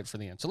last? Yeah, I saved it for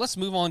the end. So let's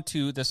move on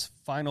to this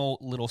final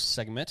little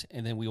segment,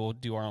 and then we will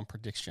do our own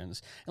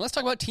predictions. And let's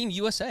talk about Team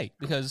USA,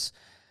 because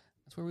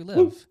that's where we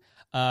live.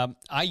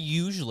 I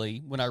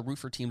usually, when I root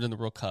for teams in the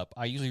World Cup,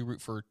 I usually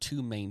root for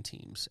 2 main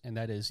teams, and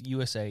that is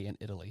USA and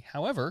Italy.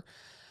 However,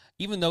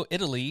 even though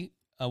Italy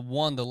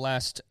won the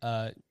last,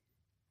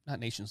 not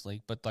Nations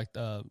League, but like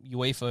the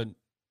UEFA,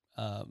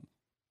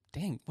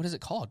 what is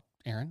it called?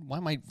 Aaron, why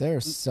am I?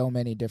 There's so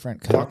many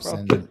different cups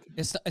and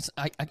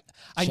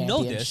I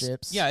know this.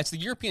 Yeah, it's the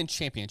European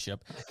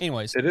Championship.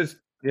 Anyways, it is.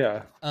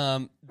 Yeah.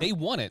 They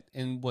won it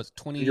in what's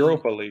 20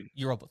 Europa League.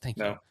 Thank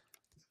you.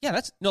 Yeah,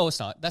 it's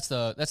not. That's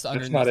the That's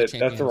not it.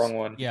 That's the wrong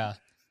one. Yeah.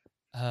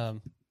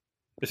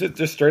 Is it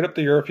just straight up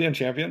the European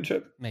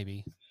Championship?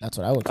 Maybe. That's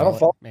what I would call it. I don't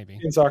follow maybe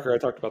in soccer. I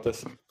talked about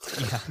this.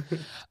 Yeah.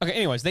 Okay.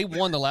 Anyways, they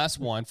won the last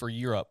one for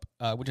Europe,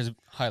 which is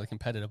highly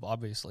competitive,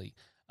 obviously.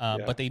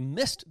 But they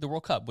missed the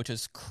World Cup, which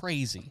is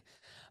crazy.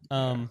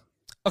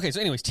 Okay, so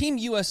anyways, Team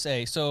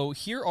USA. So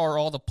here are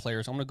all the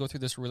players. I'm going to go through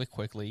this really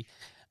quickly.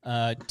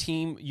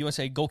 Team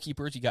USA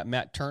goalkeepers, you got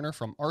Matt Turner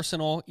from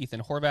Arsenal,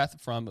 Ethan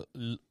Horvath from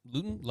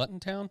Luton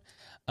Town,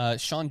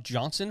 Sean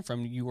Johnson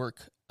from New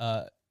York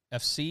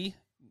City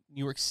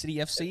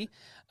FC,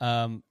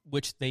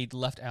 which they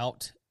left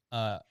out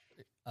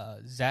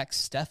Zach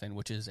Steffen,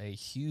 which is a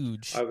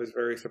huge... I was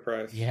very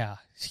surprised. Yeah,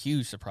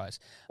 huge surprise.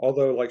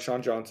 Although, like,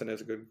 Sean Johnson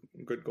is a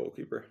good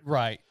goalkeeper.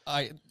 Right.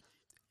 I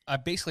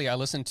I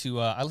listen to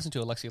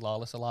Alexi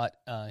Lawless a lot.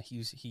 He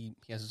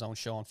has his own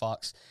show on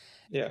Fox.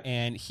 Yeah.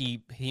 And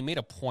he made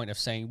a point of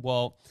saying,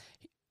 well,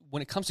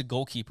 when it comes to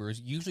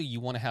goalkeepers, usually you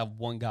want to have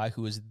one guy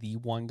who is the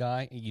one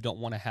guy, and you don't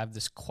want to have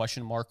this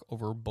question mark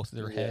over both of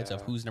their heads of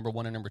who's number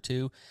one and number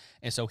two.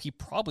 And so he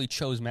probably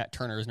chose Matt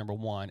Turner as number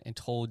one and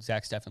told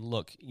Zach Steffen,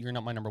 look, you're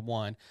not my number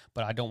one,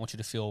 but I don't want you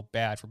to feel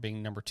bad for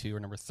being number two or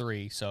number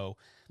three. So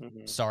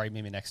sorry,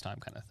 maybe next time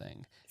kind of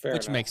thing,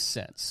 which makes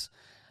sense.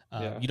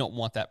 You don't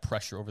want that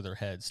pressure over their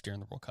heads during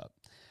the World Cup.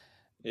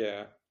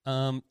 Yeah.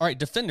 All right,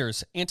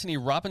 defenders, Anthony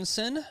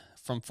Robinson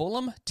from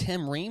Fulham,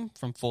 Tim Ream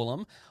from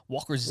Fulham,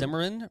 Walker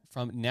Zimmerman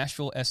from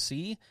Nashville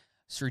SC,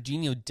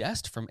 Serginho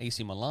Dest from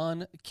AC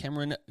Milan,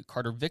 Cameron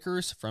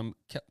Carter-Vickers from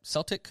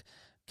Celtic,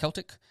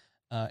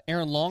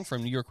 Aaron Long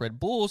from New York Red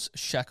Bulls,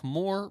 Shaq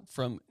Moore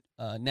from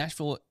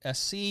Nashville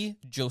SC,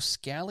 Joe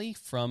Scally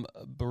from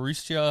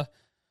Borussia,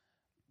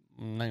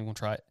 I'm not even going to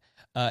try it,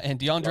 and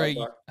DeAndre,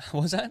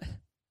 what was that?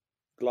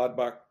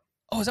 Gladbach.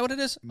 Oh, is that what it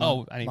is?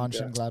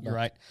 Mönchengladbach. You're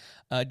right.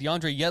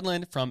 DeAndre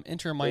Yedlin from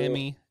Inter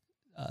Miami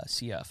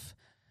CF.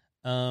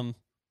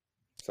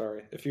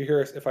 Sorry.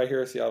 If I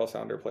hear a Seattle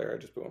Sounder player,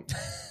 I just boo him.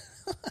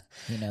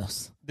 Who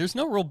knows? There's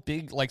no real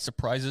big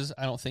surprises,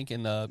 I don't think,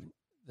 in the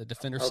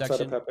defender Outside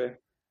section. of Pepe.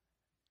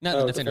 Not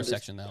in the defender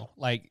section though.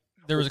 Like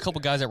there was a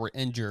couple guys that were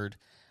injured,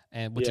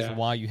 and which is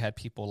why you had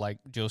people like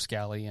Joe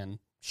Scally and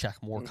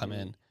Shaq Moore come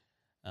in.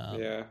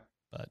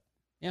 But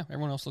yeah,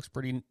 everyone else looks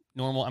pretty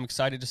normal. I'm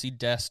excited to see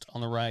Dest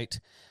on the right.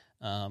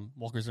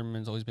 Walker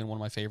Zimmerman's always been one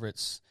of my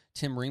favorites.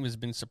 Tim Ream has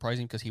been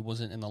surprising because he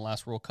wasn't in the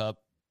last World Cup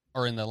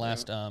or in the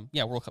last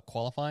World Cup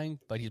qualifying,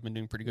 but he's been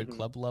doing pretty good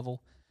club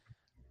level.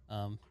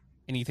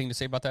 Anything to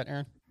say about that,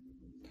 Aaron?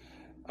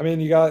 I mean,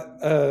 you got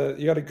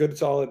a good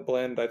solid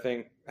blend, I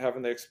think,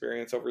 having the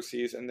experience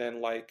overseas, and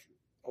then like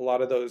a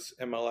lot of those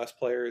MLS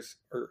players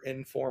are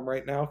in form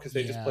right now because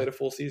they just played a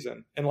full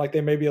season, and like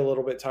they may be a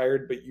little bit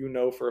tired, but you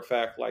know for a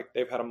fact like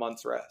they've had a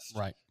month's rest,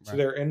 right? So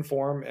they're in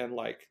form and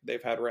like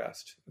they've had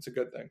rest. It's a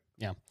good thing.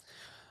 Yeah.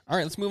 All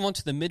right, let's move on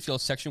to the midfield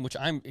section, which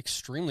I'm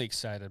extremely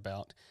excited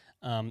about.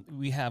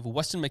 We have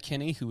Weston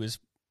McKennie, who is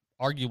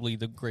arguably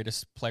the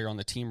greatest player on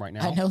the team right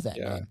now. I know that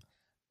name.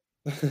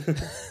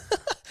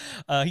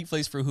 He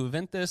plays for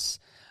Juventus.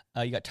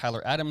 You got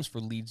Tyler Adams for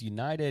Leeds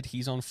United.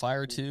 He's on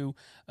fire too.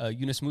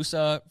 Yunus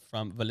Musa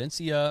from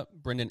Valencia.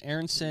 Brendan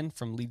Aronson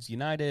from Leeds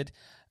United.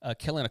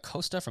 Kellen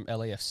Acosta from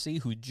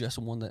LAFC, who just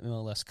won the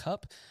MLS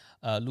Cup.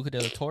 Luca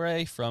de la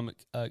Torre from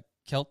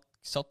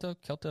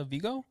Celta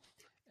Vigo.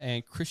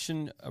 And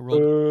Christian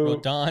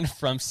Rodon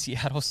from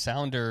Seattle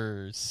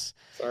Sounders.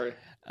 Sorry.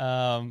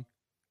 I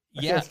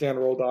can't stand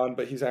Roldan,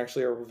 but he's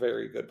actually a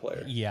very good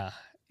player. Yeah.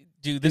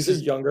 Dude, he's a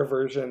younger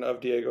version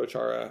of Diego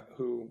Chara,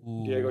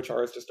 Diego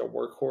Chara is just a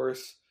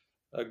workhorse,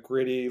 a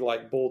gritty,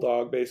 like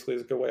bulldog, basically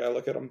is a good way I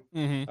look at him.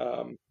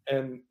 Mm-hmm.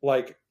 And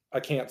like, I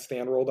can't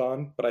stand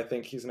Roldan, but I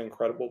think he's an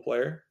incredible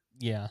player.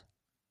 Yeah.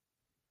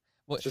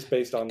 Well, it's just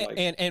based on like...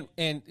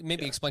 And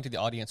maybe explain to the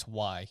audience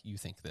why you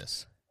think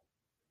this.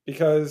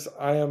 Because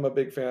I am a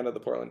big fan of the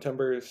Portland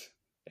Timbers,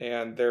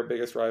 and their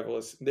biggest rival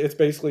it's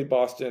basically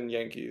Boston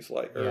Yankees,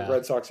 or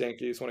Red Sox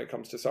Yankees when it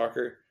comes to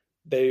soccer.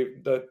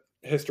 The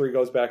history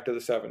goes back to the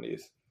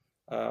 70s.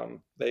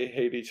 They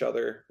hate each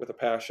other with a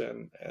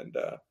passion, and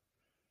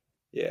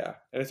and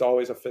it's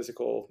always a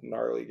physical,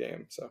 gnarly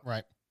game. So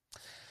right,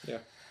 yeah.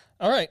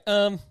 All right,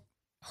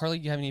 Harley,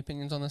 do you have any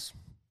opinions on this?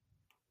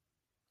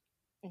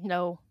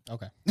 No.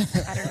 Okay.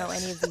 I don't know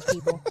any of these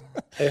people.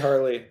 Hey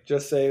Harley,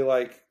 just say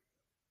like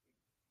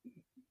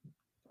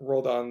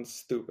Roldan's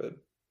stupid.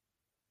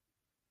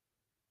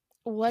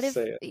 What just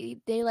if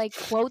they like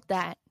quote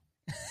that?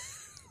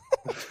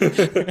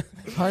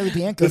 Harley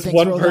Bianco this thinks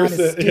one Roldan person,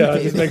 is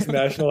stupid. just makes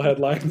national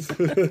headlines.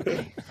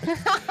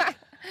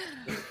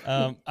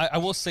 I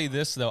will say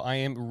this though, I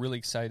am really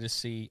excited to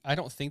see. I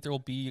don't think there will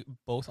be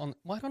both on.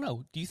 Well, I don't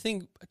know. Do you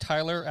think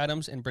Tyler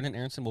Adams and Brendan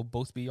Aronson will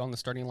both be on the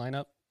starting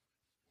lineup?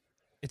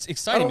 It's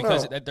exciting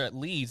because at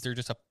Leeds they're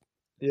just a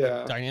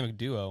dynamic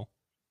duo.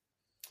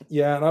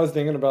 Yeah, and I was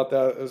thinking about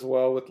that as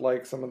well with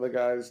like some of the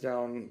guys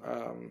down,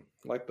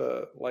 like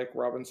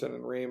Robinson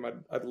and Ream.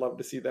 I'd love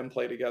to see them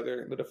play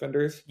together, the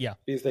defenders. Yeah,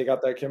 because they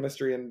got that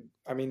chemistry, and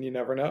I mean, you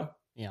never know.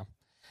 Yeah,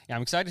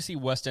 I'm excited to see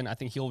Weston. I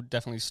think he'll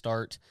definitely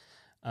start.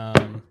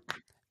 You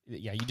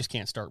just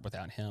can't start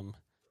without him.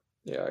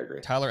 Yeah, I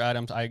agree. Tyler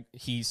Adams,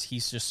 he's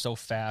just so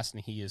fast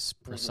and he is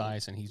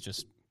precise and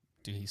he's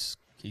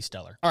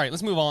stellar. All right,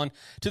 let's move on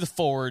to the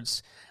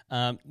forwards.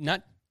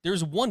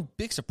 There's one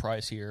big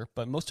surprise here,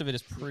 but most of it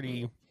is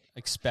pretty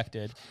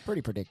expected.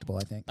 Pretty predictable,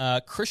 I think.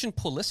 Christian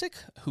Pulisic,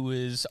 who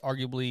is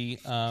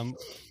arguably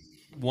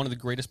one of the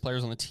greatest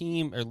players on the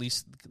team, or at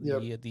least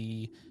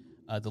the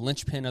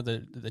linchpin of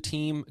the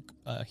team.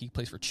 He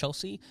plays for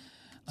Chelsea.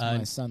 It's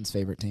my son's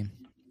favorite team.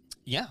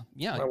 Yeah.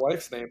 My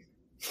wife's name.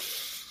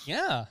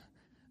 Yeah.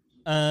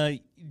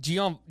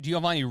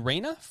 Giovanni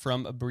Reina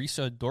from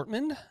Borussia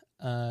Dortmund.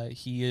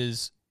 He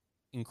is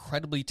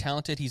incredibly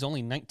talented. He's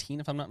only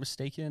 19, if I'm not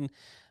mistaken.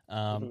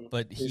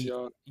 But He's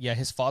young.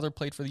 his father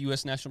played for the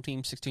U.S. national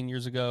team 16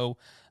 years ago.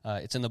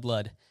 It's in the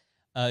blood.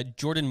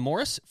 Jordan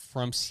Morris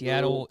from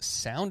Seattle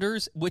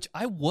Sounders, which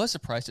I was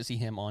surprised to see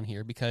him on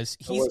here because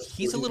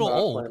he's a little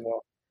old.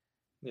 Well.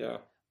 Yeah,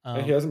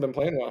 and he hasn't been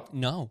playing well.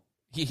 No,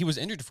 he was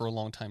injured for a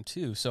long time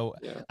too. So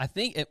I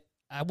think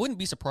I wouldn't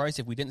be surprised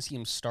if we didn't see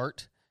him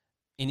start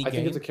any game. I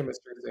think it's a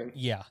chemistry thing.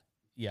 Yeah.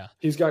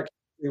 He's got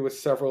chemistry with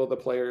several of the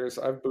players.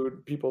 I've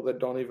booed people that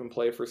don't even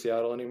play for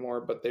Seattle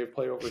anymore, but they've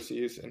played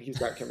overseas, and he's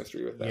got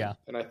chemistry with them. Yeah.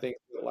 And I think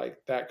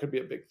that could be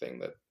a big thing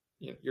that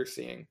you're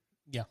seeing.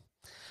 Yeah.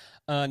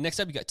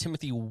 Next up, you got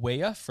Timothy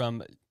Weah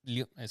from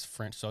Lille. It's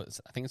French, so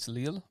I think it's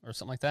Lille or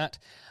something like that.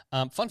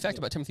 Fun fact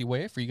about Timothy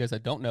Weah, for you guys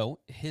that don't know,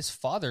 his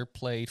father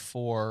played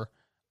for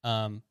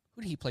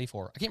who did he play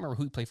for? I can't remember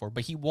who he played for,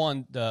 but he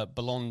won the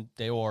Ballon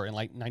d'Or in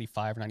like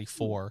 95 or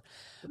 94.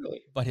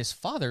 Really? But his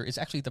father is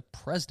actually the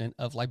president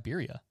of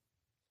Liberia.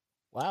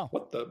 Wow.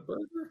 What the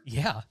burger?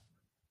 Yeah.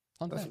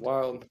 That's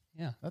wild.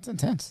 Yeah. That's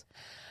intense.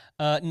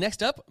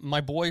 Next up,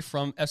 my boy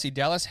from FC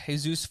Dallas,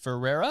 Jesus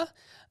Ferreira.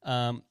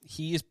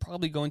 He is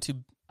probably going to,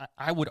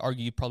 I would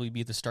argue, probably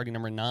be the starting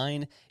number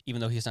 9, even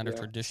though he's not a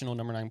traditional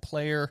number 9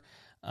 player.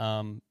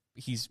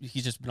 He's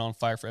just been on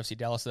fire for FC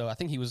Dallas, though. I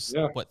think he was,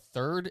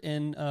 third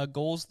in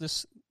goals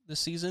this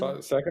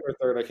season? Second or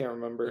third, I can't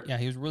remember. Yeah,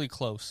 he was really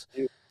close.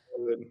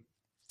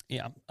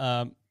 Yeah.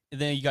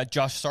 Then you got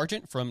Josh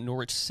Sargent from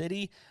Norwich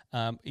City,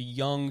 a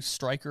young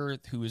striker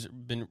who has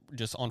been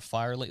just on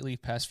fire lately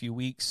past few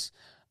weeks,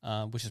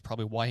 which is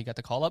probably why he got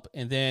the call up.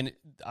 And then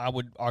I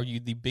would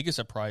argue the biggest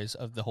surprise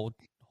of the whole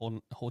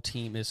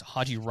team is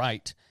Haji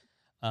Wright.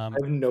 I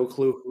have no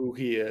clue who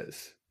he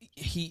is.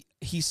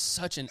 He's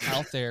such an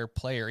out there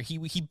player.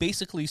 He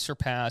basically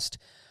surpassed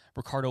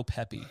Ricardo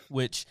Pepi,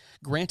 which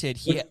granted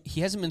he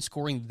hasn't been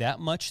scoring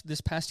that much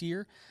this past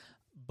year,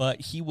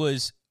 but he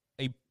was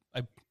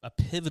a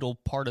pivotal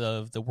part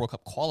of the World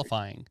Cup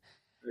qualifying.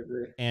 I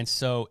agree. And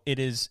so it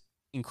is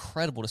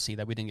incredible to see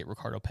that we didn't get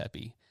Ricardo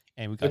Pepi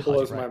and we got it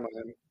blows Haji my Wright.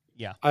 mind.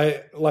 Yeah.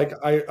 I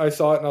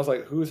saw it and I was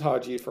like, who's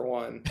Haji for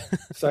one?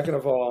 Second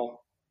of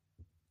all,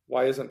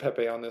 why isn't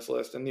Pepe on this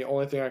list? And the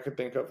only thing I could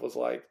think of was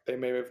like they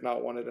may have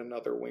not wanted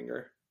another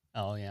winger.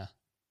 Oh yeah.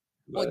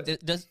 But,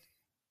 is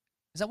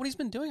that what he's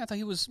been doing? I thought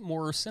he was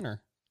more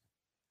center.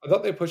 I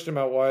thought they pushed him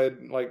out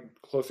wide, like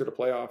closer to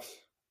playoffs.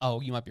 Oh,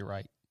 you might be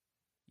right.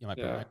 You might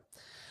be right.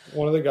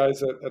 One of the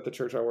guys at the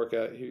church I work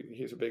at,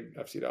 he's a big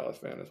FC Dallas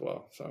fan as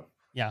well. So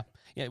yeah,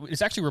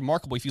 it's actually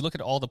remarkable. If you look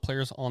at all the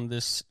players on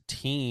this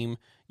team,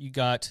 you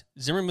got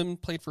Zimmerman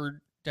played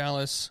for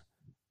Dallas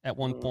at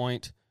one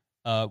point.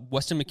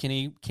 Weston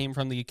McKennie came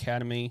from the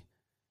academy.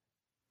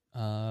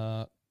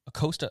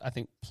 Acosta, I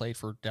think, played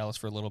for Dallas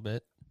for a little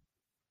bit.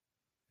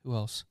 Who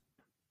else?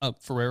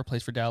 Ferreira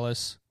plays for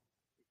Dallas.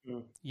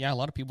 Yeah, a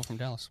lot of people from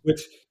Dallas.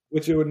 Which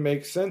it would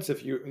make sense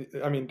if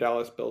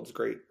Dallas builds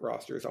great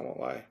rosters, I won't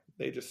lie.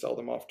 They just sell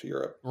them off to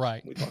Europe.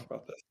 Right. We talk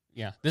about this.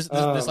 Yeah. This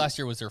last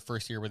year was their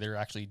first year where they were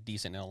actually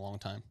decent in a long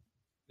time.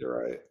 You're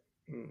right.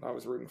 I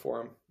was rooting for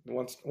them.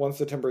 Once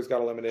the Timbers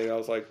got eliminated, I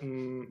was like,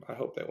 I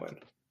hope they win.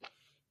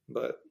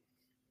 But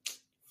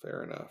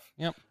fair enough.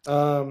 Yep.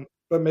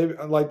 But maybe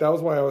that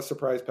was why I was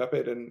surprised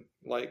Pepe didn't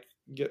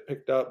get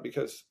picked up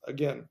because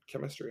again,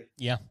 chemistry.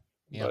 Yeah.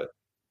 But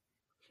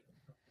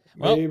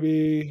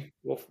maybe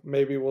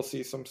we'll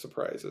see some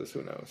surprises.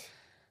 Who knows?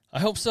 I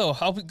hope so.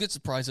 I'll be good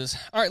surprises.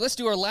 All right, let's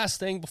do our last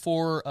thing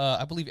before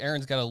I believe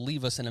Aaron's got to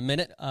leave us in a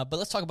minute. But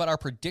let's talk about our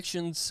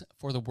predictions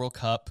for the World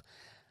Cup.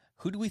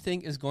 Who do we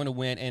think is going to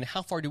win, and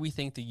how far do we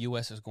think the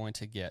U.S. is going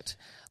to get?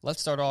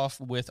 Let's start off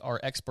with our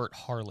expert,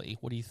 Harley.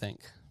 What do you think?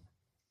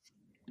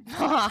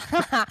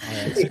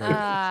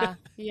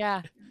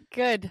 Yeah,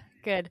 good.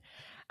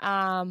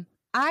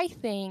 I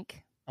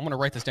think I'm going to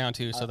write this down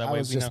too, so that way I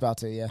was we just know. about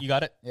to. Yeah, You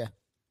got it? Yeah.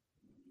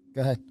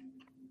 Go ahead.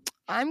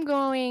 I'm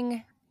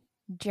going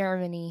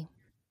Germany.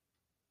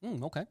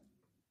 Okay.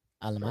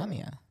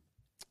 Alemania.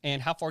 And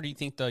how far do you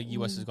think the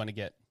U.S. is going to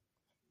get?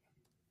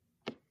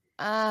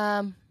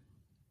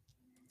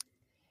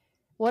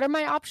 What are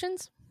my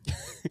options?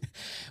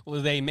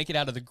 Will they make it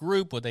out of the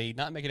group? Will they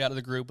not make it out of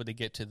the group? Will they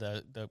get to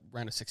the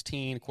round of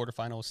 16,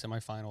 quarterfinals,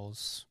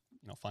 semifinals,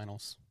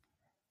 finals?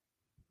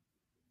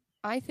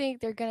 I think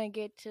they're going to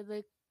get to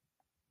the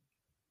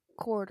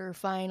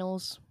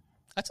quarterfinals.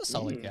 That's a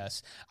solid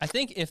guess. I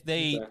think if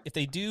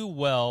they do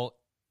well,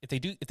 if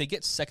they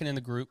get second in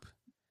the group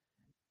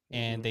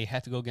and they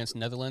have to go against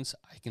Netherlands,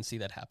 I can see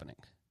that happening.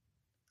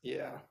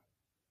 Yeah.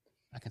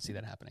 I can see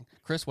that happening.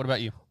 Chris, what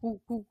about you?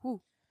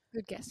 Ooh.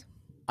 Good guess.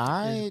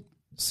 As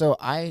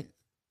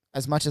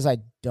much as I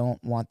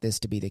don't want this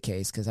to be the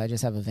case, because I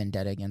just have a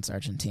vendetta against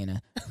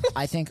Argentina,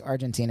 I think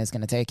Argentina is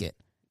going to take it.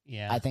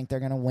 Yeah. I think they're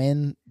going to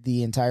win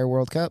the entire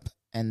World Cup,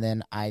 and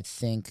then I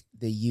think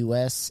the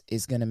U.S.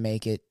 is going to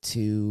make it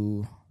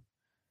to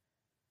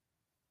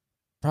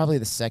probably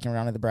the second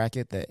round of the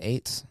bracket, the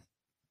eights,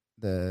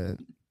 the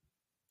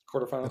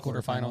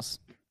quarterfinals.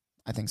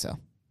 I think so.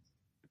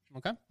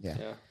 Okay. Yeah.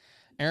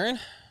 Aaron,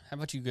 how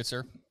about you, good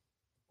sir?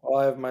 Well,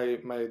 I have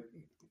my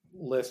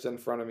list in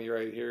front of me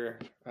right here.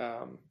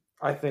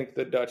 I think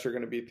the Dutch are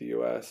going to beat the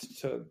U.S.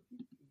 to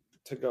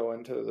go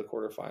into the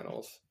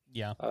quarterfinals.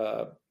 Yeah.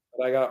 But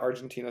I got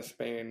Argentina,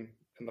 Spain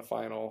in the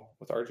final,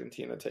 with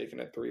Argentina taking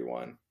it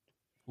 3-1.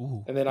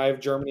 Ooh, And then I have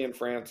Germany and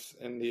France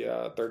in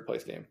the third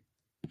place game.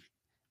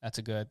 that's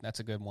a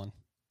good one.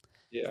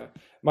 Yeah.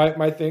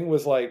 My thing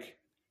was like,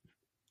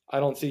 I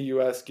don't see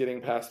U.S.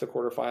 getting past the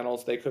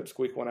quarterfinals. They could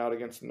squeak one out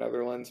against the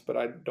Netherlands, but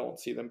I don't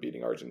see them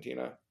beating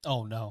Argentina.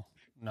 Oh no.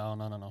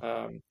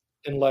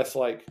 Unless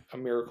like a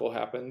miracle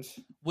happens.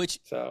 Which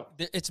So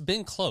it's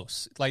been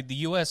close. Like the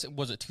U.S.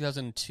 was it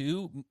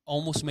 2002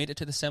 almost made it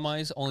to the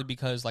semis only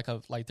because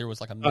there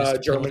was like a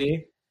missed Germany.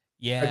 penalty.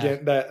 Yeah.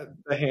 Again,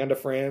 the hand of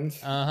France.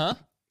 Uh-huh.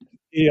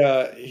 He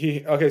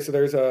okay.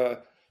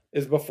 So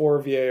is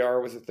before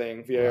VAR was a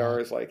thing. VAR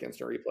Right. is like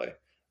instant replay.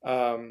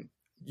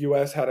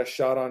 U.S. had a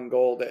shot on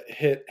goal that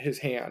hit his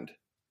hand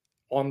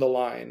on the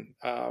line.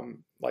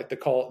 Like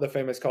the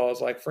famous call is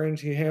like, Fringe,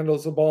 he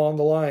handles the ball on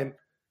the line.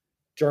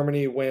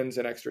 Germany wins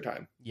in extra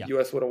time. Yeah.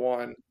 U.S. would have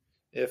won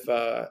if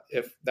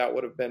that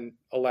would have been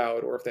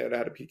allowed, or if they had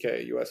had a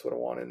PK. U.S. would have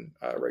won in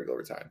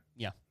regular time.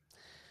 Yeah.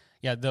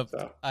 I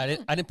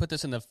didn't put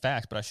this in the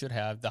facts, but I should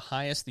have. The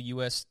highest the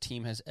U.S.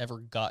 team has ever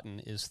gotten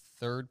is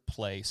third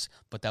place,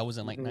 but that was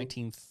in like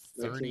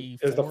 1930.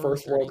 Is the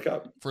first World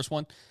Cup. First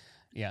one?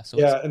 Yeah. So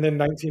yeah, and then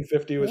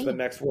 1950 was the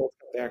next World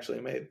Cup they actually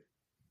made.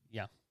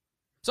 Yeah.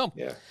 So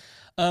yeah,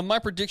 my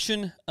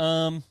prediction.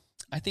 I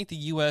think the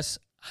U.S.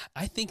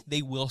 I think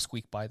they will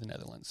squeak by the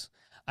Netherlands.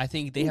 I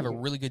think they have a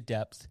really good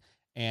depth,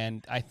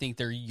 and I think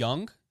they're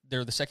young.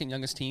 They're the second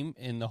youngest team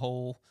in the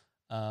whole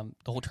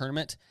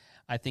tournament.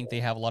 I think they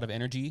have a lot of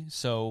energy,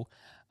 so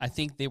I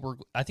think they're going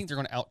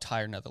to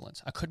out-tire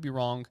Netherlands. I could be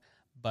wrong,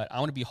 but I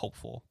want to be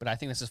hopeful. But I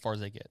think that's as far as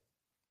they get.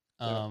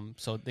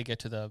 So they get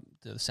to the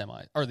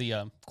semi or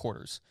the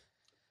quarters.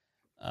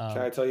 Can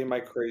I tell you my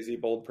crazy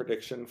bold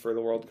prediction for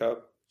the World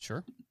Cup?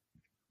 Sure.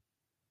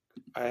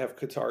 I have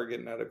Qatar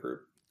getting out of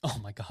group. Oh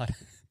my God,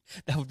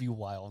 that would be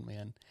wild,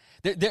 man.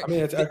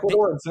 It's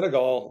Ecuador and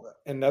Senegal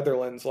and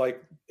Netherlands.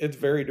 Like, it's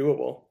very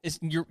doable.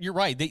 You're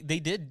right. They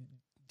did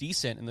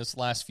decent in this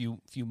last few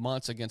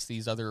months against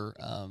these other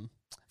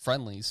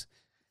friendlies.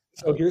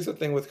 So here's the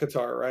thing with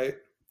Qatar, right?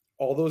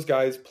 All those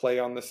guys play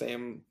on the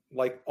same,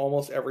 like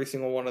almost every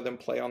single one of them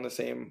play on the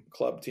same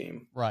club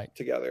team, right?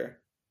 Together.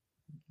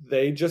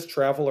 They just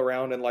travel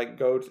around and like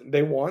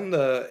they won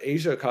the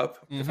Asia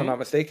Cup, if I'm not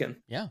mistaken.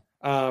 Yeah.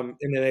 And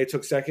then they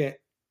took second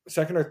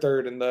or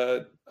third in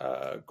the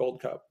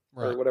Gold Cup,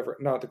 or whatever.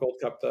 Not the Gold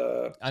Cup,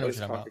 the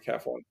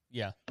CONCACAF one.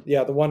 Yeah.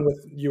 Yeah, the one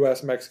with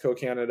US, Mexico,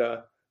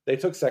 Canada. They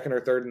took second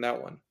or third in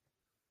that one.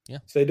 Yeah.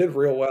 So they did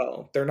real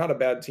well. They're not a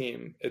bad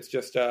team. It's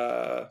just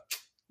yeah.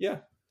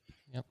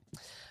 Yep.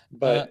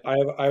 But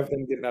I have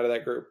them getting out of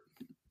that group.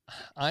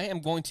 I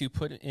am going to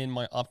put in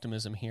my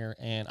optimism here,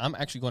 and I'm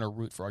actually going to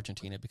root for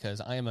Argentina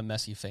because I am a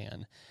Messi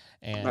fan,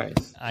 and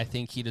I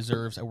think he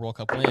deserves a World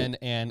Cup win.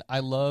 And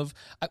I'll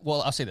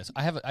say this: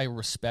 I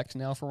respect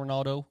now for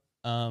Ronaldo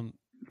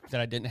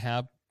that I didn't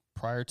have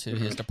prior to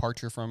his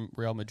departure from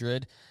Real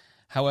Madrid.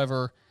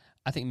 However,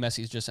 I think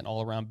Messi is just an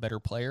all-around better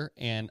player,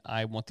 and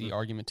I want the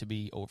argument to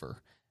be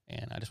over.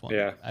 And I just want,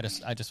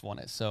 I just want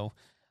it. So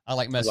I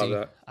like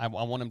Messi. I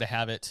want him to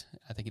have it.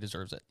 I think he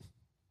deserves it.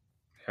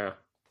 Yeah.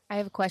 I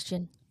have a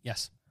question.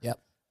 Yes. Yep.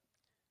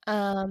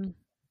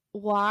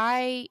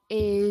 Why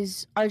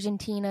is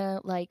Argentina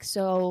like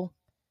so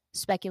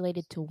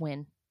speculated to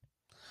win?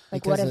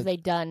 Like, what have they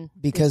done?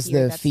 Because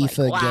the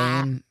FIFA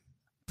game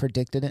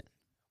predicted it.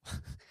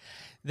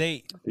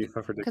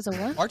 Because of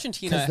what?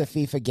 Argentina. Because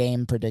the FIFA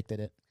game predicted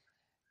it.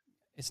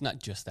 It's not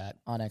just that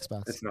on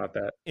Xbox. It's not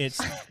that.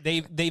 It's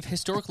they've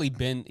historically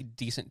been a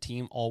decent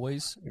team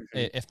always,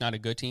 if not a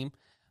good team.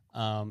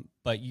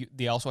 But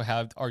they also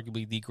have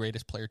arguably the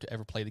greatest player to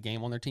ever play the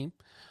game on their team,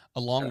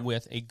 along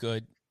with a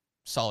good,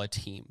 solid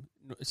team.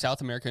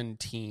 South American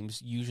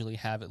teams usually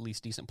have at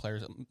least decent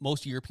players.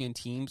 Most European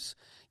teams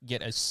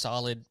get a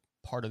solid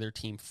part of their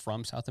team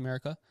from South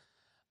America.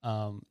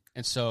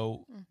 And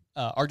so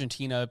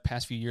Argentina,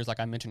 past few years,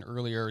 like I mentioned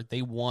earlier,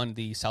 they won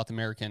the South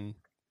American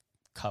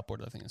Cup,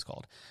 whatever the thing is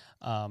called.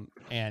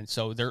 And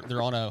so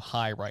they're on a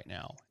high right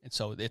now. And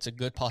so it's a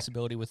good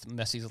possibility with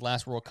Messi's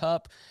last World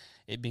Cup,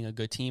 it being a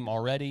good team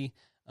already,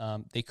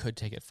 they could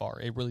take it far.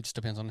 It really just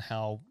depends on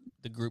how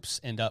the groups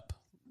end up,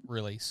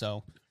 really.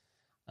 So,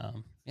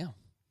 yeah.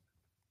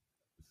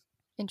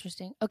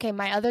 Interesting. Okay,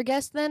 my other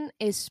guess then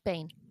is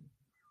Spain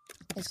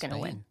is going to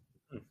win.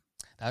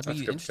 That'd be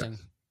interesting.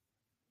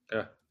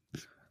 Yeah,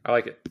 I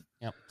like it.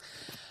 Yeah.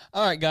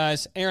 All right,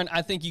 guys. Aaron,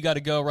 I think you got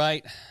to go,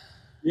 right?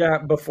 Yeah,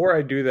 before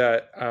I do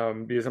that,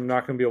 because I'm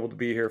not going to be able to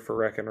be here for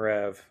Rec and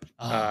Rev.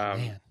 Oh,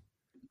 man.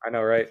 I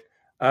know, right?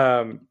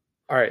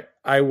 All right,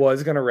 I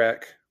was going to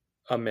rec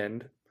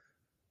amend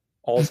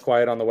All's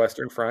Quiet on the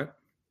Western Front.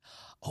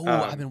 Oh,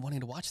 I've been wanting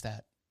to watch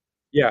that.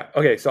 Yeah,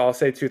 okay, so I'll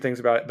say two things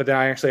about it, but then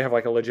I actually have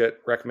like a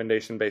legit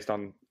recommendation based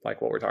on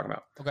like what we're talking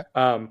about. Okay.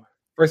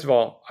 First of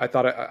all, I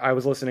thought I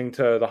was listening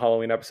to the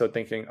Halloween episode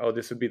thinking, oh,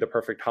 this would be the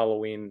perfect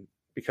Halloween,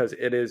 because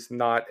it is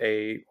not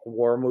a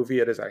war movie,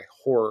 it is a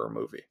horror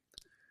movie.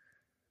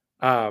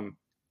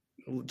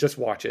 Just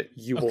watch it.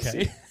 You will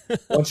Okay. see.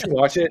 Once you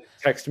watch it,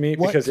 text me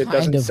What because it kind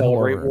doesn't of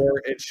celebrate horror?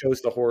 war. It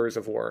shows the horrors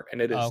of war,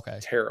 and it is Okay.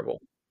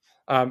 terrible.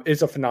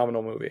 It's a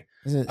phenomenal movie.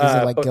 Is it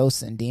like but-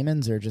 ghosts and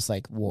demons or just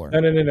like war?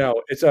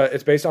 No.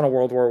 It's based on a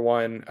World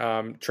War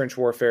I trench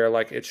warfare.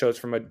 Like it shows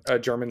from a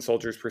German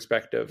soldier's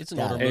perspective. It's an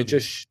Got older it. and movie. it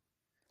just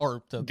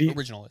Or the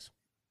original is.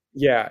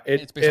 yeah.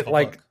 It's based off a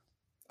like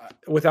book.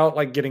 without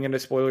like getting into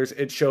spoilers,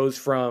 it shows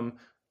from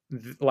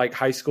like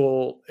high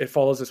school. It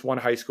follows this one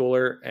high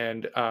schooler,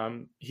 and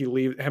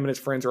him and his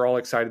friends are all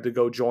excited to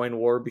go join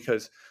war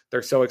because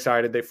they're so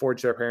excited. They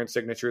forge their parents'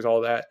 signatures, all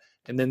that,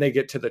 and then they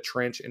get to the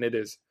trench, and it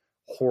is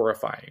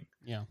horrifying.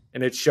 Yeah.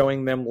 And it's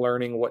showing them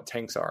learning what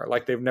tanks are.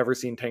 Like they've never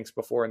seen tanks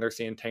before, and they're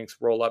seeing tanks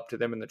roll up to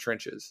them in the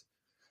trenches.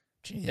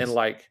 Jeez. And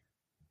like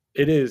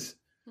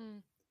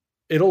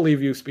it'll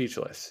leave you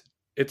speechless.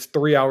 It's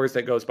 3 hours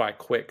that goes by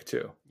quick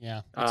too.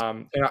 Yeah.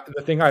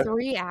 The thing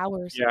 3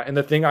 hours. and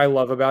the thing I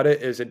love about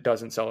it is it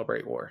doesn't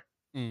celebrate war.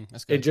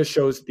 That's good. It just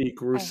shows the I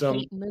gruesome,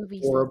 hate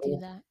movies horrible.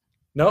 that do that.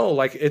 No,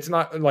 like it's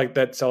not like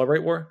that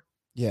celebrate war.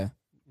 Yeah.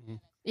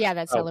 Yeah,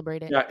 that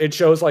celebrate it. Yeah, it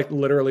shows like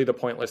literally the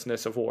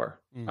pointlessness of war.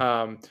 Mm.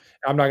 I'm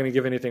not going to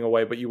give anything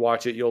away, but you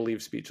watch it, you'll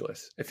leave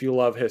speechless. If you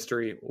love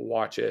history,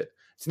 watch it.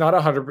 It's not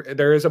 100.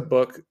 There is a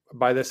book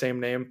by the same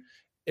name.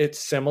 It's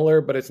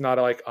similar, but it's not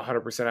like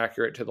 100%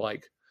 accurate to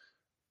like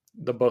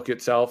the book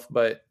itself,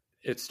 but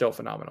it's still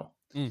phenomenal.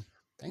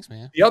 Thanks,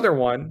 man. The other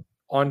one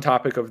on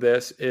topic of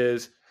this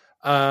is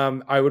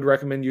I would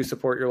recommend you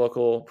support your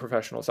local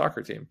professional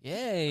soccer team.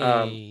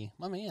 Yay.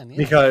 My man. Yeah.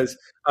 Because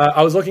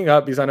I was looking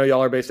up because I know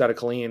y'all are based out of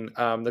Killeen.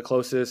 The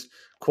closest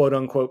quote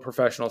unquote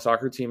professional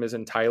soccer team is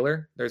in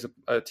Tyler. There's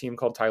a team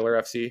called Tyler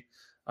FC.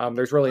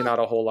 There's really not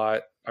a whole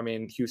lot. I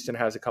mean, Houston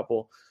has a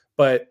couple,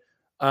 but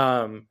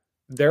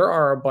there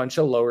are a bunch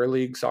of lower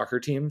league soccer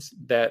teams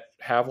that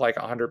have like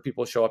 100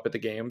 people show up at the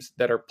games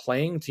that are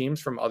playing teams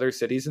from other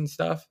cities and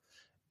stuff.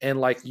 And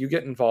like you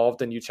get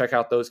involved and you check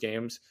out those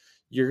games,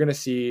 you're going to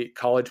see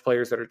college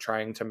players that are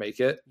trying to make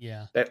it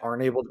that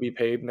aren't able to be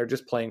paid. And they're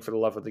just playing for the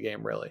love of the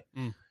game, really.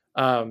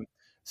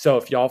 So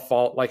if y'all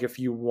fall, like if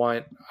you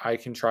want, I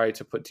can try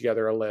to put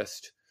together a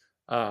list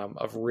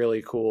of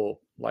really cool,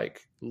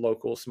 like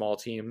local small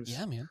teams.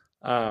 Yeah, man.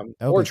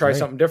 Or try great.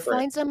 something different.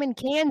 Find some in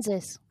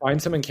Kansas.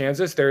 Find some in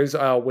Kansas. There's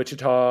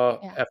Wichita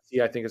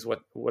FC, I think is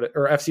what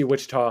or FC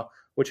Wichita,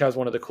 which has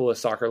one of the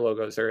coolest soccer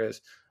logos there is.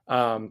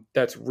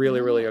 That's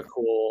really a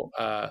cool.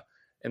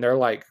 And they're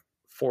like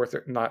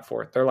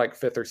they're like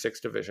 5th or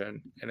 6th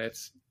division, and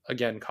it's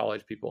again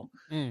college people.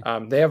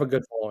 They have a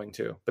good following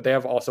too, but they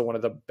have also one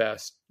of the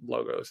best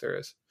logos there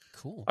is.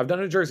 Cool. I've done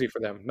a jersey for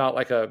them, not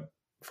like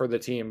for the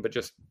team, but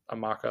just a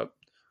mock-up.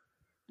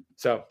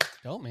 So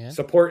Dope, man.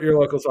 support your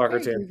local soccer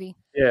Very team. groovy.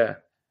 Yeah,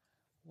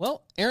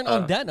 Well, Aaron,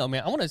 on that note,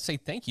 man, I want to say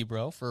thank you,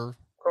 bro, for of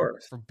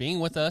course. for being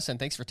with us, and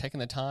thanks for taking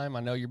the time. I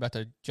know you're about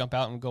to jump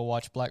out and go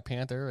watch Black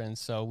Panther, and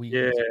so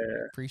we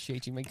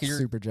appreciate you making your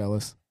Super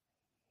jealous.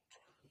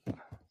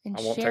 And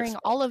I won't sharing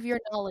text all of your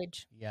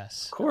knowledge.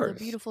 yes, Of course.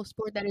 The beautiful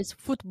sport that is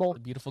football. the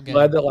beautiful game.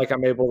 Glad that like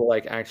I'm able to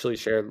like actually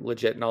share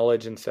legit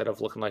knowledge instead of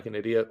looking like an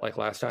idiot like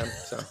last time.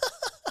 So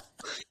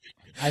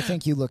I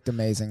think you looked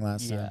amazing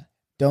last Yeah. time.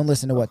 Don't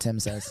listen to what Tim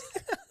says.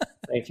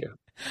 thank you.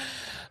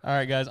 All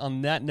right, guys.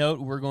 On that note,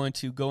 we're going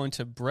to go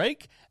into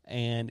break,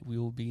 and we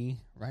will be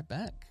right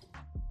back.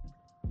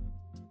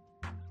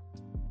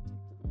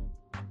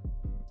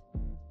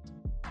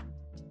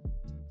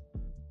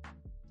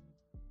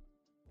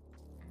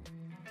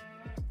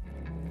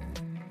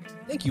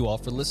 Thank you all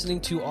for listening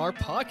to our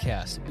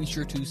podcast. Be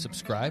sure to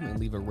subscribe and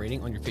leave a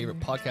rating on your favorite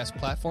podcast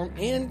platform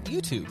and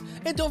YouTube.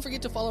 And don't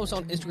forget to follow us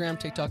on Instagram,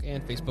 TikTok,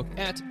 and Facebook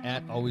at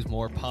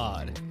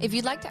AlwaysMorePod. If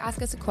you'd like to ask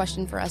us a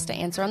question for us to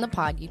answer on the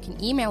pod, you can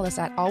email us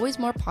at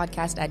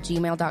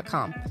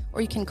alwaysmorepodcast@gmail.com,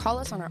 or you can call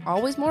us on our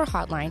Always More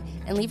hotline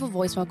and leave a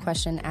voicemail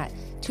question at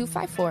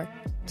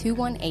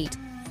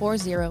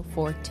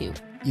 254-218-4042.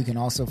 You can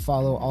also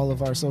follow all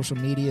of our social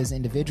medias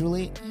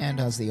individually and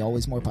as the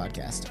Always More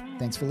podcast.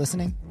 Thanks for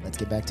listening. Let's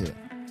get back to it.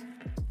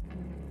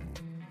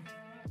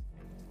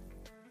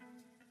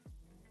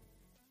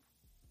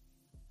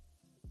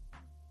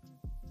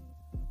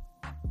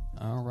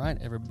 All right,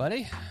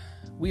 everybody.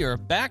 We are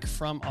back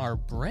from our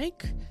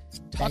break.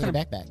 Back.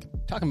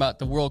 Talking about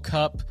the World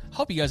Cup.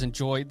 Hope you guys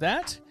enjoyed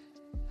that.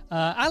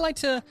 I like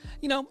to,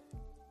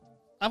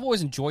 I've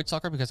always enjoyed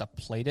soccer because I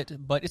played it,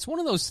 but it's one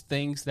of those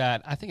things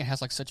that I think it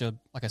has like such a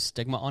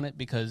stigma on it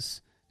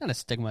because not a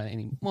stigma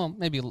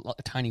maybe a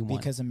tiny one.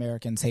 Because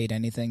Americans hate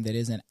anything that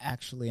isn't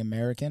actually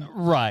American.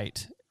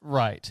 Right.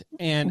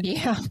 And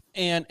Yeah.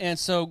 and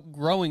so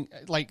growing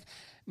like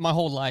my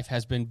whole life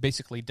has been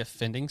basically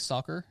defending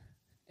soccer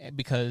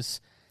because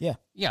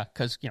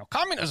because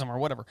communism or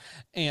whatever,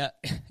 and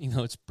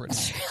it's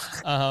British.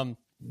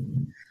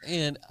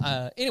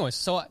 Anyways,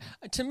 so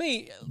to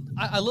me,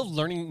 I love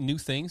learning new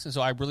things, and so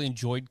I really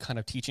enjoyed kind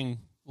of teaching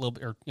a little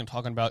bit or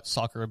talking about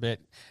soccer a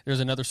bit. There's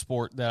another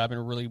sport that I've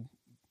been really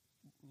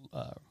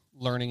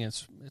learning.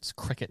 It's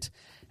cricket.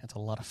 It's a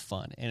lot of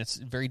fun, and it's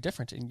very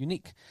different and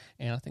unique.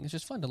 And I think it's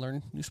just fun to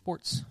learn new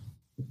sports.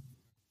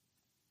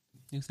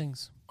 New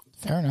things.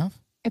 Fair enough.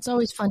 It's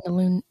always fun to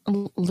loon.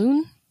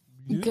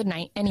 Good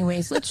night.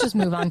 Anyways, let's just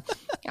move on.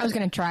 I was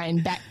gonna try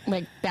and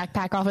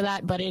backpack off of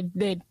that, but it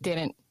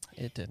didn't.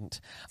 It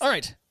didn't. All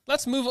right,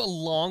 let's move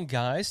along,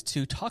 guys,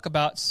 to talk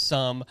about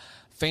some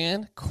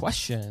fan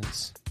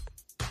questions.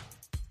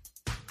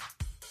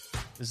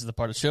 This is the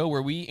part of the show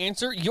where we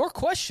answer your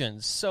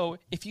questions. So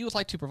if you would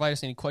like to provide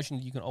us any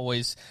questions, you can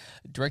always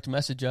direct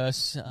message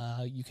us.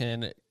 You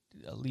can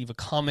leave a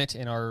comment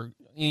in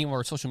any of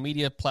our social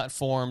media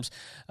platforms.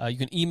 You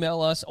can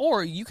email us,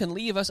 or you can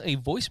leave us a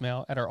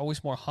voicemail at our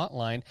Always More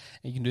hotline,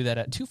 and you can do that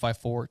at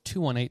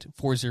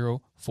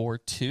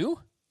 254-218-4042.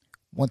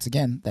 Once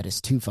again, that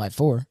is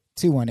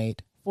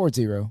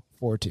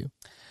 254-218-4042.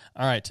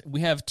 All right,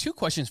 we have 2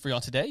 questions for y'all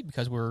today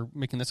because we're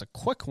making this a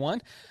quick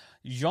one.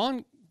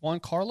 Juan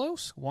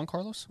Carlos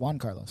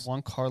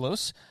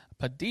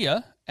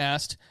Padilla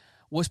asked,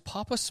 was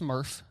Papa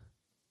Smurf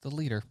the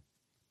leader?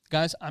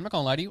 Guys, I'm not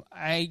going to lie to you.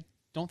 I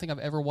don't think I've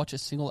ever watched a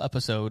single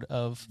episode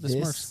of the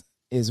Smurfs. This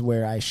is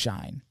where I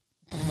shine.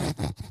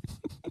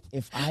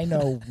 If I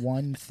know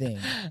one thing,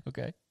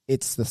 okay,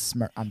 it's the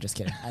Smurf. I'm just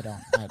kidding. I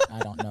don't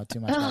know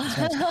too much about the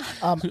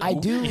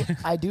Smurfs.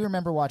 I do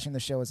remember watching the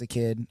show as a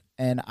kid,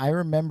 and I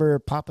remember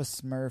Papa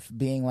Smurf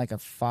being like a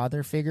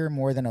father figure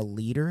more than a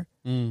leader.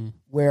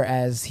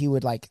 Whereas he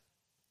would like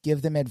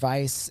give them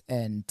advice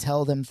and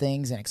tell them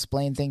things and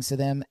explain things to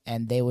them,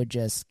 and they would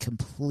just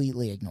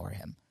completely ignore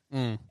him.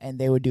 And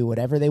they would do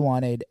whatever they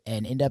wanted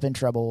and end up in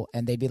trouble,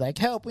 and they'd be like,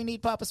 help, we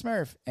need Papa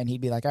Smurf. And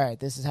he'd be like, all right,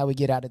 this is how we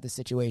get out of this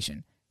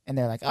situation. And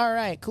they're like, all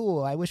right,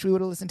 cool. I wish we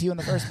would have listened to you in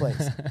the first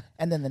place.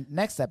 And then the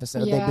next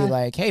episode, they'd be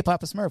like, hey,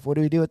 Papa Smurf, what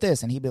do we do with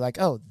this? And he'd be like,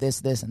 oh,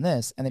 this, and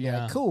this. And they'd be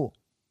like, cool.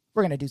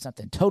 We're going to do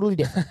something totally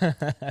different.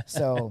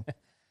 So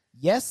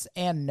yes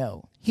and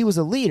no. He was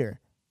a leader,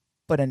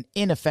 but an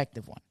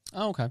ineffective one.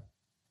 Oh, okay.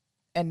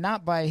 And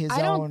not by his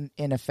own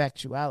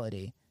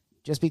ineffectuality,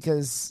 just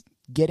because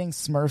getting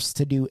Smurfs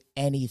to do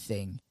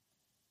anything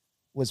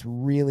was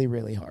really,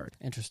 really hard.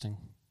 Interesting.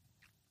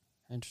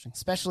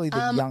 Especially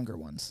the younger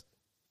ones.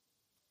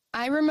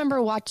 I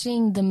remember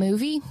watching the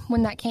movie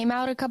when that came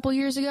out a couple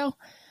years ago.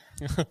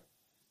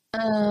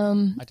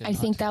 I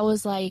think that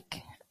was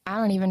like, I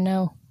don't even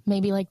know,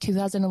 maybe like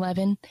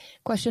 2011 ?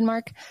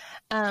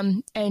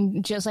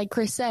 And just like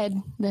Chris said,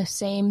 the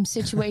same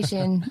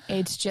situation.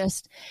 It's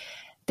just,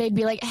 they'd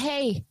be like,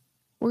 hey,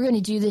 we're going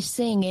to do this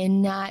thing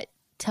and not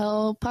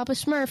tell Papa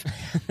Smurf.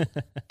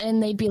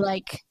 And they'd be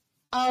like,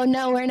 oh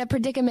no, we're in a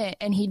predicament.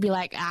 And he'd be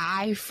like,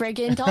 I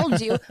friggin'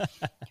 told you.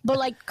 But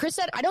like Chris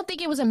said, I don't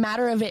think it was a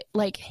matter of it,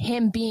 like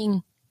him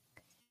being,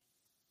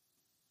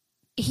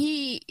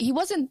 he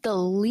wasn't the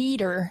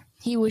leader.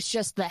 He was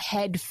just the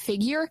head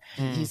figure.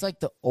 He's like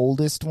the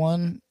oldest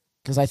one,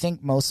 because I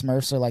think most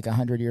Smurfs are like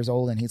 100 years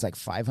old, and he's like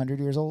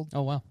 500 years old.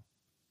 Oh, wow.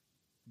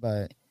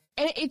 But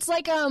and it's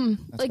like in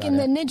the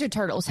Ninja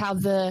Turtles, how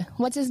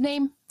what's his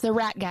name? The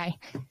rat guy.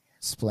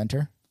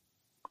 Splinter?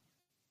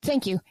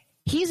 Thank you.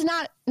 He's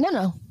not,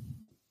 no.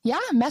 Yeah,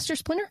 Master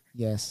Splinter?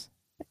 Yes.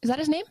 Is that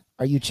his name?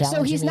 Are you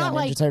challenging he's me not on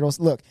like Ninja Turtles?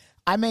 Look,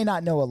 I may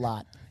not know a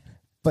lot,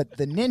 but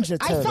the Ninja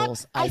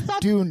Turtles, I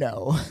do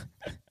know.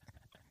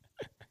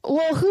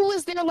 Well, who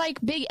was their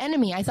like big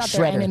enemy? I thought Shredder.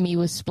 their enemy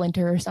was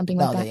Splinter or something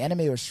like that. No, the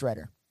enemy was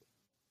Shredder.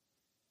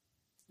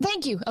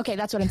 Thank you. Okay,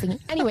 that's what I'm thinking.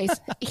 Anyways,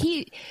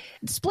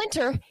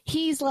 Splinter,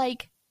 he's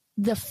like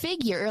the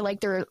figure,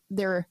 like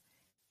their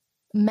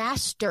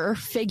master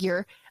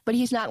figure, but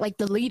he's not like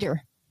the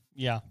leader.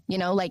 Yeah. You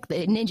know, like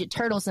the Ninja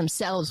Turtles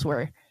themselves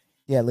were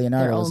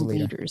Leonardo their was the own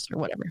leader. leaders or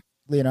whatever.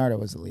 Leonardo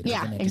was the leader.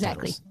 Yeah, of the Ninja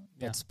exactly. Turtles.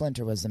 But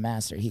Splinter was the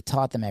master. He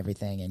taught them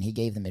everything, and he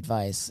gave them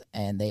advice,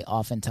 and they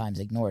oftentimes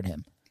ignored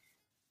him.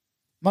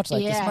 Much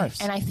like the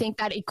Smurfs. And I think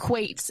that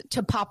equates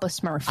to Papa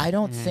Smurf. I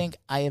don't think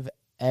I have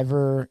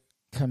ever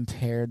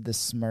compared the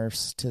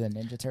Smurfs to the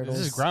Ninja Turtles.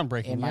 This is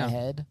groundbreaking in my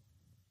head.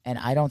 And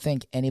I don't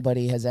think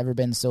anybody has ever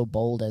been so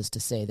bold as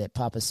to say that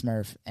Papa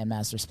Smurf and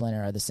Master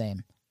Splinter are the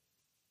same.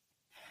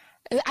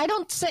 I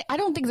don't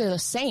think they're the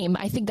same.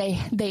 I think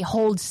they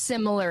hold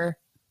similar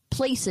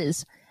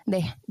places.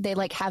 They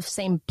like have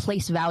same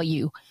place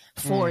value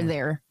for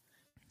their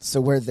So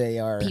where they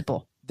are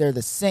people. They're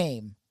the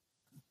same,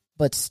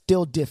 but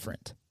still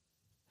different.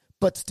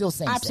 But still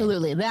same.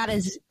 Absolutely. That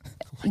is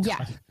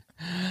yeah.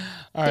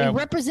 They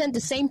represent the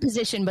same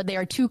position, but they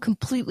are two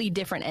completely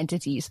different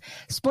entities.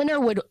 Splinter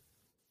would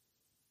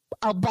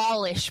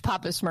abolish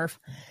Papa Smurf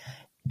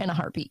in a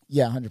heartbeat.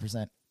 Yeah,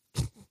 100%.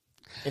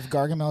 If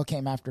Gargamel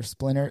came after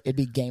Splinter, it'd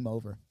be game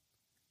over.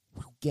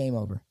 Game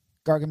over.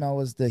 Gargamel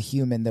was the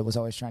human that was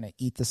always trying to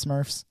eat the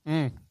Smurfs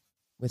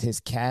with his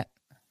cat.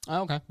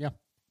 Oh, okay, yeah.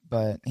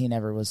 But he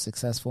never was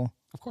successful.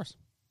 Of course.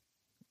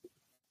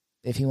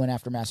 If he went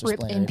after Master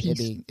Splinter,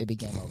 it'd be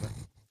game over.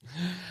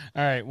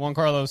 All right, Juan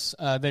Carlos,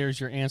 there's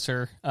your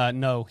answer.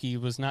 No, he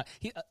was not.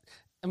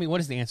 I mean,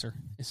 what is the answer?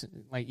 Is it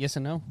like yes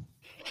and no?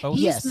 Both?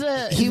 He's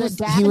he was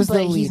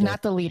the leader. He's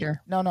not the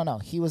leader. No.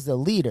 He was the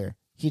leader.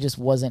 He just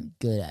wasn't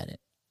good at it.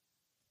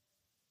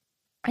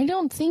 I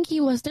don't think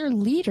he was their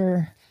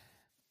leader.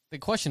 The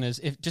question is,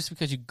 if just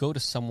because you go to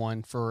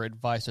someone for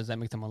advice, does that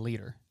make them a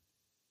leader?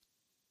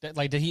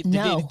 Did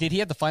he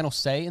have the final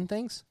say in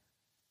things?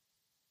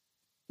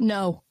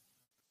 No.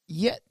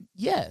 Yeah,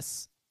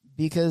 yes.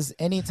 Because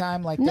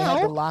anytime they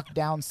had to lock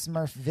down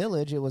Smurf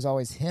Village, it was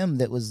always him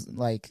that was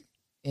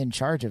in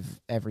charge of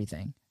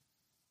everything.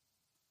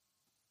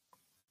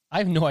 I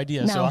have no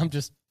idea, so I'm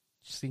just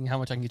seeing how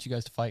much I can get you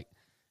guys to fight.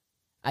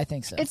 I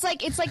think so. It's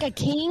like a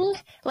king.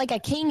 Like a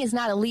king is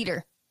not a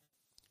leader.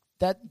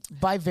 That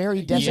by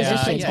very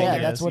definition,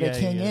 that's what a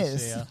king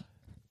is. Yeah.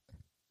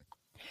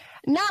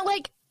 Not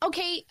like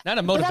not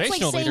a but that's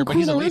like motivational saying leader, but Queen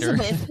he's a leader.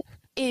 Elizabeth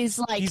is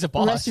like He's a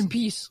boss. Rest in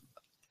peace.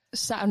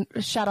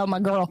 Shout out my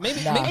girl. Maybe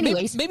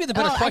the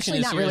better question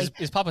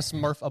is Papa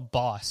Smurf a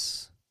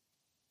boss?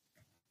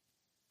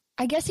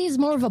 I guess he's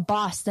more of a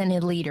boss than a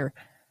leader.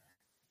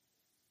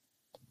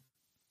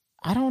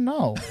 I don't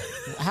know.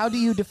 How do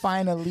you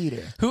define a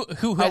leader?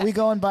 Who are we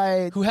going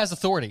by? Who has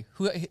authority?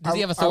 Does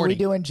he have authority? Are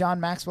we doing John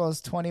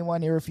Maxwell's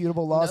 21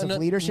 irrefutable laws of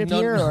leadership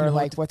here, or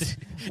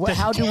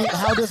how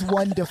does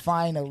one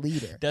define a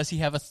leader? Does he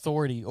have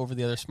authority over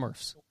the other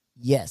Smurfs?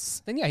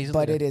 Yes. Then he's a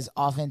but leader. It is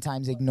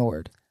oftentimes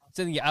ignored.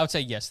 So I would say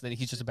yes. Then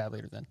he's just a bad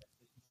leader. Then.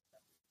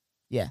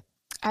 Yeah.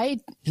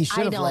 He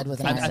should have led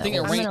with an I think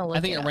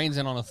it reigns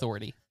in on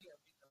authority.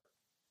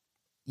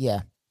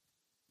 Yeah.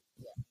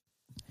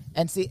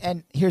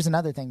 And here's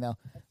another thing though,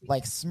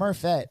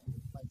 Smurfette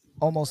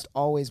almost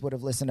always would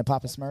have listened to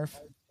Papa Smurf,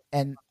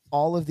 and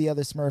all of the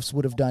other Smurfs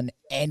would have done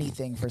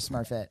anything for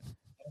Smurfette.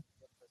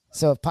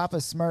 So if Papa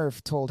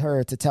Smurf told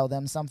her to tell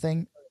them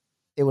something,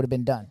 it would have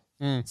been done.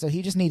 So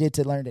he just needed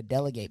to learn to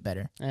delegate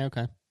better.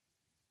 Okay.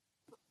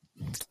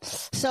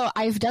 So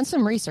I've done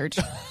some research.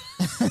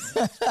 Please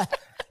tell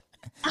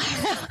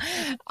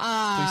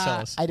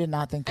us. I did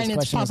not think this and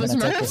question was Papa going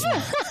to take this long.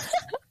 Smurf.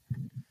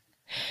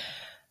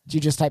 Did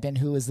you just type in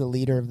who is the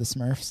leader of the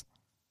Smurfs?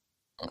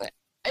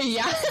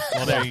 Yeah.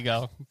 Well, there you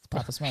go.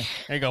 Papa Smurf.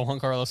 There you go, Juan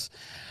Carlos.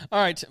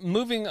 All right,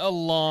 moving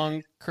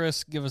along.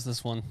 Chris, give us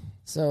this one.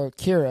 So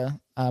Kira,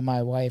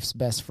 my wife's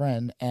best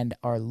friend and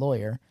our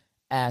lawyer,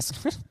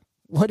 asked,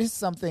 what is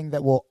something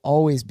that will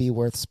always be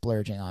worth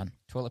splurging on?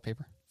 Toilet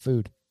paper.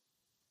 Food.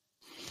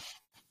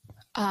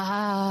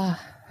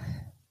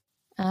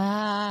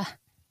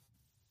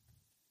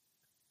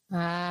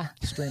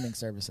 Streaming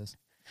services.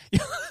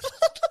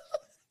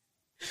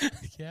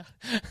 Yeah.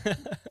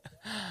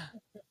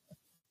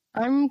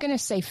 I'm going to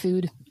say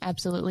food.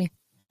 Absolutely.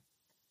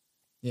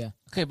 Yeah.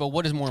 Okay, but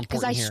what is more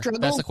important here? struggle-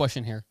 That's the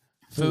question here.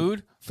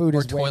 Food Food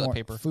or is toilet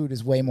paper? Food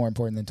is way more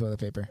important than toilet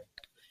paper.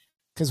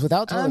 Because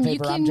without toilet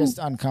paper, I'm can- just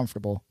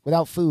uncomfortable.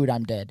 Without food,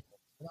 I'm dead.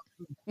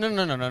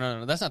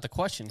 No. That's not the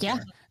question. Yeah.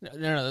 Here.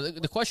 No.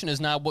 The question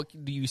is not what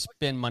do you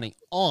spend money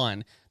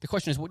on. The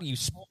question is what do you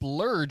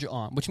splurge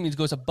on, which means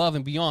goes above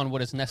and beyond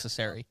what is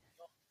necessary.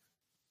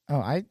 Oh,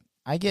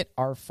 I get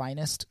our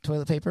finest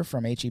toilet paper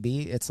from HEB.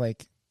 It's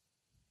like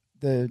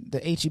the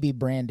HEB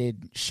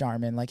branded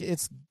Charmin.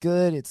 It's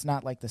good. It's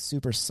not like the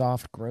super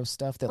soft, gross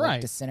stuff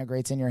that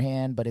disintegrates in your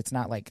hand, but it's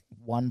not like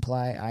one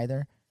ply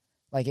either.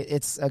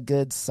 It's a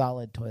good,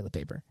 solid toilet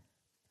paper.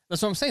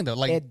 That's what I'm saying,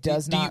 though. It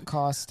does not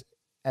cost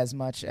as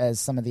much as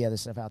some of the other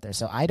stuff out there.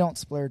 So I don't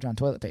splurge on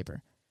toilet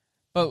paper.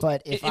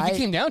 But if it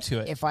came down to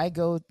it, if I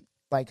go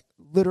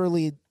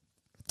literally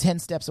 10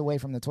 steps away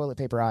from the toilet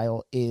paper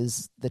aisle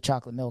is the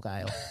chocolate milk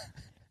aisle,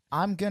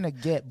 I'm going to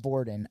get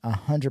Borden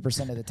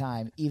 100% of the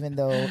time, even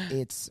though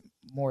it's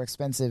more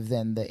expensive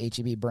than the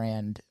HEB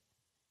brand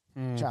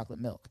chocolate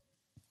milk.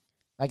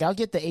 I'll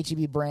get the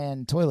HEB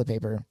brand toilet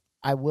paper.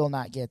 I will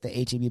not get the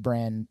HEB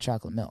brand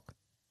chocolate milk.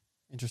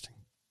 Interesting.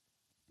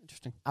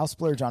 I'll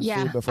splurge on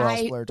food before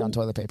I'll splurge on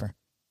toilet paper.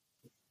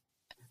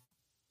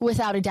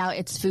 Without a doubt,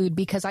 it's food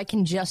because I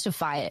can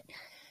justify it.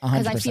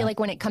 Because I feel like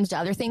when it comes to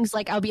other things,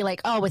 I'll be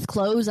like, oh, with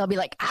clothes, I'll be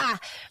like,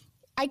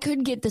 I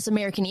could get this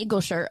American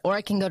Eagle shirt or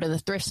I can go to the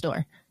thrift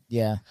store.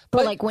 Yeah.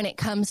 But when it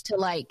comes to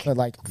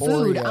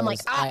food, Oreos, I'm like,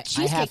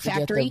 Cheesecake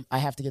Factory. I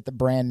have to get the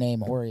brand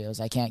name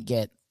Oreos. I can't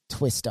get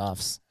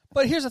twist-offs.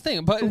 But here's the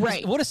thing. But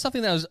what is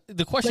something that was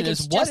the question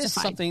is what is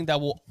something that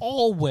will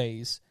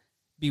always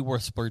be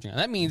worth splurging on?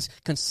 That means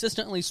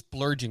consistently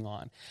splurging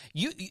on.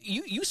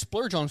 You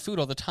splurge on food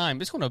all the time.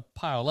 It's going to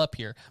pile up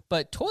here.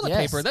 But toilet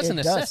paper, that's a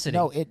necessity.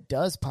 No, it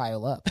does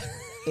pile up.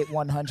 It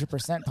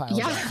 100% piles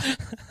up.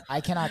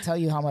 I cannot tell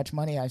you how much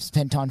money I've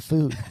spent on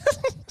food.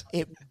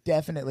 It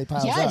definitely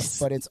piles up,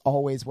 but it's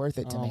always worth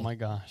it to me. Oh my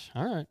gosh.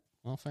 All right.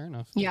 Well, fair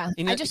enough. Yeah.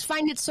 I just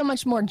find it so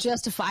much more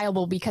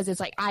justifiable because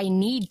it's I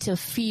need to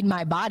feed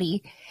my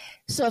body.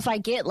 So if I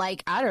get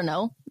I don't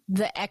know,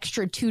 the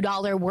extra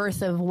 $2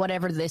 worth of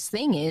whatever this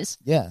thing is,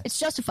 it's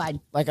justified.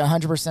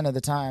 100% of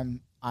the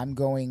time, I'm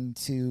going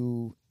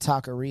to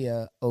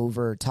Taqueria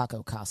over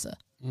Taco Casa.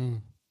 Now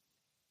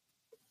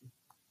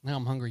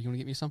I'm hungry. You want to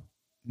get me some?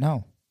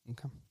 No.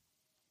 Okay.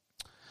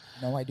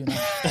 No, I do not.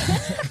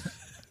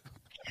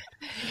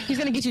 He's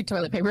going to get you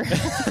toilet paper.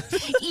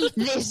 Eat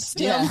this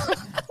still. Yeah.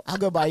 I'll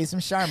go buy you some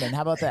Charmin.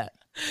 How about that?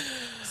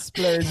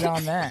 Splurge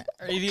on that.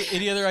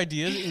 Any other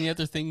ideas? Any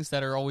other things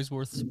that are always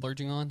worth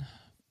splurging on?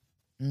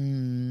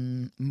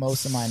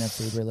 Most of mine are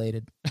food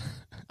related.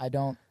 I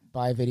don't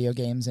buy video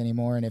games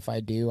anymore, and if I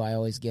do, I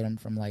always get them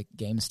from like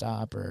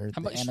GameStop or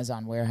the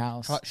Amazon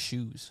warehouse. How about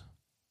shoes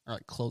or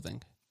like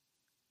clothing?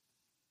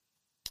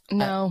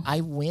 No.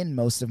 I win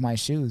most of my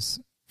shoes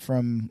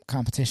from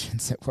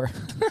competitions at work.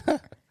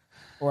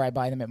 Or I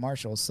buy them at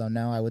Marshall's. So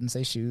no, I wouldn't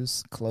say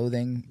shoes.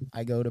 Clothing,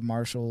 I go to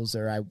Marshall's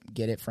or I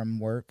get it from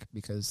work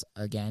because,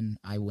 again,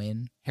 I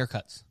win.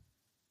 Haircuts?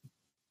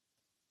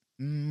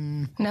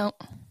 No.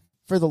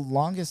 For the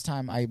longest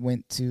time, I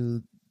went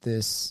to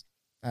this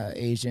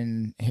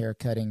Asian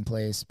haircutting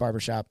place,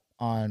 barbershop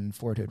on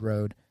Fort Hood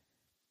Road,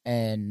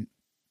 and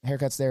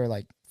haircuts there are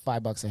like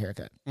 $5 a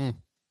haircut.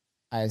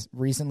 I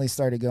recently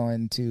started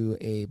going to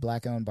a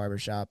black-owned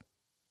barbershop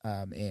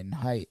in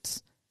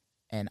Heights,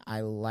 and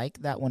I like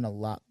that one a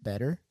lot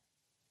better.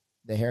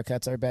 The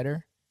haircuts are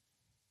better,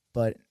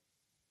 but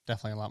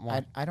definitely a lot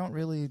more. I don't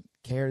really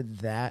care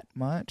that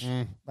much.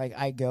 Like,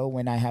 I go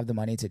when I have the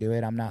money to do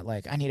it. I'm not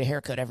like, I need a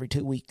haircut every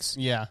 2 weeks.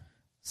 Yeah.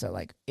 So,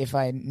 like, if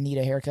I need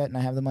a haircut and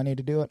I have the money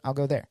to do it, I'll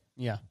go there.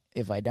 Yeah.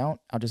 If I don't,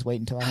 I'll just wait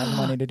until I have the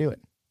money to do it.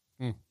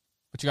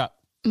 What you got?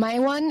 My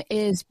one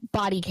is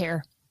body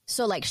care.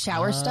 So, like,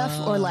 shower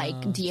stuff or, like,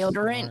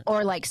 deodorant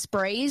or, like,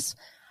 sprays.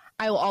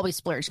 I will always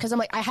splurge because I'm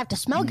like, I have to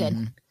smell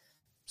good.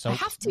 So I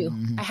have to.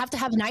 I have to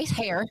have nice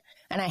hair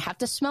and I have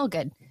to smell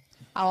good.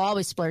 I'll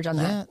always splurge on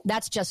that. Yeah.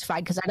 That's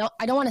justified because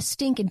I don't want to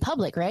stink in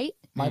public, right?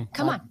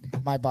 Come on.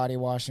 My body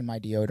wash and my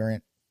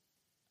deodorant.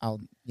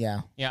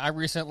 Yeah, I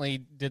recently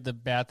did the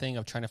bad thing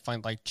of trying to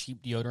find like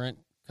cheap deodorant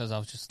because I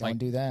was just Don't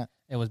do that.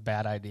 It was a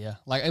bad idea.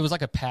 Like, it was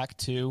like a pack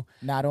too.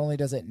 Not only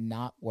does it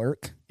not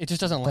work, It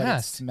just doesn't but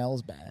last. it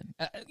smells bad.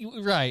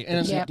 Right.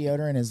 And Cheap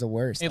deodorant is the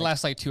worst. it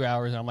lasts like 2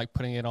 hours, and I'm like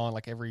putting it on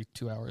like every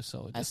 2 hours.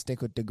 So it I just,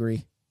 stick with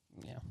Degree.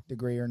 yeah.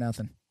 Degree or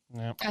nothing.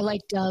 Yeah. I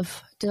like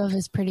Dove. Dove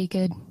is pretty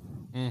good.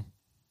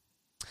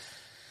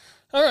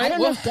 All right. I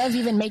don't know if Dove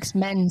even makes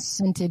men's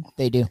scented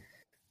They do.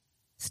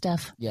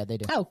 stuff. Yeah, they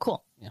do. Oh,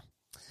 cool.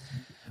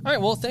 All right.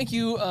 Well, thank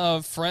you,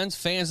 friends,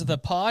 fans of the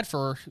pod,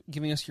 for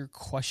giving us your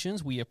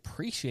questions. We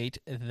appreciate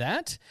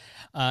that.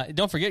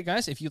 Don't forget,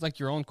 guys, if you'd like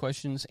your own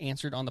questions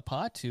answered on the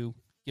pod, to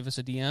give us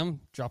a DM,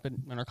 drop it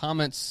in our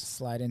comments.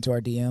 Slide into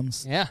our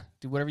DMs. Yeah,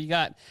 do whatever you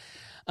got.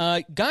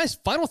 Guys,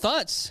 final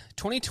thoughts.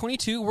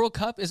 2022 World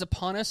Cup is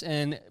upon us,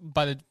 and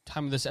by the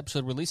time this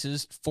episode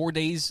releases, 4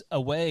 days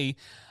away.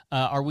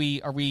 Are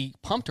we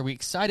pumped? Are we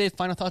excited?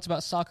 Final thoughts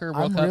about soccer,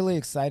 World Cup? I'm really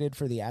excited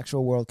for the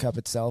actual World Cup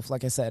itself.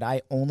 Like I said,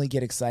 I only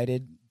get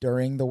excited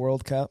during the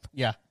World Cup.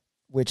 Yeah.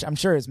 Which I'm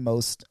sure is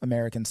most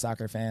American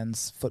soccer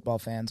fans, football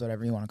fans,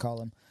 whatever you want to call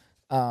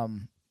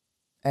them.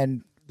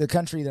 And the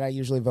country that I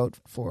usually vote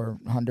for,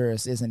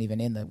 Honduras, isn't even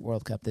in the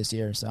World Cup this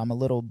year, so I'm a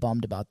little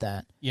bummed about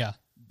that. Yeah.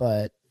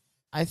 But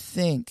I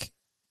think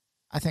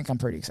I'm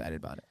pretty excited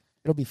about it.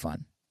 It'll be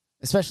fun,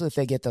 especially if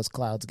they get those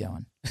clouds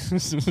going.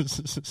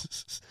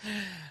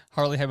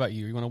 Harley, how about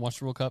you? You want to watch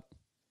the World Cup?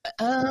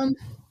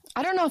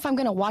 I don't know if I'm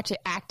going to watch it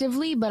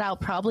actively, but I'll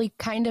probably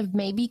kind of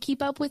maybe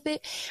keep up with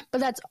it.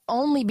 But that's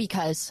only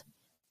because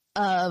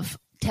of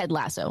Ted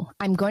Lasso.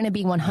 I'm going to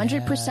be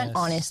 100%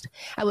 honest.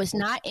 I was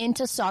not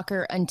into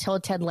soccer until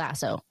Ted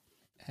Lasso.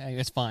 Hey,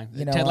 it's fine.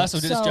 You know Ted what? Lasso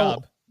did his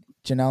job.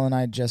 Janelle and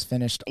I just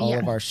finished all Yeah.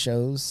 of our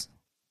shows,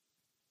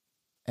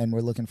 and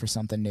we're looking for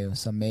something new.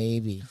 So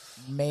maybe.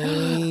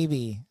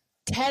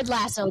 Ted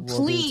Lasso, We'll do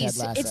please.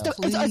 Ted Lasso.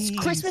 It's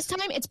Christmas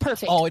time. It's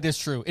perfect. Oh, it is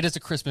true. It is a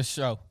Christmas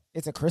show.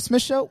 It's a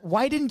Christmas show?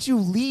 Why didn't you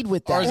lead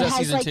with Or that? is it that has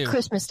season like 2?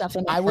 Christmas stuff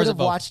in it. I Or would is it have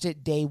both? watched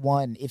it day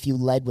one if you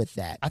led with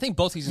that. I think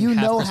both seasons You have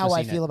know Christmas how I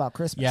in feel it. about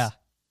Christmas. Yeah,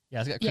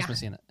 it's got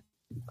Christmas in it.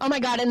 Oh my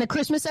God. And the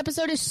Christmas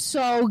episode is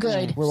so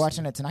good. We're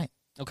watching it tonight.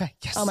 Okay.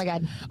 Yes. Oh my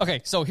God.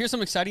 Okay, so here's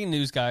some exciting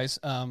news, guys.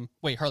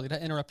 Wait, Harley, did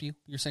I interrupt you?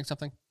 You're saying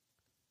something?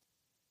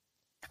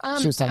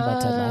 She was talking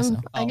about Ted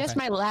Lasso. I Oh, guess okay.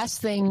 my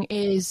last thing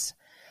is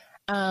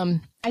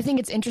I think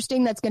it's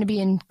interesting that's going to be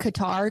in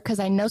Qatar because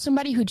I know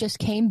somebody who just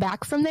came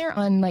back from there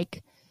on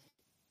like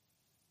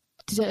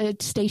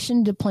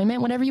station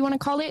deployment, whatever you want to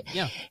call it.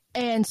 Yeah.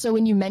 And so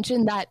when you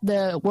mentioned that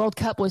the World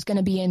Cup was going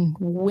to be in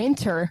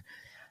winter,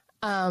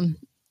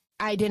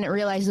 I didn't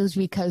realize it was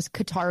because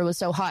Qatar was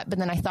so hot. But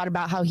then I thought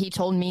about how he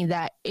told me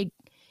that it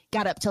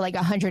got up to like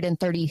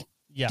 130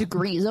 Yeah.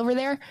 degrees over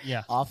there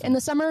Yeah. Often. in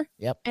the summer.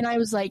 Yep. And I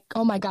was like,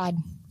 oh my God.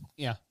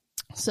 Yeah.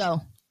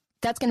 So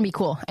that's going to be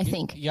cool, I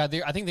think. Yeah,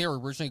 I think they were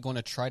originally going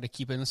to try to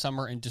keep it in the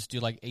summer and just do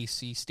like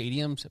AC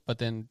stadiums, but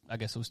then I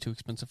guess it was too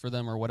expensive for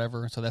them or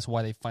whatever. So that's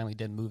why they finally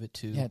did move it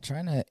to. Yeah,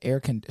 trying to air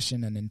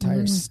condition an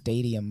entire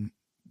stadium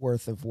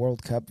worth of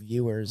World Cup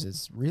viewers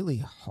is really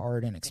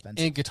hard and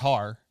expensive. In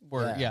Qatar,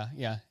 where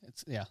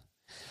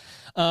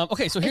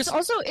okay, so here's It's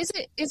also is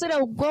it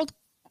a world?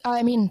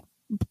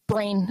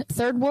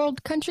 third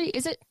world country?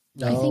 Is it?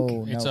 I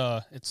think.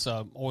 it's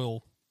a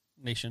oil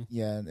nation.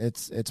 Yeah,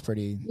 it's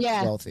pretty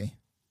Yeah. wealthy.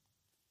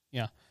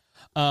 Yeah.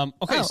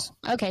 Okay. Oh,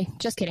 okay.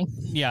 Just kidding.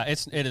 Yeah,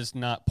 it is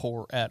not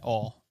poor at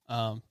all.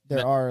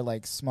 There are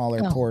like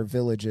smaller, Oh. poor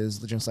villages,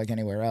 just like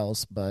anywhere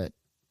else, but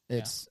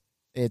it's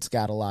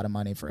got a lot of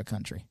money for a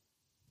country.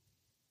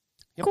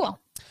 Cool.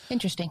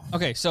 Interesting.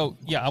 Okay, so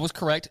yeah, I was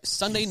correct.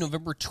 Sunday,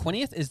 November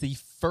 20th is the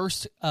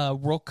first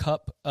World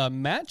Cup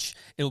match.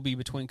 It will be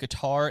between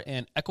Qatar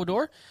and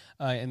Ecuador,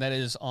 and that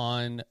is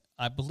on,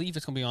 I believe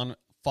it's going to be on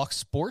Fox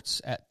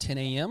Sports at 10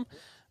 a.m.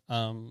 I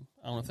don't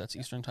know if that's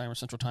Eastern time or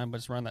Central time, but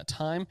it's around that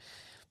time.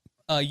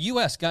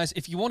 U.S., guys,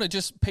 if you want to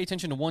just pay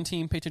attention to one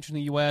team, pay attention to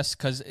the U.S.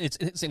 because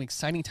it's an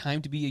exciting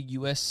time to be a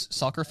U.S.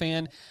 soccer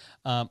fan.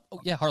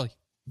 Harley.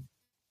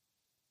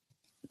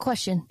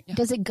 Question. Yeah.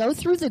 Does it go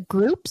through the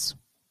groups?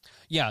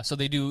 Yeah, so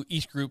they do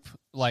each group,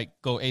 like,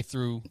 go A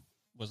through,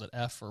 was it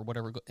F or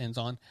whatever it ends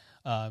on?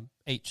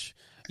 H.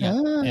 Yeah,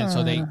 and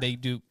so they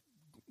do,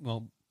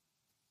 well,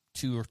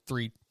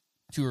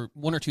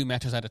 one or two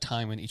matches at a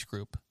time in each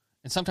group.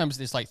 And sometimes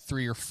it's like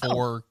 3 or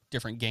 4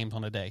 different games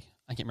on a day.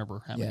 I can't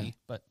remember how many,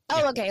 but...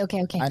 Oh, okay.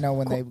 I know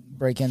when they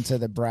break into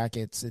the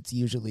brackets, it's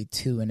usually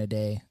 2 in a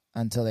day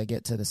until they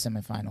get to the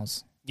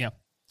semifinals. Yeah.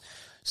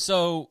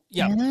 So,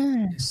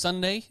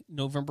 Sunday,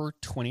 November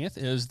 20th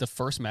is the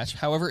first match.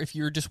 However, if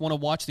you just want to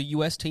watch the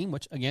U.S. team,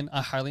 which, again,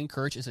 I highly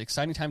encourage, it's an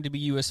exciting time to be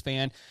a U.S.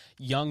 fan,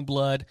 young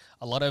blood,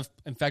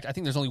 in fact, I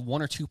think there's only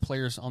 1 or 2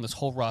 players on this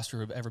whole roster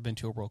who have ever been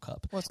to a World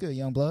Cup. Well, that's good,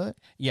 young blood.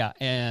 Yeah,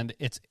 and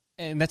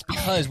that's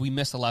because we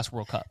missed the last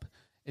World Cup.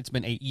 It's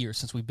been 8 years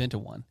since we've been to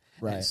one.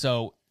 Right. And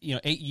so,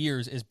 8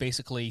 years is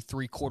basically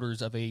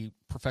 3/4 of a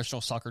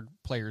professional soccer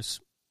player's,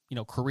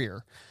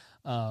 career.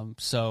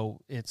 So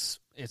it's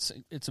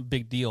a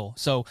big deal.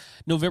 So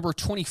November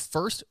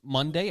 21st,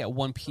 Monday at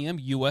 1 p.m.,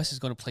 U.S. is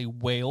going to play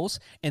Wales.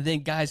 And then,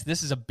 guys,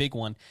 this is a big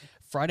one.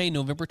 Friday,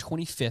 November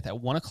 25th at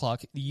 1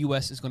 o'clock, the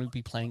U.S. is going to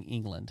be playing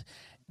England.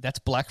 That's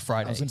Black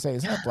Friday. I was going to say,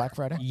 isn't that Black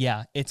Friday?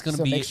 Yeah, it's going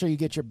to be... So make sure you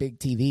get your big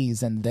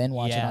TVs and then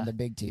watch it on the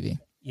big TV.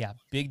 Yeah,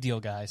 big deal,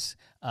 guys.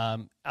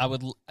 I'm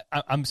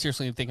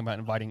seriously thinking about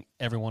inviting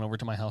everyone over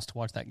to my house to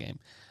watch that game.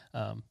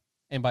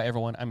 And by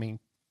everyone, I mean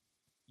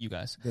you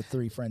guys. The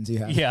 3 friends you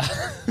have. Yeah.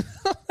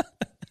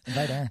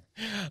 Invite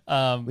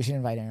Aaron. We should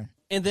invite Aaron.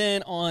 And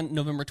then on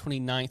November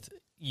 29th,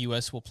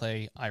 U.S. will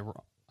play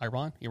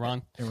Iran.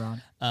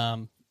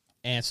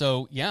 And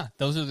so,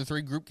 those are the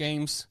 3 group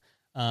games.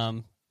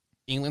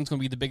 England's going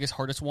to be the biggest,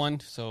 hardest one.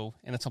 So,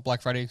 and it's on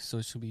Black Friday, so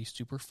it should be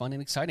super fun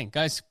and exciting.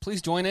 Guys,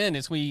 please join in.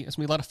 It's going to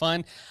be a lot of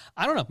fun.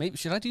 I don't know. Maybe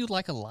should I do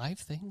like a live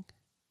thing?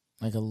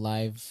 Like a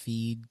live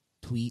feed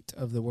tweet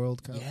of the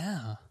World Cup?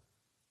 Yeah.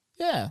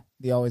 Yeah.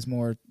 The Always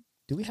More.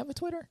 Do we have a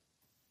Twitter?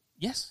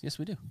 Yes,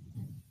 we do.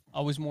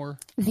 Always More.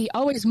 The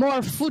Always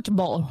More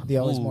football. The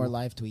Always More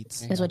live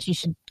tweets. Is what you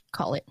should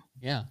call it.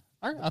 Yeah.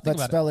 All right, I'll think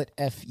Let's about spell it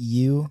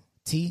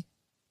F-U-T.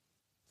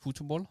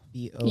 Football?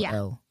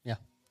 B-O-L. Yeah.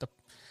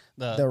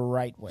 The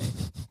right way.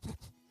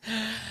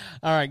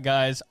 All right,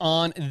 guys.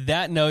 On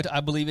that note, I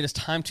believe it is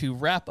time to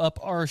wrap up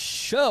our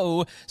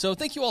show. So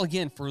thank you all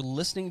again for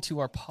listening to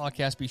our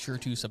podcast. Be sure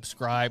to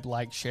subscribe,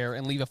 like, share,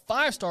 and leave a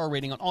 5-star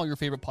rating on all your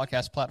favorite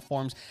podcast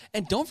platforms.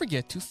 And don't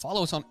forget to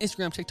follow us on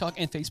Instagram, TikTok,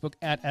 and Facebook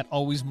at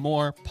Always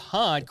More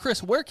Pod.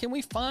 Chris, where can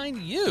we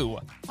find you?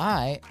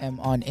 I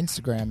am on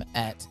Instagram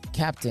at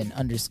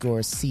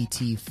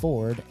Captain_CT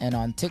Ford and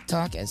on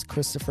TikTok as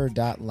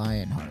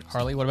Christopher.Lionheart.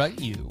 Harley, what about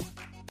you?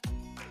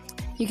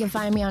 You can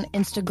find me on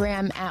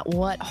Instagram at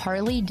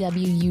WhatHarley,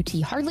 W-U-T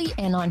Harley,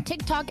 and on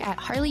TikTok at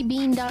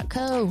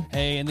HarleyBean.co.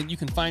 Hey, and then you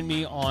can find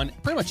me on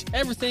pretty much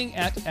everything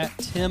at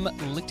Tim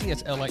Lichty.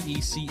 That's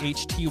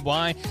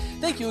L-I-E-C-H-T-Y.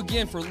 Thank you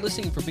again for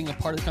listening and for being a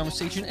part of the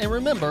conversation. And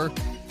remember,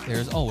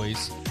 there's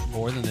always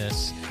more than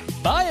this.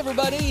 Bye,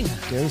 everybody.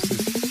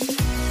 Deuces.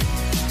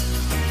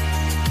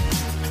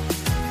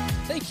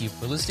 Thank you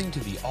for listening to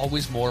the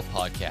Always More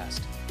podcast.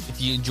 If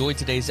you enjoyed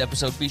today's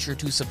episode, be sure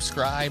to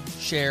subscribe,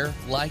 share,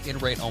 like,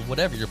 and rate on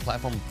whatever your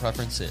platform of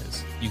preference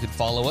is. You can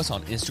follow us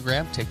on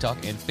Instagram,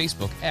 TikTok, and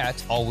Facebook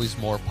at Always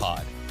More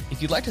Pod.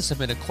 If you'd like to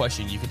submit a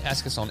question, you can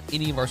ask us on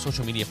any of our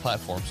social media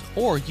platforms,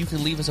 or you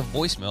can leave us a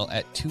voicemail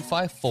at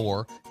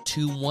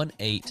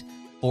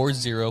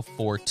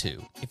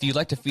 254-218-4042. If you'd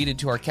like to feed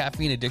into our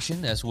caffeine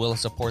addiction as well as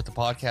support the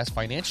podcast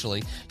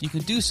financially, you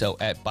can do so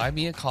at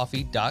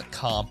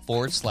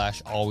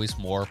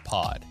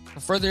buymeacoffee.com/alwaysmorepod. For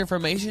further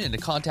information and to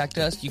contact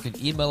us, you can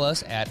email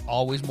us at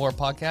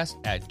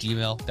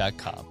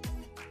alwaysmorepodcast@gmail.com.